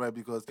going to remember it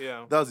because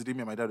Yeah. that was the day me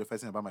and my dad were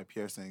fighting about my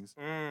piercings.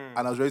 Mm. And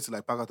I was ready to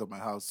like pack out of my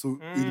house. So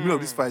in the middle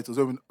of this fight, it was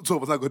when two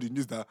of us got the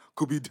news that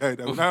Kobe died.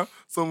 And now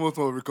someone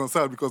will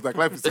reconcile because like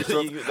life is so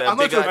short. There are I'm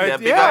not bigger, sure. there are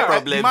bigger Yeah.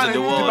 problems man, in the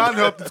the world. man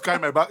helped me to carry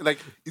my bag. Like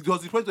it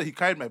was the point where he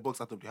carried my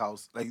box out of the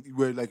house. Like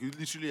we're like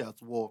literally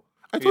at war.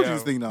 I told you Yeah.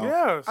 this thing now.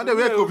 Yeah, so And then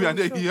we had yeah, Kobe, we and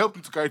then sure. he helped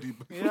me to carry the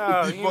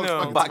Yeah, the you box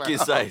know. back Back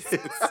into my inside.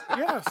 house.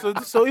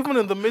 Yeah, so even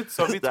in the midst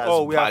of it That's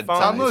all, we have bad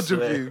found I'm not I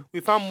swear. joking. we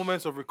found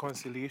moments of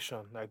reconciliation,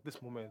 like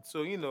this moment.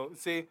 So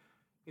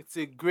it's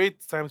a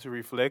great time to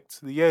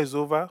reflect. The year is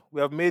over. We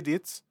have made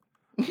it.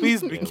 Please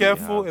be Yeah, we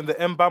careful have. in the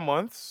ember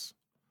months.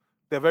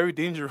 They're very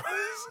dangerous.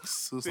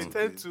 So they stupid.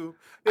 tend to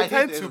I they hate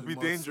tend the end to of the be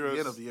month, dangerous. The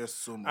end of the year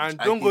so much.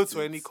 And I don't go hate to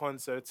it. any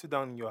concert. Sit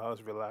down in your house,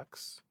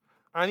 relax,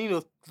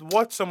 and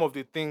watch some of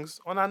the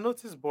things on our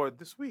notice board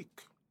this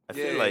week. I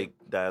feel Yeah. like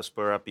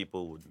diaspora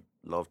people would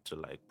love to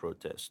like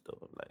protest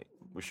though. Like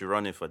we should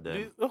run it for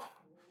them.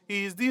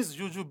 Is this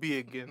Juju B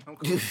again?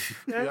 You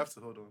Yeah. have to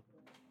hold on.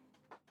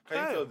 Can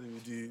you Hey. tell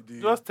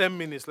the Just 10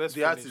 minutes. Let's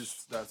the finish.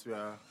 artists that we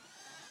are?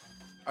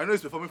 I know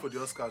he's performing for the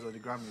Oscars or the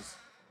Grammys.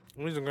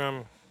 Who's the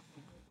Grammy?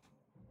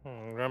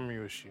 Grammy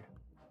Yoshi.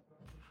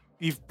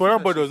 If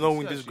Burna Boy does not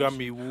win this Grammy,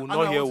 we will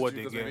not hear what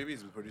again. Maybe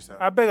he's the producer.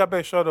 I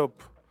beg, shut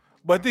up.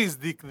 But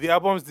the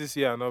albums this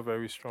year are not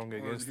very strong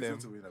against them.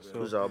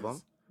 Whose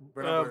album?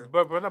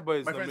 Burna Boy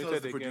is My friend was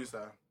nominated the again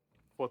producer,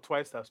 for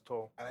Twice as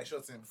Tall. and I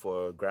shot him.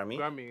 For Grammy?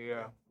 Grammy,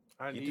 yeah.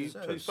 And He he's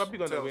deserves. probably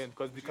going to Tells. win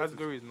because the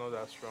category is not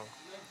that strong.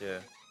 Yeah.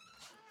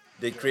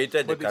 They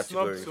created But the they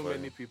snubbed category so for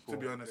many it. people. To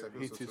be honest, I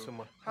feel hate so it too. so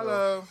much.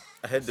 Hello.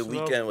 I heard the Snubbed.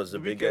 weekend was the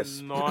Weeknd,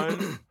 biggest.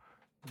 none.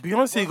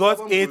 Beyonce What got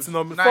album 8 was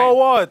nominations. nine? For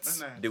what?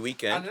 Nine. The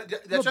weekend. And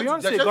No,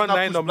 Beyonce got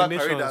 9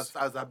 nominations.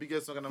 as her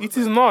biggest song. And I'm It like,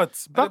 is not.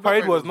 Black Black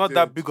Parade Parade was was not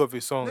that dead. big of a Maybe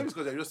song. it's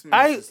because they're just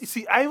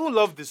I even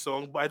love this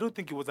song, but I don't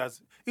think it was as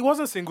it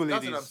wasn't single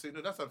That's what I'm ladies. saying.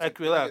 No, that's what I'm Like,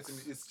 saying. You're not relax.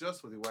 getting me. It's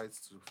just for the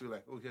whites to feel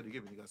like, oh, yeah, they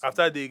gave me niggas.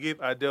 After they gave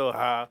Adele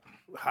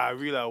her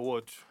real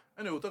award.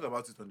 Anyway, we'll talk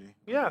about it on the.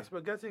 Yes, we're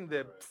getting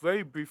there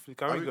very briefly.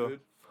 Can Are we we go? good?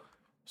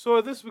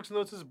 So this week's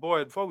notice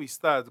board, before we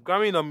start,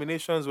 Grammy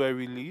nominations were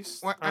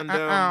released, and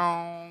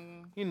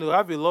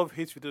have a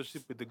love-hate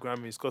relationship with the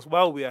Grammys. Because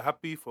while we are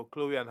happy for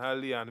Chloe and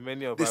Halle and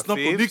many of They our snub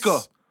for liquor.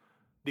 faves,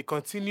 they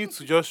continue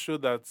to just show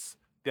that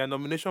their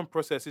nomination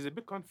process is a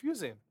bit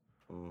confusing.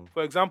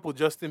 For example,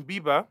 Justin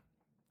Bieber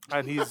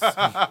and his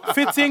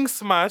fitting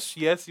smash,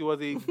 yes, it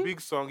was a big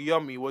song,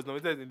 Yummy, was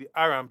nominated in the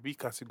R&B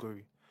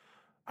category.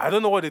 I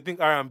don't know what they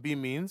think R&B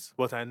means,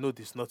 but I know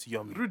this not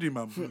Yummy. Rudy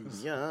Man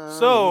Blues.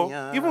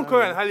 So even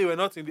Chloe and Halle were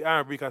not in the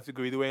R&B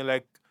category; they were in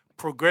like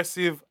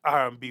progressive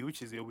R&B,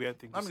 which is a weird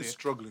thing to I'm say.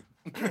 struggling.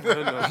 I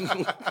don't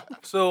know.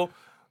 So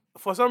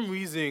for some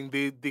reason,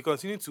 they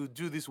continue to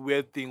do this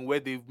weird thing where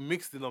they've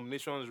mixed the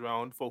nominations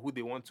round for who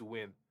they want to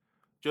win.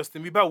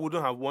 Justin Bieber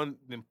wouldn't have won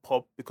in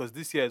pop because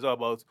this year is all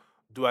about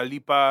Dua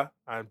Lipa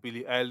and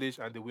Billie Eilish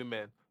and the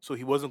women. So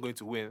he wasn't going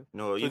to win.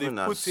 No, So they even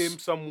put as him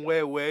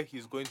somewhere where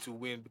he's going to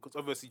win because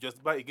obviously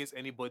just by against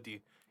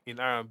anybody in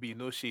R&B,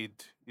 no shade,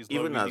 is not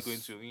even really as going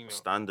to,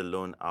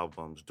 standalone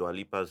albums, Dua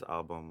Lipa's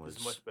album was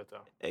it's much better.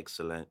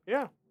 excellent.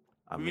 Yeah.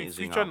 We Amazing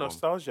feature album.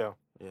 nostalgia.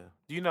 Yeah.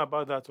 Do you know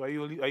about that? Or are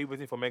you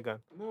waiting for Megan,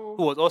 No.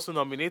 who was also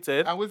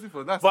nominated? I'm waiting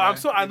for that. But I'm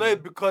so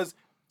annoyed because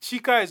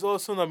Chika is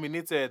also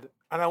nominated,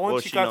 and I want What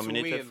was she Chika to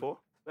nominated win. for?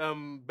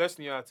 Best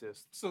new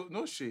artist, So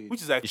no shade.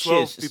 which is like She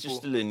 12 is. It's people.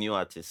 still a new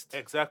artist.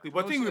 Exactly.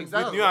 But No I think shade. with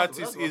Exactly. new That's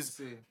artists what I was is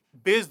about to say.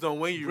 based on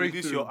when you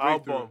release your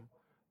Breakthrough. album.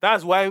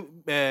 That's why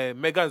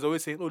Megan's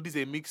always saying, "Oh, this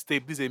is a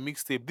mixtape. This is a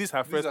mixtape. This is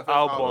her This is first her first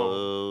album.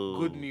 Oh.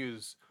 Good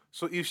news."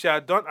 So if she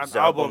had done an Is the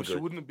album album, she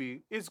good? wouldn't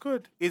be. It's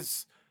good.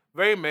 It's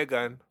very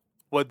Megan,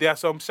 but there are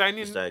some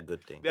shining. Is that a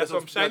good thing? There are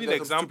some shining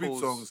there's some examples.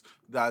 stupid songs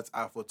that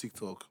are for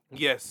TikTok.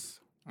 Yes.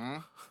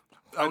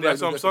 And there are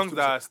some songs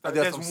that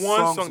there's one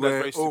song that's where,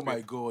 very oh stupid. my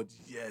god,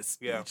 yes,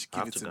 Yeah. bitch, I give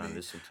have it to to go and me.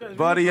 listen to it.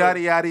 Buddy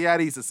yaddy yaddy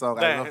yaddy is a song.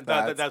 I love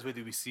that. That's where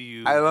we see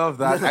you. I love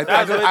that. I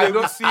That's where I they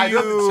will don't, see I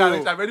don't you.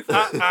 challenge. I'm ready for.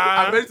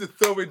 I'm ready to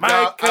throw it down.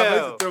 I'm ready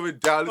Michael. to throw it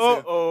down.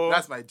 Listen, Uh-oh.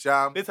 that's my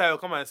jam. Later I'll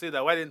come and say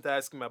that. Why didn't I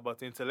ask him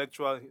about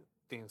intellectual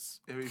things?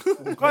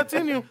 Continue.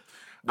 Continue.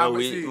 No,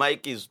 I'm see,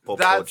 Mike is pop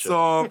that culture.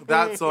 song,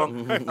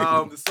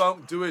 the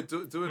song, do it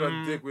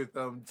on Dick with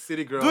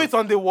City Girls. Do it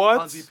on the what?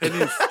 on the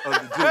pennies on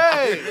the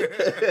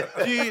Dick.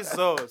 Hey,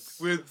 Jesus.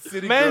 With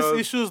City Men's Girls.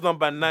 issues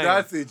number 9.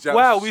 That's a jam.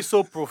 Why are we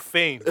so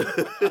profane?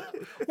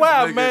 Why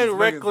are Megan, men Megan,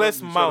 reckless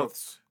shut up.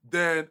 mouths?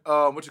 Then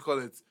what you call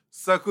it?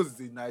 Circles is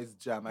a nice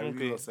jam. I really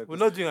Okay, love Circles.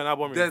 we're not doing an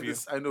album Then review.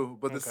 this, I know,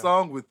 but the Okay.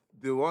 song with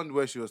the one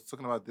where she was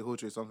talking about the whole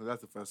trade something,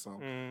 that's the first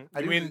song. I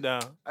didn't mean,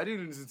 really- I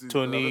didn't listen to it.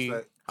 Tony- but I was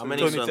like, How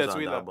many Tony songs on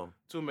Tetsuila. the album?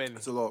 too many.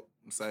 It's a lot.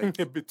 It's like,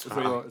 A bit it's too a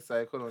many. lot. It's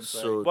like, hold on. It's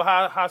like, So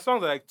But her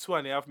songs are like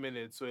 2.5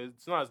 minutes, so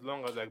it's not as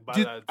long as like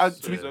ballads.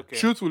 So it's okay.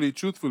 truthfully,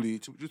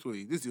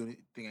 this is the only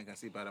thing I can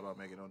say bad about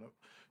Megan. No,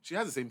 she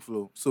has the same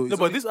flow. So No,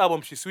 but this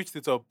album she switched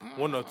it up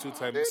 1 or 2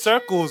 times.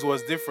 Circles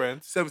was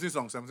different. 17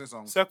 songs.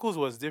 Circles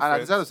was And at the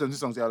different. start of 17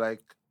 songs, they are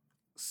like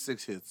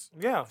 6 hits.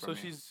 Yeah, for so me.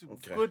 she's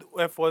Okay. good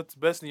effort,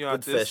 best new good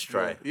artist. first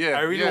try. Yeah,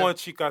 I really yeah. want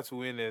Chika to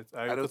win it.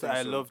 don't Because think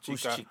I so. love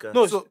Who's Chika. Chika?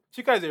 No, So-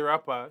 Chika is a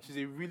rapper. She's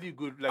a really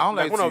good, I don't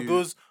like lie one to of you.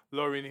 those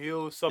Lauryn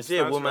Hill Is substance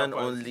it a woman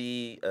rappers.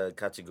 only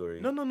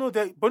category? No.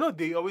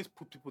 They always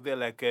put people there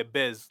like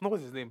Bez. No,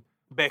 what's his name?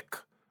 Beck.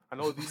 And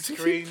all these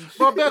strange.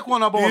 But Beck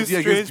won album of these the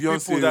year strange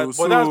against people Beyonce.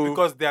 but that's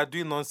because they are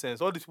doing nonsense.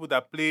 All these people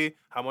that play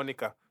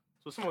harmonica.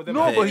 So some of them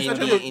No, are but he's Indie-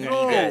 actually indie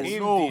guys.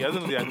 Indie. I don't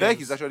know their Beck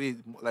names. is actually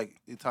like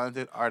a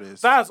talented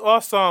artist. That's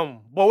awesome.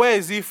 But where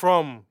is he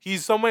from?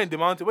 He's somewhere in the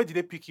mountain. Where did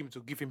they pick him to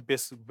give him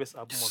best album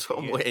of the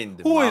Somewhere year? in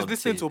the Who is mountain.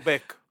 listening to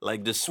Beck?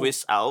 Like the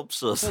Swiss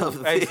Alps or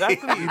something.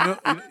 Exactly. you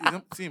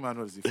know, see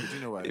Emmanuel is a fool. Do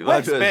you know why?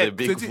 Where's Emmanuel is a Beck?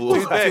 big 20- fool.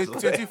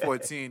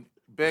 2014,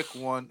 Beck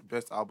won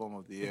Best Album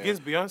of the Year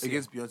Against Beyonce.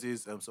 against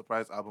Beyonce's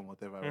surprise album,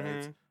 whatever. Right?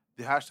 Mhm.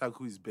 The hashtag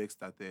Who is Beck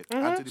started.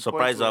 And to the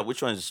Surprise point album.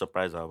 Which one is the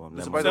surprise album? where- the Let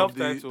me surprise know. album,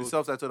 Self-titled. the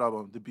self-titled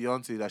album, the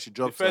Beyonce that she The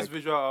dropped first like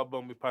visual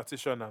album with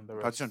Partition and the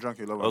rest. Partition Drunk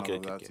Your Love Okay,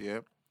 and all okay, of that. Yeah,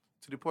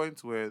 to the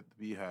point where the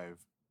Beehive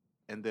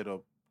ended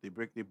up they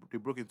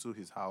broke into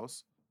his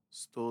house,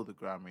 stole the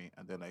Grammy,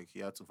 and then like he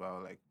had to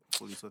file like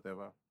police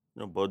whatever.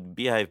 No, but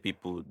Beehive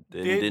people,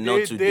 they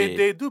know today.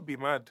 They do be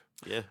mad.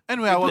 Yeah.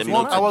 Anyway, I was Let me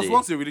once, know I was today.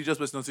 once a religious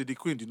person until the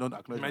Queen did not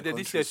acknowledge My my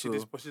daddy country. said she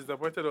So,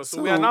 disappointed us. So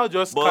so- we are now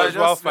just but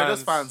casual we're fans.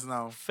 just fans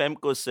now.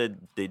 Femco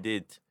said they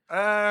did.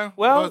 Well,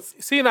 but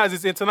seeing as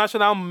it's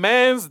International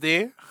Men's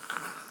Day,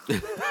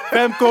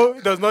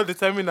 Femco does not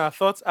determine our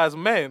thoughts as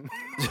men.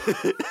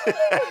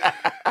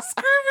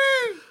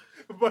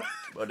 But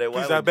But then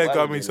why please, I would- beg, why I'm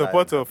would in they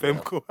support lie? of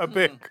Femco. I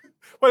beg.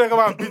 Well, they come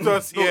and beat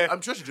us no, here.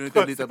 I'm sure she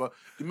donated later. But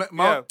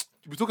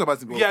we talk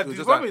about it. But Yeah, it was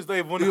the just problem her- is not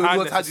even it her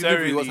was her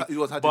delivery. necessarily, It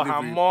was her but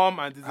delivery. her mom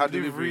and the Her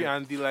delivery delivery.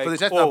 and the like. Because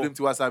they tried to blame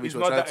Tiwa Savage. It's Or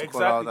not tried that to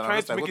call exactly. out. And I Trying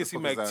was to like, make what it the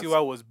seem fuck like is that?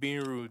 Tiwa was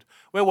being rude,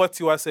 when what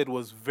Tiwa said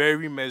was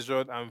very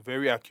measured and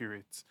very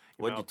accurate.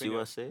 in What my did opinion.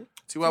 Tiwa say?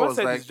 Tiwa was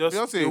said like, it's just- it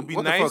Beyonce, would be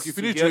what the nice fuck? You to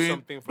finished hear doing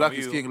something from Black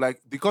is you. King.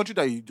 Like, the country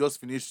that you just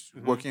finished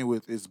working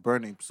with is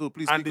burning. So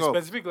please And speak the up.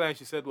 specific line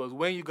she said was,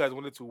 when you guys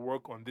wanted to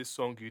work on this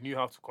song, you knew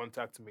how to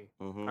contact me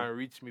and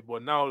reach me.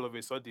 But now all of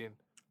a sudden,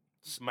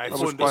 my It's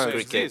phone just doesn't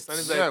quiet. exist. And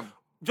it's like, Yeah.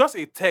 just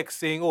a text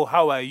saying, oh,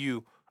 how are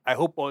you? I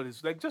hope all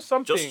is like just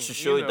something. Just to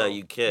show you know. that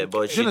you care.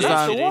 But Do she you didn't,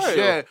 understand? she didn't show,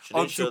 Yeah, she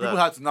didn't until show people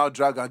that. had to now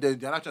drag and then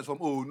the actions from,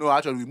 oh no,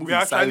 actually we move We in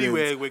actually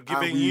silence. we're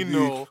giving and you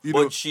know.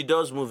 But she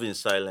does move in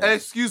silence.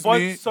 Excuse But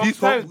me.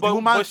 sometimes- the but-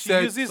 woman but she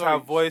said, uses her sorry,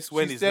 voice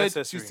when she it's said,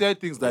 necessary. She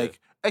said things Yeah. like,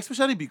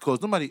 especially because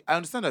normally I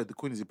understand that the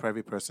Queen is a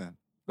private person.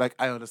 Like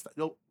I understand.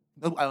 No,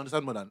 I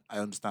understand more than I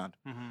understand.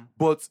 Mhm.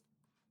 But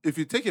if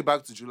you take it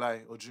back to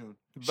July or June,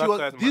 Black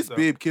Lives this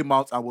Matter. babe came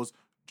out and was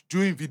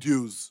doing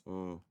videos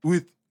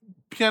with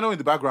piano in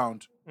the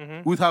background,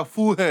 Mhm. with her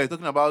full hair,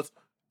 talking about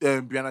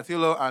Breonna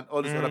Taylor and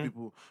all these other Mhm.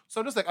 people. So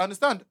I'm just like, I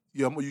understand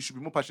you should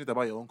be more passionate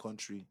about your own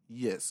country.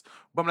 Yes.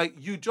 But I'm like,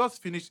 you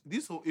just finished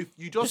this whole, if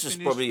you just This is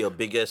finished probably your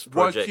biggest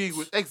project. working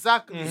with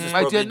exactly This is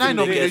my probably Gen 9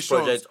 the biggest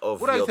nominations. project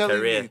of What are you your telling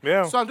career. me?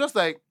 Yeah. So I'm just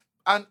like,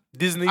 and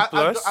Disney and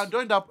Plus.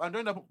 during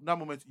that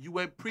moment, you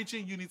were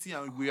preaching unity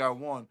and we are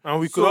one. And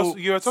we could also-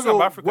 you were talking so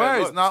about Africa a Where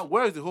is lot. now?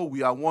 Where is the whole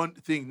we are one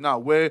thing now?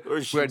 Where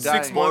She we're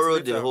dying? 6 months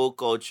borrowed the later. whole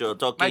culture,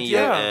 talking Like,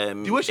 yeah,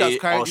 the way she has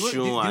carried, Oshun the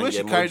way and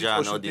she carried this Yemoja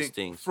and Oshun all these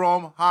thing things.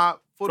 from her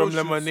photo from shoots,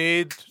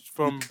 Lemonade,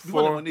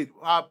 before Lemonade.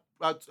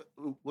 Was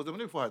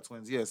Lemonade before her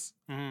twins? Yes.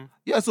 Mhm.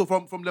 Yeah, so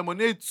from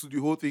Lemonade to the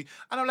whole thing.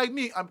 And I'm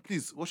like,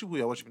 please, worship who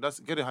you're worshiping.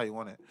 Get it how you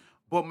want it.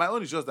 But my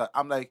own is just that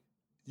I'm like,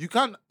 you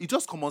can't, it's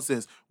just common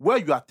sense. Where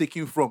you are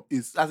taking from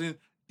is, as in,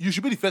 you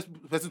should be the first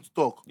person to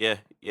talk. Yeah.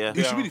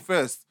 You should be the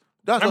first.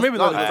 That's And just, maybe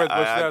not the that's- first, but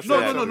I that's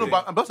actually no.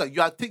 But I'm just like,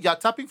 you're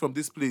tapping from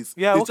this place.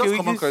 Yeah, It's okay, just we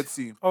common just-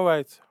 courtesy. All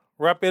right,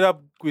 wrap it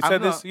up. We I'm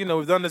said not- this,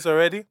 we've done this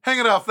already. Hang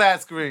it out flat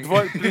screen.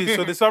 But please,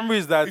 so the summary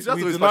is that It's just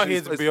we the way do it's not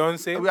fashioned. hate It's-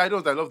 Beyonce. I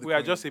don't. I love the We are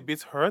queen. just a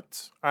bit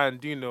hurt, and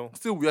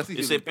Still, we are still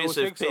It's healing. a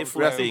take some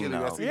painful time. thing We are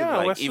now. still Yeah,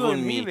 we're like still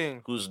even me,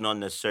 healing. who's not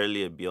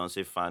necessarily a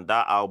Beyonce fan,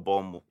 that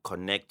album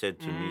connected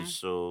to Mm-hmm. me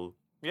so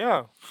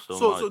yeah.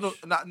 So much.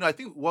 no. I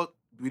think what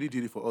really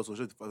did it for us was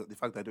just the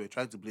fact that they were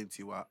trying to blame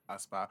Tiwa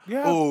as per.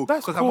 Yeah, Oh,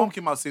 that's because her cool. mom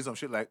came out saying some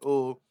shit like,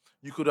 "Oh,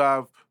 you could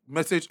have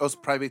messaged us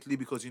privately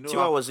because you know."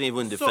 Tiwa wasn't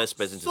even the first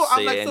person to I'm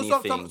say like, anything.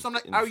 So I'm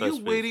like, in the are you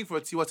first place. waiting for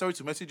Tiwa Savage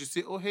to message you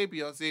say, "Oh, hey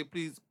Beyonce,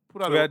 please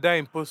put out"? We are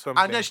dying, post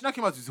something. And then she now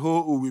came out with this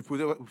whole, "Oh, we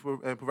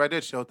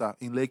provided shelter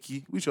in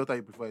Lekki." Which shelter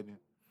you providing?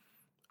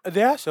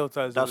 There are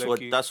shelters. That's in what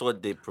Lekki.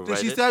 they So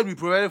provided. she said we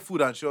provided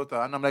food and shelter,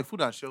 and I'm like,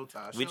 food and shelter.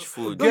 Which Shelter-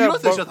 food? No, Yeah, you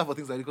don't say but- shelter for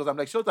things like that because I'm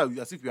like shelter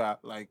as if you are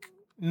like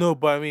No,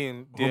 but I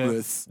mean,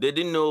 homeless. They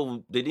didn't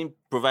know. They didn't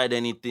provide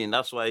anything.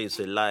 That's why it's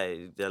a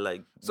lie. They're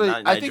like So I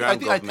think Nigerian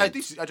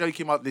government. she actually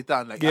came out later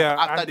and like yeah,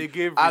 after and they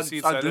gave and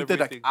receipts and deleted,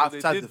 like, everything. So they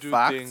after did the do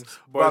fact. things,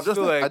 But but I'm just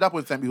still, like, like, at that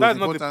point in time, it was that's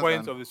not the important point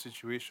and- of the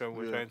situation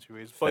we're Yeah. trying to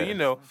raise. Fair.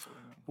 But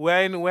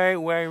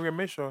we're in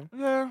remission.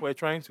 Yeah. We're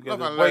trying to get Love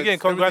there. and But again,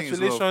 light, everything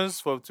is love.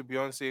 congratulations to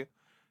Beyonce.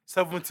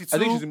 72. I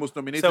think she's the most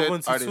nominated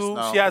artist 72.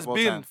 now. She has of all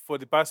been time. for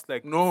the past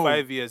No.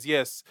 5 years,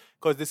 yes.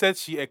 Because they said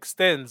she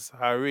extends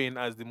her reign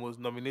as the most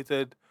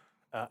nominated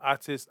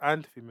artist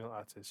and female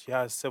artist. She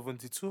has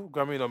 72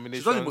 Grammy nominations.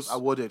 She's not the most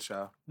awarded,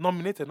 Sha.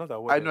 Nominated, not I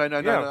awarded. know.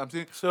 Yeah. I'm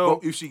saying, So,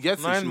 but if she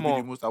gets it, 9 she'll more.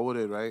 be the most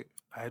awarded, right?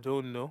 I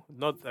don't know.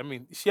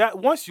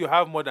 Once you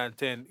have more than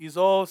 10, it's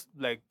all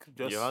like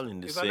just. You're all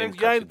in the it's same you're in-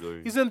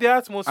 category. It's in the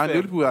atmosphere. And the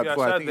only people who Yeah,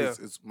 before, I shout think there.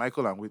 it's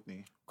Michael and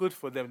Whitney. Good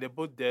for them. They're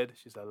both dead.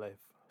 She's alive.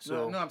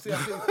 So No, I'm saying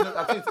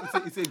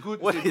it's a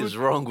good. What it's a is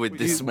good, wrong with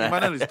this man?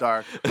 Manuel is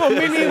dark. no,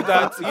 meaning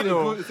that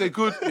It's a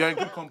good. You're in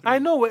good company. I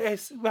know.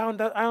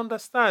 I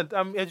understand.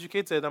 I'm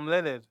educated. I'm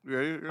learned.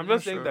 Yeah, you're I'm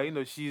just sure. saying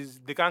that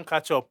they can't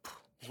catch up.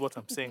 Is what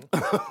I'm saying.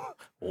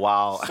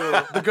 Wow.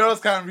 the girls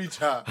can't reach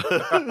her.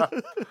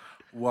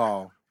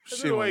 Wow. I don't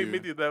Shame know why on you you.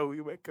 made it that way,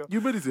 Michael.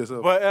 You made it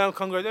yourself. But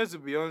congratulations to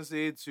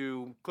Beyonce,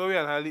 to Chloe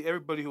and Halle,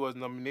 everybody who was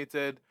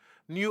nominated.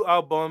 New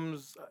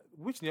albums.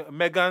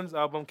 Megan's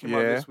album came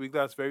out Yeah. this week.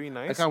 That's very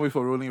nice. I can't wait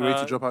for Rolling Ray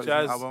to drop out his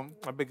Jazz- album.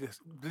 I beg this,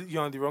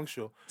 you're on the wrong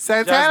show.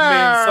 Santana!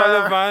 Jasmine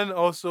Sullivan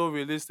also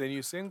released a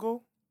new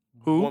single.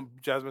 Who?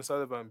 Jasmine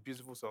Sullivan,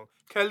 beautiful song.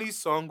 Kelly's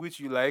song, which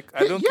you like.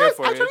 I don't yes, care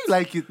for I actually it.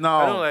 like it now.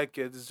 I don't like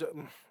it. It's just,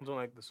 I don't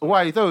like the song.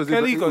 Why? You thought it was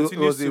Kelly it continues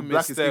was a to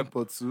Black misstep. Skin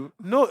pot too?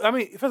 No, I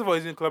mean, first of all,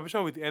 it's in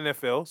collaboration with the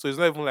NFL, so it's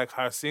not even like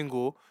her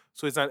single.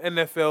 So it's an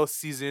NFL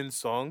season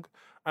song.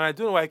 And I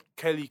don't know why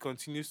Kelly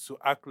continues to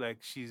act like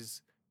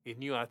she's a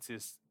new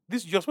artist.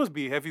 You're supposed to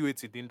be a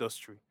heavyweight in the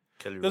industry.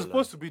 Kelly You're Rowland.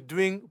 supposed to be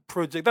doing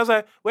project. That's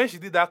why when she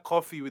did that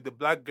coffee with the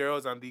black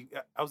girls and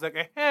I was like,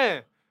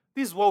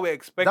 this is what we're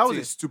expecting. That was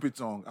a stupid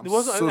song. I'm It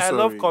was, so I sorry.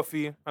 love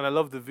Coffee and I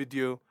love the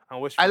video and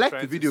what she I was like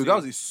trying the to video. say. That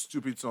was a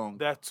stupid song.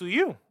 That to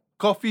you.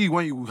 Coffee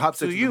when you have To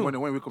sex in you. the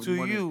morning, when you wake up in To the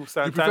morning. you, You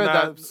prefer Santana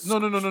that?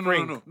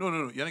 Spring.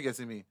 No. You're not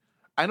getting me.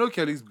 I know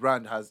Kelly's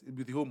brand has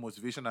with the whole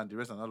motivation and the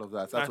rest and all of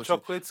that. That's And what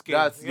chocolate skin.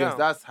 That's yeah. yes,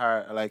 that's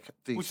her like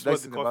thing. Which She is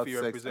likes what the to think about coffee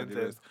sex and the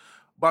represented. rest.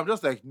 But I'm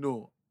just like,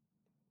 no.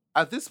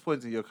 At this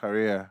point in your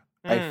career,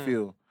 I Mm.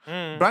 feel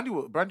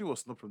Mm. Brandy was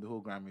snubbed from the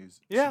whole Grammys.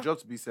 Yeah. She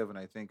dropped B7,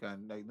 I think,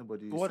 and like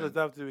nobody. What does said-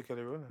 that have to do with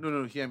Kelly Rowland?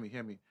 No, hear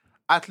me.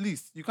 At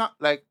least you can't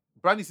like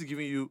Brandy's still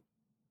giving you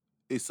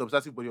a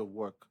substantive body of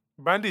work.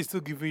 Brandy is still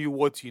giving you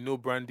what you know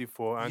Brandy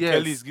for, and Yes.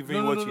 Kelly is giving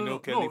you No, what no, you no, know no,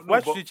 Kelly. no, Why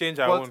but- should she change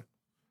her but own?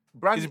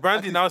 Brandy, Is Brandy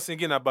at least- now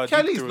singing about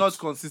Kelly deep is not throats?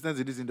 consistent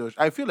in this industry.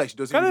 I feel like she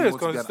doesn't Kelly really is want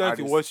to be an consistent in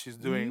artist. what she's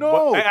doing.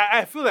 No. But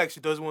I feel like she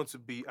doesn't want to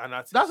be an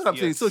artist. That's what I'm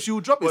saying. yes. So she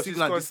will drop a But she's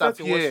single and consistent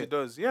in what she disappear,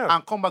 does. Yeah.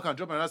 and come back and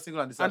drop another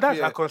single and And disappear. that's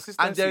her And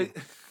consistency.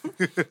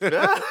 there,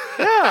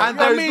 Yeah. and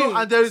there is no,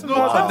 and there is it's no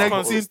not connecting.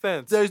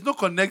 consistent. There is no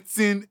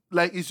connecting.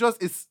 Like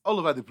it's all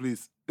over the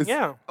place. It's,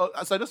 Yeah.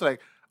 So I just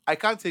like I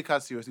can't take her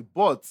seriously.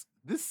 But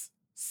this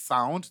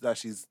sound that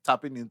she's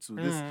tapping into,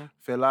 this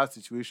fella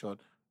situation,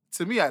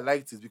 to me, I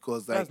liked it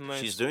because like That's nice.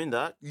 She's doing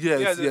that. yes,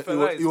 Yeah, the yeah,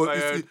 fella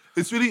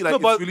it's really like No,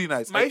 but it's really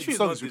nice. My Like, issue the is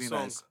song not is the really song,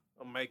 nice.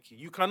 Mikey.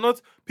 You cannot.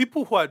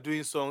 People who are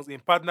doing songs in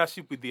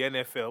partnership with the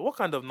NFL. What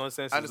kind of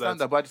nonsense I is understand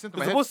that? that, but at the same time,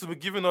 You're I heard- supposed to be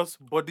giving us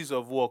bodies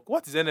of work.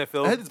 What is I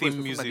NFL heard this boy theme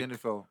from music? like the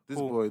NFL. This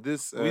Who? boy,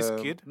 this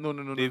Wizkid?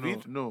 No,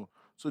 David? no.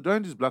 So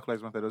during this Black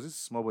Lives Matter, there was this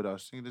small boy that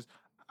was singing this.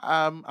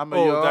 I'm a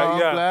Oh, young black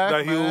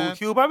that man.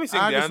 he'll probably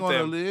sing I the just want to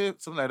anthem. live,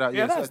 something like that. Yeah,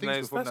 Yes, I that's think it's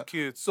nice. performed That's that.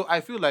 cute. So I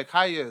feel like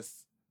highest.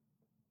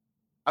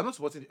 I'm not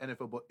supporting the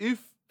NFL, but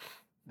if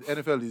the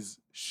NFL is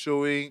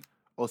showing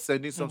or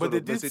sending some But sort they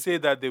of did message, say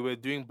that they were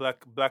doing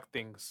black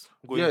things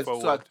going yes,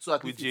 forward so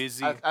at with least Jay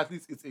Z. at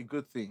least it's a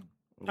good thing.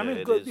 I Yeah, mean,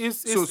 it good.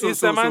 is. It's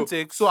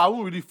semantics. So I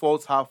won't really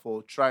fault her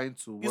for trying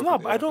to. It's work not.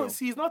 with I the don't NFL.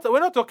 see. It's not. We're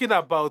not talking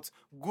about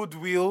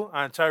goodwill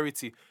and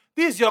charity.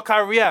 This is your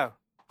career.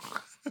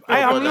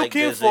 I No, am but, like,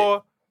 looking there's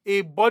for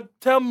a. But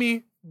tell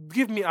me,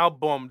 give me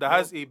album that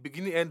has a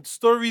beginning and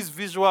stories,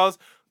 visuals.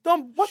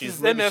 Don't. What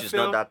is maybe NFL she's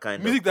not that kind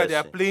of music that they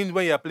are person. playing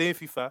when you are playing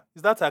FIFA?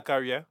 Is that her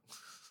career?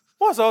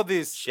 What's all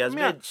this? She has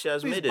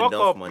Please made buck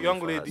enough up, money young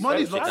for lady. herself.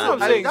 Money is She not. That's can't what I'm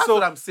do saying. it. That's So-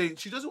 what I'm saying.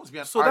 She doesn't want to be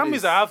an So artist. that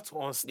means I have to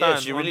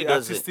understand she on really the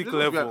doesn't. artistic She doesn't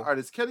want to be an level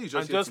artist. Kelly is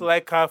just and here just to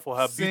like her for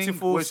her sing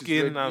beautiful when she's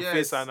skin ready. and Yes,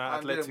 face and her and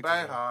then athletics. buy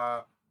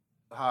her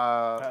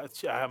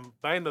I'm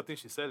buying nothing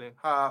she's selling.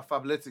 her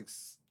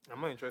fabletics. I'm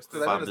not interested.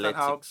 Because I don't understand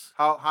Fabletics.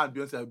 how her and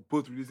Beyonce are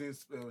both releasing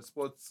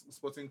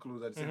sporting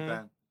clothes at the same Mhm.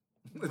 time.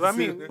 But I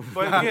mean,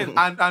 but again,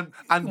 and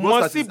the must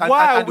worst see part is,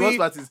 why and the are worst we?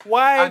 part is,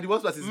 Why and the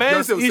worst part is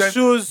men's Beyonce will send,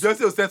 issues? Beyonce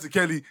will send to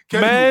Kelly.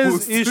 Kelly will Men's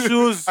post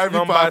issues Ivy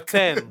number Park.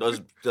 10.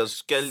 Does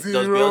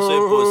Zero.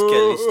 Beyonce post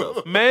Kelly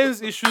stuff?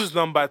 Men's issues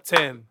number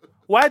 10.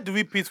 Why do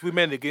we pit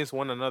women against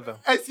one another?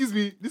 Excuse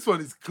me, this one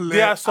is clear.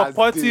 They are as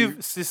supportive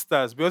day.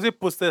 sisters. Beyonce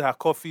posted her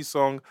coffee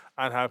song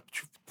and her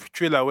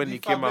trailer when The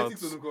it came out.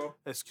 Fabletics Oluko.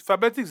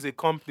 Fabletics is a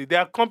company. They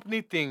are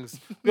company things.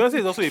 Beyonce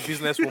is also a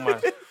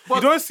businesswoman. You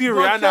But- don't see but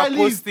Rihanna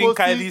Kelly is posting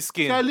Kylie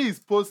skin. Kelly is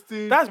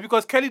posting. That's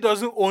because Kelly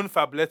doesn't own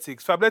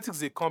Fabletics. Fabletics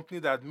is a company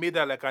that made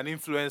her like an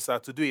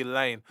influencer to do a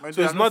line. My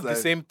So it's dear, not I'm the not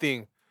same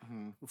thing.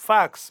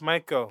 Facts,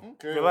 Michael.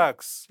 Okay.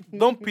 Relax.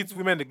 Don't pit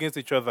women against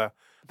each other.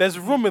 There's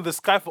room in the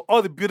sky for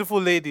all the beautiful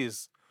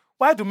ladies.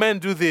 Why do men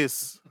do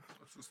this?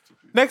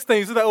 Next time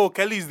you say that, oh,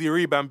 Kelly is the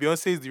rib and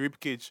Beyonce is the rib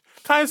cage.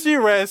 Can't she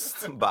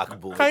rest?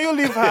 Backbone. Can you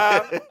leave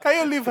her?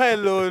 Can you leave her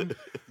alone?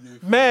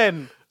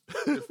 Men,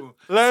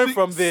 learn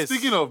from this.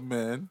 Speaking of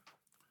men,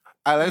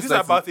 I like Is this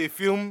like about a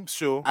film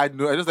show? I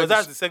know. I just But like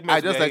that's to, the segment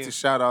I just we're like in. to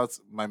shout out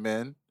my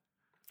men,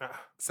 Ah.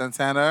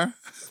 Santana,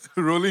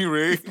 Rolling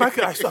Ray.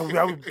 Michael,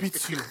 I will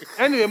beat you.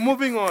 Anyway,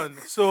 moving on.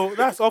 So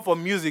that's all for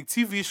music,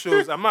 TV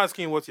shows. I'm not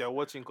asking what you're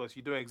watching because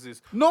you don't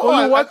exist. No,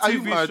 Folu, what are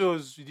you TV mad?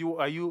 shows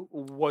are you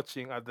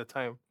watching at the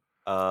time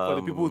for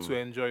the people to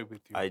enjoy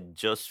with you? I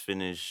just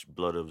finished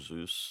Blood of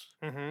Zeus.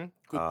 Good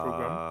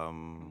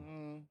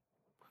program.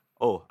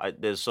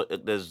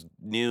 There's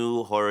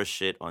new horror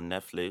shit on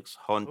Netflix.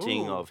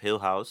 Haunting Ooh. of Hill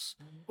House.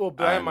 Oh,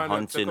 Blind and Manor.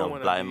 Haunting second of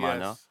one, Blind yes,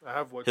 Manor. I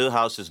have watched. Hill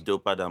House is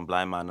doper than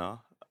Blind Manor.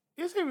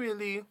 Is it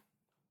really?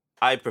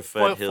 I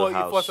prefer For, Hill for,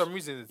 House. for some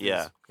reason, it is.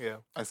 Yeah. Yeah.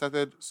 I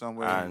started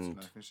somewhere And- and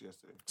I finished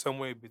yesterday.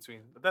 Somewhere in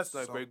between. That's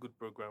not a So- very good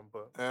program,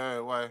 but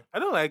Why? I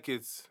don't like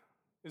it.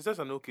 It's just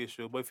an okay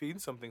show. But if you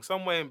need something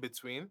somewhere in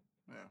between,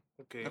 Yeah.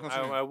 okay. Yeah,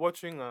 continue. I'm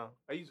watching. Are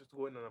you just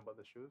going on about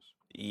the shows?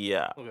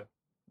 Yeah. Okay.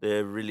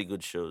 They're really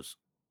good shows.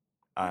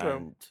 Okay.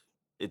 And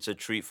it's a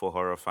treat for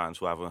horror fans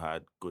who haven't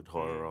had good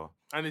horror.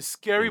 And it's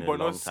scary, In a but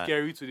long not time.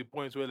 scary to the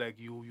point where like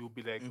you'll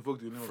be like Invoke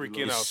the name of the freaking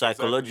Lord. out. It's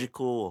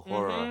psychological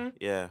horror. Mhm.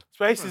 Yeah.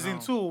 Especially season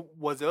 2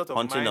 was a lot of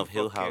Haunting of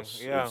Hill mind-fucking.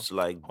 House. Yeah. It's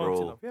like, Haunting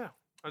bro, of, yeah.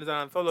 And it's an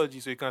anthology,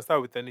 so you can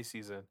start with any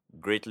season.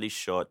 greatly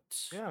shot.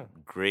 Yeah.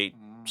 Great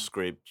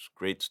script,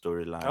 great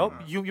storyline. I hope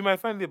you might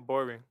find it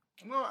boring.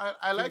 No,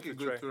 I like Give a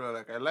it a try. good thriller.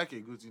 Like I like a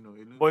good,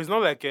 But it's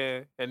not like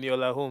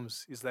Eniola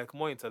Holmes. It's like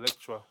more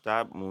intellectual.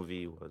 That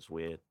movie was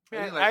weird. I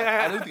Yeah, didn't like-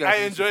 I don't think I I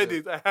finished enjoyed it.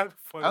 it. I had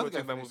fun I don't think watching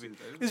I that finished movie. it.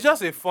 I didn't It's finish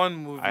just a fun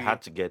movie. I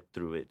had to get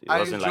through it. It I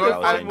wasn't enjoyed, like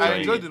I was enjoying I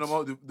enjoyed it. the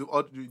normal,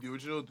 the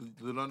original,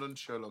 the London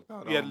Sherlock.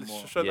 That yeah, one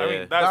more. short, I Yeah. mean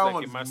that's that like a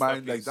one's masterpiece.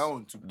 mine. Like that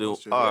one took The,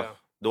 straight. uh, Yeah.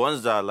 the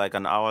ones that are like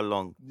an hour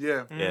long.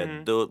 Yeah. Yeah,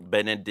 Mhm. the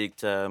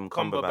Benedict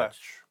Cumberbatch.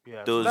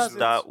 Yeah, so Those that's it.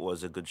 that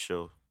was a good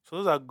show. So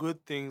those are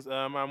good things.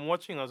 I'm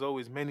watching as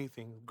always many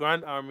things.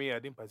 Grand Army, I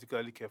didn't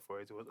particularly care for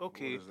it. It was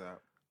okay. What is that?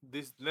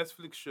 This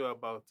Netflix show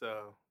about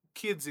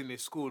kids in a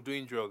school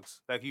doing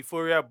drugs, like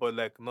Euphoria, but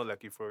like not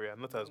like Euphoria,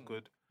 not as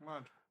good.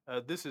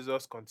 Mad. This Is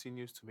Us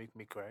continues to make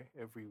me cry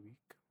every week.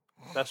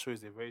 That show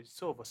is a very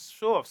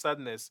show of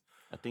sadness.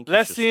 I think you should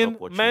Lesson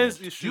stop watching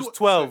men's it. issues sorry,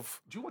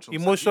 12. do you watch on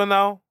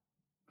Emotional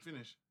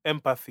Finish.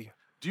 empathy.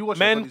 Do you watch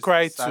Men all this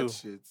cry sad too.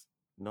 Shit?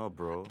 No,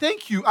 bro.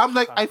 Thank you. I'm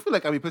like, I feel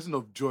like I'm a person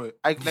of joy.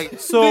 I like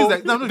So things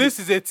like, no, this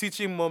is a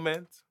teaching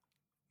moment.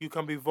 You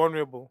can be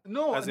vulnerable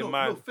no, as a no,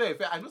 man. no, fair.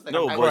 I'm just like,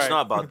 No, I, but cry. it's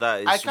not about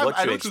that. I It's can't. what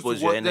I you don't choose expose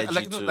to your watch, energy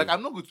like, no, to. like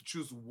I'm not going to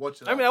choose watch.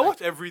 I mean, I like,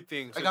 watch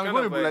everything. So Like it's I'm kind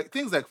going to of be like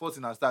things like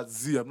 14 and start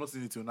Z. I'm not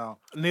seeing it till now.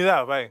 neither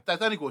have I.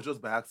 Titanic was just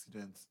by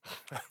accident.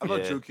 I'm not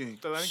Yeah. joking.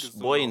 Titanic is so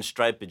Boy long. in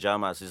striped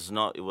pajamas is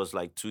not. It was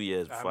like 2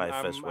 years before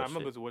I first I'm watched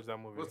not it. going to watch that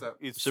movie. What's that?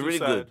 It's So really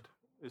too good. sad.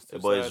 It's too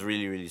But sad. it's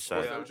really, really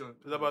sad. Yeah. Which one?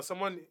 It's about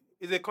someone.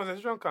 It's a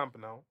concentration camp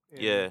now.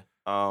 in Yeah.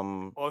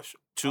 Two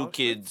Auschwitz?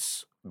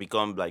 kids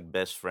become like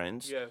best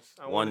friends. Yes.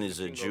 and One is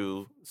the a king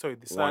Jew. Of, sorry,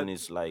 the One sad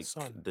is like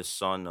son. the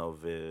son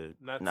of a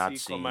Nazi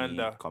Nazi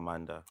commander.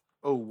 commander.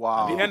 Oh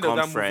wow. The They end of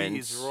that become movie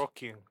is friends.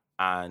 rocking.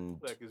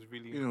 And Like it's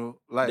really You know,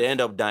 like they end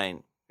up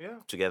dying yeah.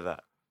 together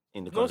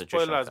in the No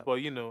concentration spoilers, camp. but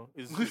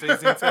it's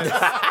intense.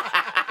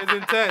 It's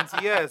intense,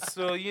 yes.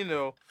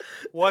 So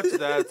watch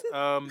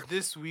that.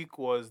 This week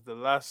was the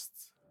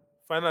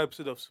final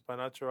episode of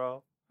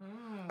Supernatural.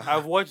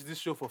 I've watched this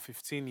show for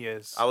 15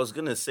 years. I was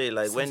gonna say,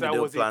 like, when Since did I they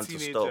was plan a to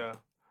teenager.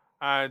 stop?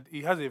 and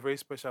he has a very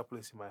special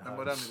place in my My heart.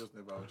 mother may just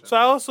never watch So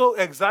I also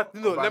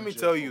exactly no. Let me Obanje,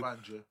 tell you,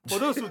 Obanje. for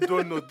those who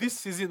don't know, this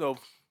season of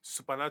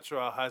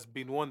Supernatural has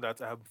been one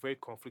that I'm very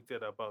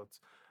conflicted about.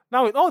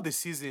 Now, in all the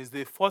seasons,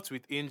 they fought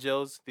with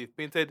angels. They've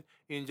painted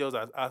angels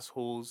as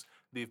assholes.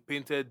 They've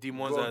painted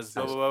demons God as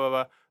blah, says- blah, blah, blah,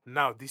 blah.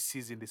 Now, this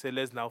season, they said,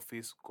 let's now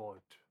face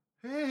God.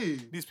 Hey.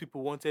 These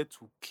people wanted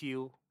to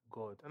kill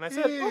God. And I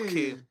said,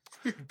 okay.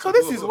 Hey. So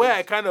this is where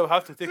I kind of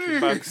have to take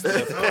it back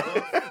step.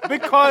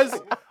 Because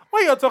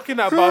when you're talking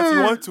about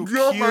you want to the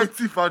kill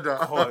Almighty Father.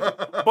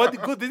 God. But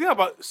the thing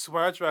about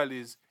Supernatural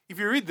is, if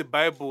you read the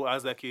Bible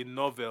as like a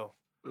novel,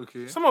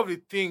 Okay. some of the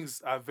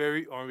things are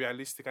very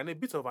unrealistic and a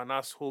bit of an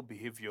asshole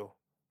behavior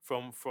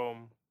from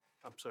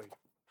I'm sorry.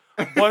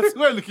 But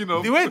Why are you looking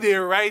up? the way they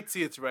write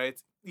it,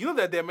 right? You know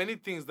that there are many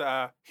things that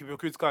are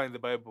hypocritical in the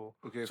Bible.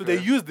 Okay. So fair.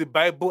 they use the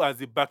Bible as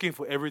the backing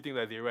for everything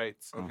that they write.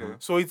 Okay.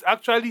 So it's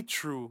actually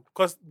true.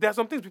 Because there are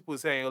some things people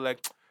say and you're like,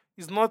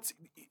 it's not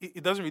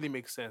it doesn't really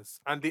make sense.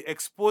 And they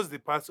expose the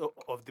parts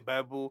of the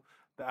Bible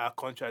that are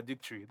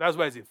contradictory. That's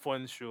why it's a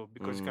fun show.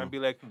 Because you can be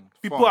like,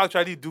 people Fun.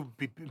 actually do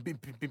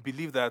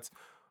believe that.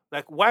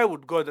 Like, why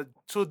would God?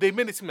 So they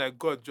made it seem like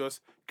God just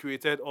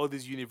created all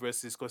these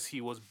universes because he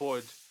was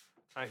bored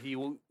and he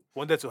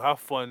wanted to have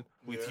fun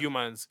with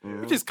humans,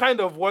 which is kind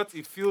of what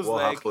it feels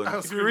What like.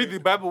 happened? If you read the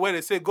Bible where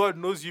they say God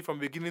knows you from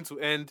beginning to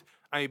end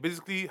and you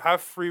basically have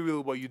free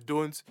will, but you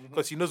don't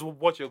because he knows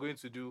what you're going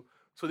to do.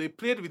 So they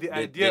played with the They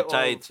idea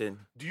tie of, it in.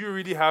 do you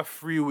really have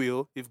free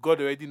will if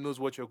God already knows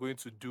what you're going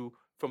to do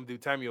from the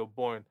time you're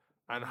born?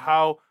 And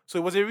how so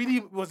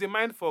it was a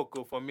mind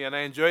fuck for me and I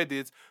enjoyed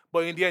it,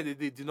 but in the end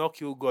they did not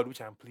kill God,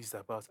 which I'm pleased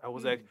about. I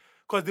was like,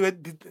 because they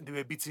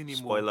were beating him.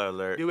 Spoiler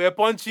alert. They were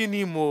punching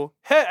him.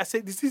 Hey, I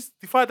said, this is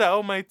the Father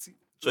Almighty.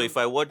 So if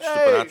I watch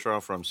Hey!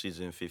 Supernatural from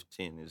season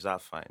 15, is that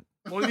fine?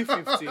 Only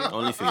 15.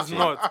 Only It's 15.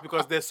 not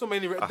because there's so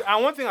many.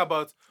 And one thing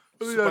about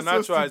Oh, you're so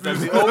Supernatural is that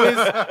they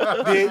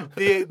stupid.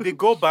 always they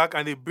go back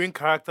and they bring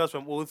characters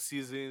from old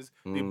seasons.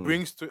 They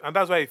bring and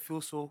that's why it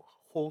feels so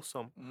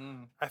wholesome.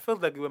 I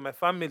felt like they were my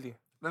family.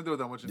 Let me tell you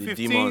what I'm watching. The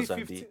 15, demons,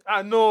 15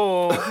 Abi.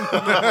 no,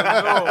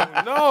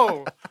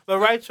 no, the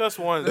righteous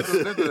ones.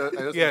 Let me tell you,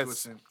 I just Yes.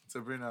 watching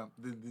Sabrina,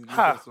 the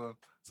Ha. latest one.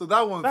 So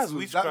that one That's too.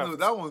 witchcraft.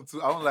 That one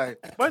too. I don't like.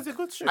 But it's a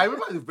good show. I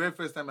remember the very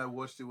first time I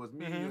watched it was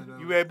me.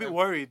 You were a bit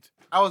worried.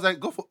 I was like,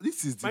 go for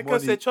this is Michael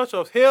demonic. said, "Church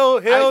of Hail,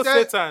 Hail I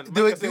said, Satan."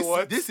 they were- Michael said,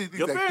 "What?" This is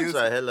Your things like parents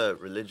this. are hella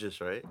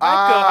religious, right?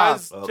 Michael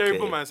has okay.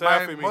 terrible Messiah My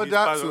film in his mother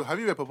parlor. too. Have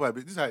you read Papa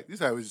Hibiscus? This is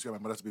how I always describe my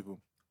mother to people.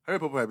 Have you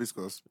read Papa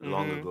Hibiscus?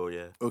 Long ago,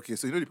 yeah. Okay,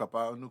 so you know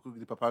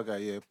the Papa guy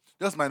here.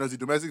 Just minus the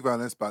domestic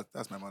violence part.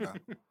 That's my mother.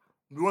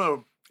 The one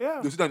of Yeah.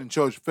 they sit down in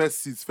church,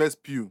 first seats,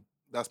 first pew.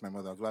 That's my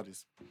mother,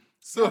 Gladys.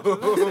 So,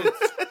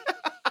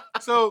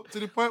 so to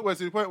the point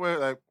where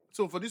like,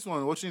 so for this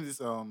one, watching this,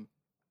 I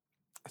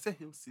said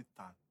he'll sit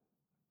down.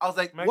 I was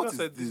like, Michael what is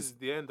said this? this is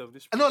the end of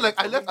this. I know, like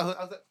I program left. I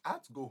was like, I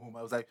had to go home.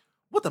 I was like,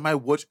 what am I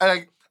watching?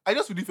 I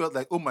just really felt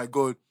like, oh my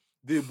god,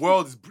 the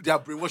world is they are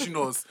brainwashing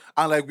us,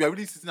 and like we are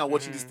really sitting and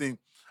watching this thing.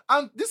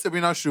 And this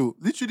Sabrina show,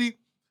 literally,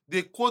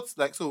 they quote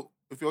like so.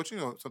 If you're watching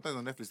sometimes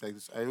on Netflix like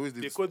this, I always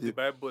They quote the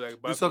Bible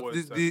like the, sub,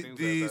 backwards the, and things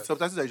the like that.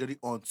 subtitles are usually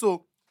on.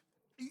 So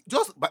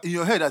just but in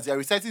your head as you're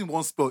reciting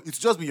one spell, it's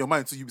just in your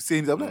mind. So you be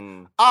saying, I'm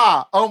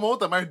like,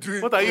 what am I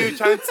doing? What are you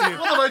chanting?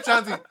 What am I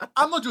chanting?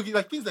 I'm not joking.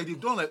 Like things like they've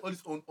done like all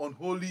this on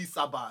Holy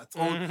Sabbath,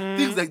 on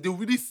things like they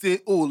really say,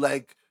 oh,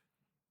 like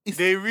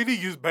They really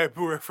use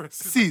Bible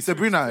references. see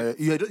Sabrina,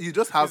 you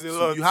just have It's a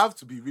to lot. you have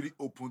to be really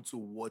open to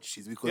watch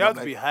it because You have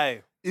I'm to be like,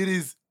 high. it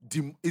is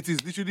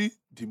literally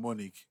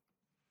demonic.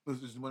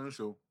 It's a demonic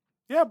show.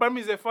 Yeah, but I mean,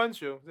 it's a fun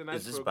show. It's a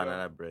nice Is this program.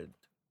 banana bread?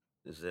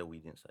 Is there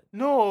weed inside?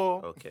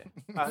 No. Okay.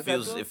 Ah, It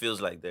feels that it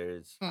feels like there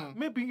is.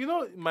 Maybe,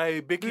 my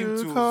baking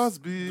Bill tools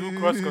Cosby. do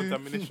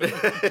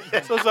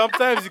cross-contamination. So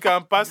sometimes you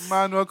can pass...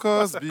 Manuel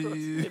Cosby.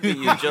 Maybe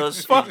you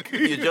just Fuck.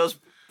 you just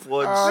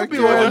poured Maybe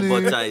one only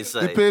butter the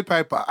inside. paid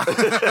piper.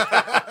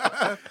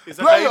 It's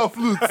Play like- your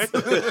flute.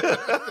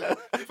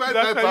 Paid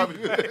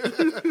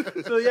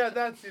piper. So yeah,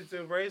 that's it.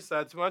 So very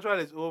sad. Supernatural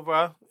is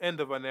over. End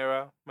of an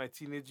era. My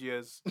teenage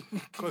years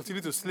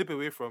continue to slip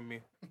away from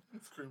me.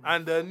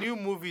 And the new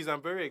movies,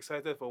 I'm very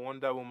excited for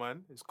Wonder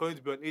Woman. It's going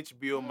to be on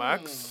HBO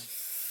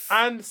Max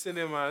and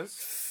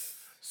cinemas.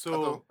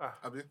 So,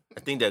 Abi? I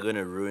think they're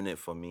gonna ruin it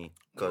for me.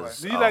 Cause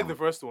do you like the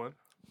first one?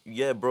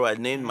 yeah, bro, I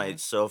named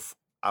myself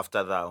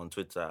after that on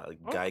Twitter.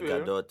 Guy Okay.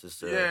 Gadot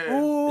is Yeah.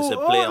 Ooh,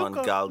 a play on look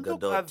at- Gal Look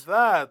Gadot. at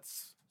that.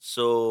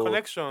 so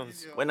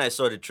Connections. when I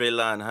saw the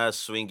trailer and her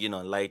swinging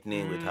on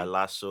lightning with her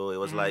lasso, it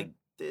was like,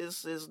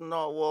 this is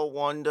not what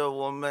Wonder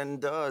Woman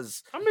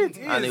does. I mean, it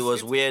is. And it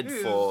was weird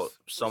is for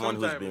someone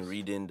who's been sometimes.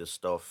 reading the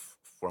stuff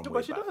from No, way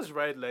but she back. does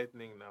ride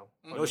lightning now.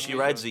 No, she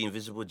rides the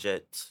invisible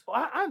jet.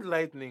 And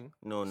lightning.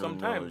 No,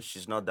 Sometimes.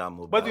 she's not that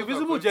mobile. But the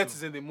invisible jet cartoon.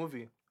 is in the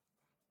movie.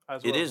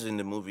 As It well. is in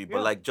the movie, Yeah.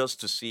 but like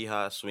just to see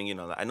her swinging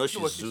on that. I know No,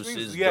 she's but she Zeus's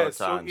swings- daughter yes,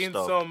 so and in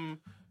stuff.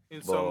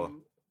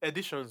 some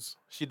editions,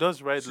 she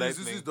does ride She's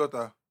lightning. Zeus's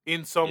daughter.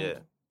 In some Yeah.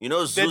 You know,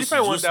 They're Zeus,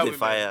 different Zeus Wonder the Women.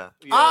 fire.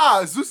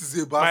 Yes. Zeus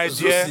is a My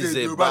bastard. dear. Zeus is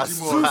a Yoruba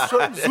bastard.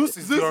 demon. Zeus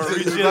is the Zeus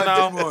is the original.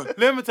 Yoruba demon.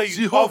 Let me tell you, of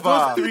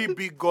Jehovah. those 3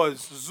 big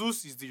gods,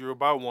 Zeus is the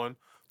Yoruba one,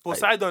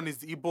 Poseidon is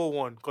the Igbo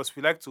one, because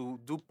we like to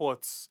do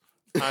pots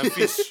and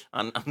fish.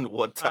 and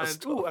water And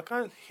stuff. I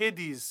can't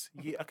Hades.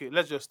 Yeah, okay,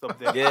 let's just stop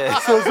there. Yeah.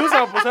 So Zeus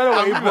and Poseidon were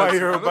I'm Igbo not and looking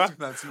Yoruba.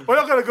 at you. We're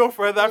not gonna go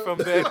further from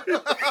there.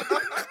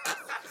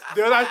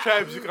 The other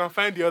tribes, you can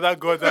find the other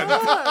gods and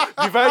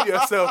divide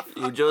yourself.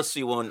 You just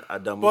see one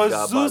Adamu But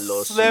Gaba Zeus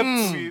lawsuit slept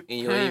with in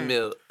your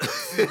email.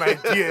 my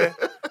dear.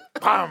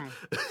 Bam!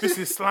 This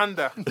is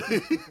slander.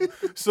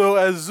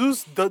 So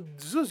Zeus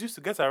used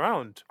to get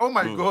around. Oh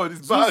my God,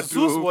 it's bad.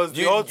 Zeus dude. was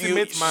the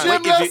ultimate man.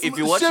 Shameless- If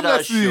you watch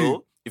that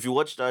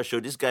shamelessly. show,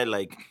 this guy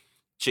like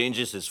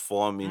changes his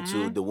form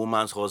into the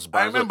woman's husband.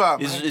 I remember.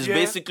 It's Yeah.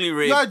 basically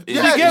rape. Yeah, in-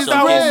 yeah, in gets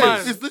some that cases.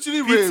 woman. It's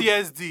literally rape.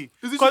 PTSD.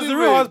 It's Because the literally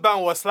real rape.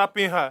 husband was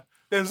slapping her.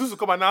 Then Zeus would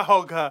come and now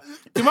hug her.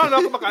 The man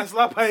will come back and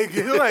slap her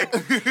again. You're like,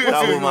 what's That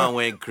going on? woman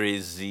went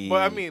crazy.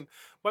 But I mean,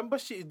 but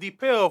the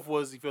payoff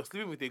was if you're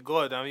sleeping with a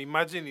god, I mean,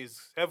 imagine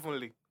it's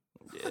heavenly.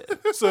 Yeah.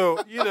 So,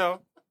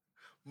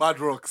 Mad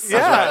rocks.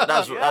 Yeah.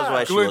 That's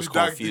why she Glow in was the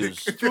dark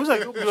confused. she was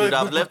like, She would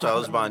have left her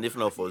husband if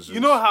not for Zeus.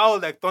 you know how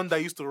like thunder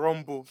used to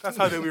rumble? That's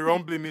how they were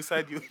rumbling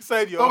inside your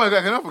Oh my God,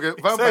 I cannot forget.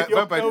 Inside your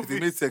Vampire, pelvis. they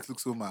made sex look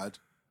so mad.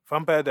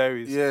 Vampire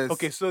Diaries. Yes.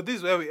 Okay, so this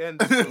is where we end.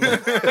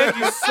 Thank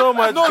you so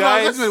much, No,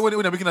 guys. no, when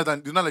they're making that,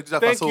 and do not like do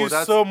that Thank fast. you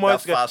That's so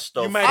much. that fast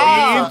guys. You stuff might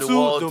from be the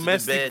wall into to the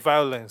domestic bed.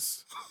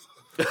 violence.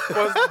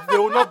 Because they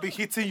will not be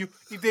hitting you.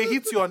 If they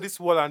hit you on this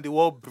wall and the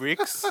wall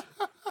breaks,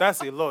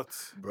 that's a lot.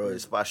 Bro,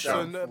 it's So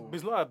passion. no,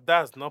 it's not,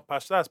 that's not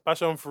passion. That's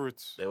passion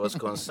fruit. There was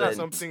That's consent.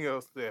 something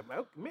else there.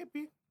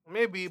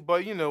 Maybe.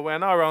 But we're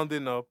now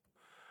rounding up.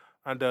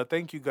 And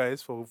thank you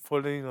guys for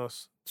following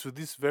us to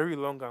this very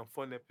long and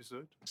fun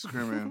episode.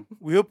 screaming.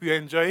 We hope you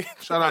enjoy it.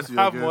 Shout out and to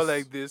your have more guests.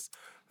 like this.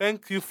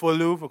 Thank you,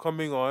 Folu, for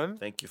coming on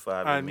Thank you for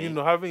having and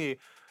me. having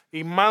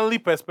a manly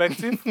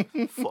perspective.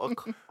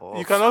 Fuck off.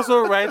 You can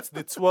also write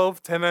the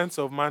 12 tenets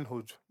of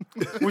manhood,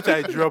 which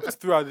I dropped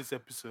throughout this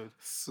episode.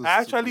 So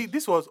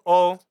This was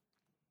all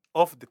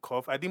off the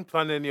cuff. I didn't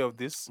plan any of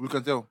this, we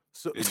can tell.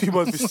 so it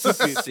must be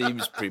stupid.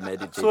 Seems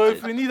premeditated. So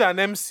if you need an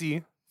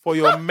MC for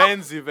your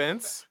men's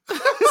events,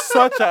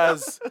 such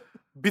as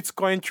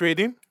Bitcoin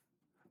trading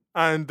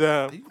and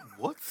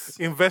What?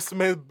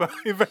 investment,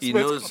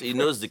 he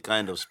knows the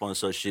kind of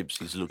sponsorships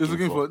he's looking, He's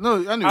looking for no.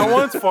 Anyway, I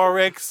want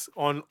forex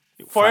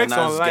Finance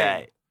online,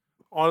 guy.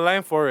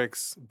 online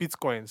forex,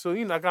 Bitcoin. So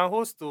I can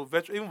host to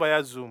even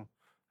via Zoom.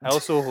 I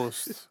also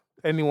host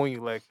anyone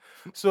you like.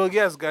 So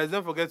yes, guys,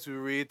 don't forget to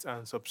rate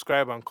and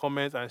subscribe and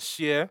comment and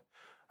share.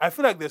 I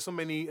feel like there's so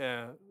many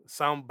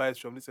sound bites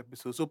from this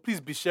episode, so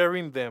please be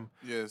sharing them.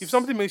 yes. If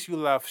something makes you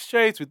laugh,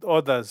 share it with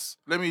others.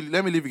 let me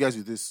leave you guys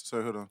with this.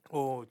 Sorry, hold on.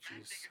 Oh,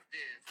 jeez.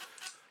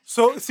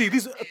 So see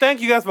this. Thank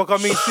you guys for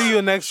coming. See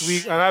you next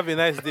week and have a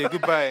nice day.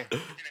 Goodbye.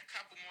 And a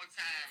couple more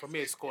times. For me,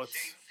 it's Scott.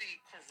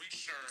 JC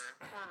Carisha,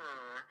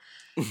 her,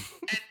 and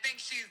think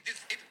she's this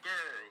it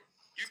girl.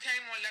 You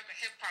came on like a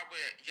hip hop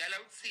with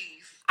yellow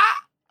teeth.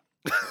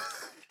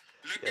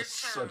 Look You're at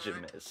such a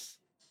her. mess.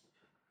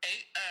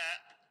 Ate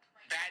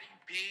up, body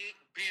big,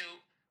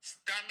 built,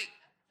 stomach,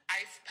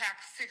 ice pack,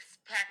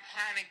 6-pack,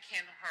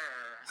 Heineken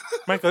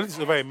her. Michael, this is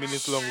over a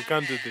minute long. We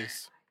can't do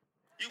this.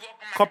 You walk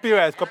on my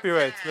Copyright, dick one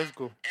copyright. time Let's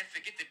go. And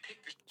forget to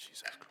pick the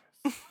Jesus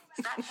Christ.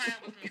 Stop playing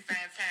with me,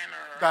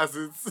 Santana. That's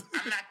it.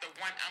 I'm not the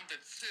one, I'm the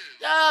two.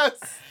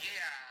 Yes,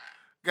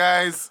 Yeah.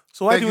 guys.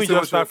 So why thank didn't we you so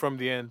just much start for- from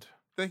the end?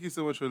 Thank you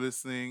so much for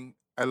listening.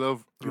 I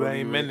love You are a Ronnie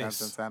Ray and menace.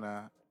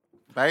 Santana.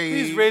 Bye.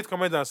 Please rate,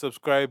 comment, and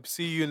subscribe.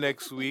 See you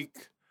next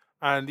week.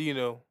 And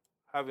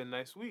have a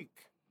nice week.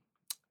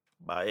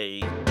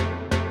 Bye.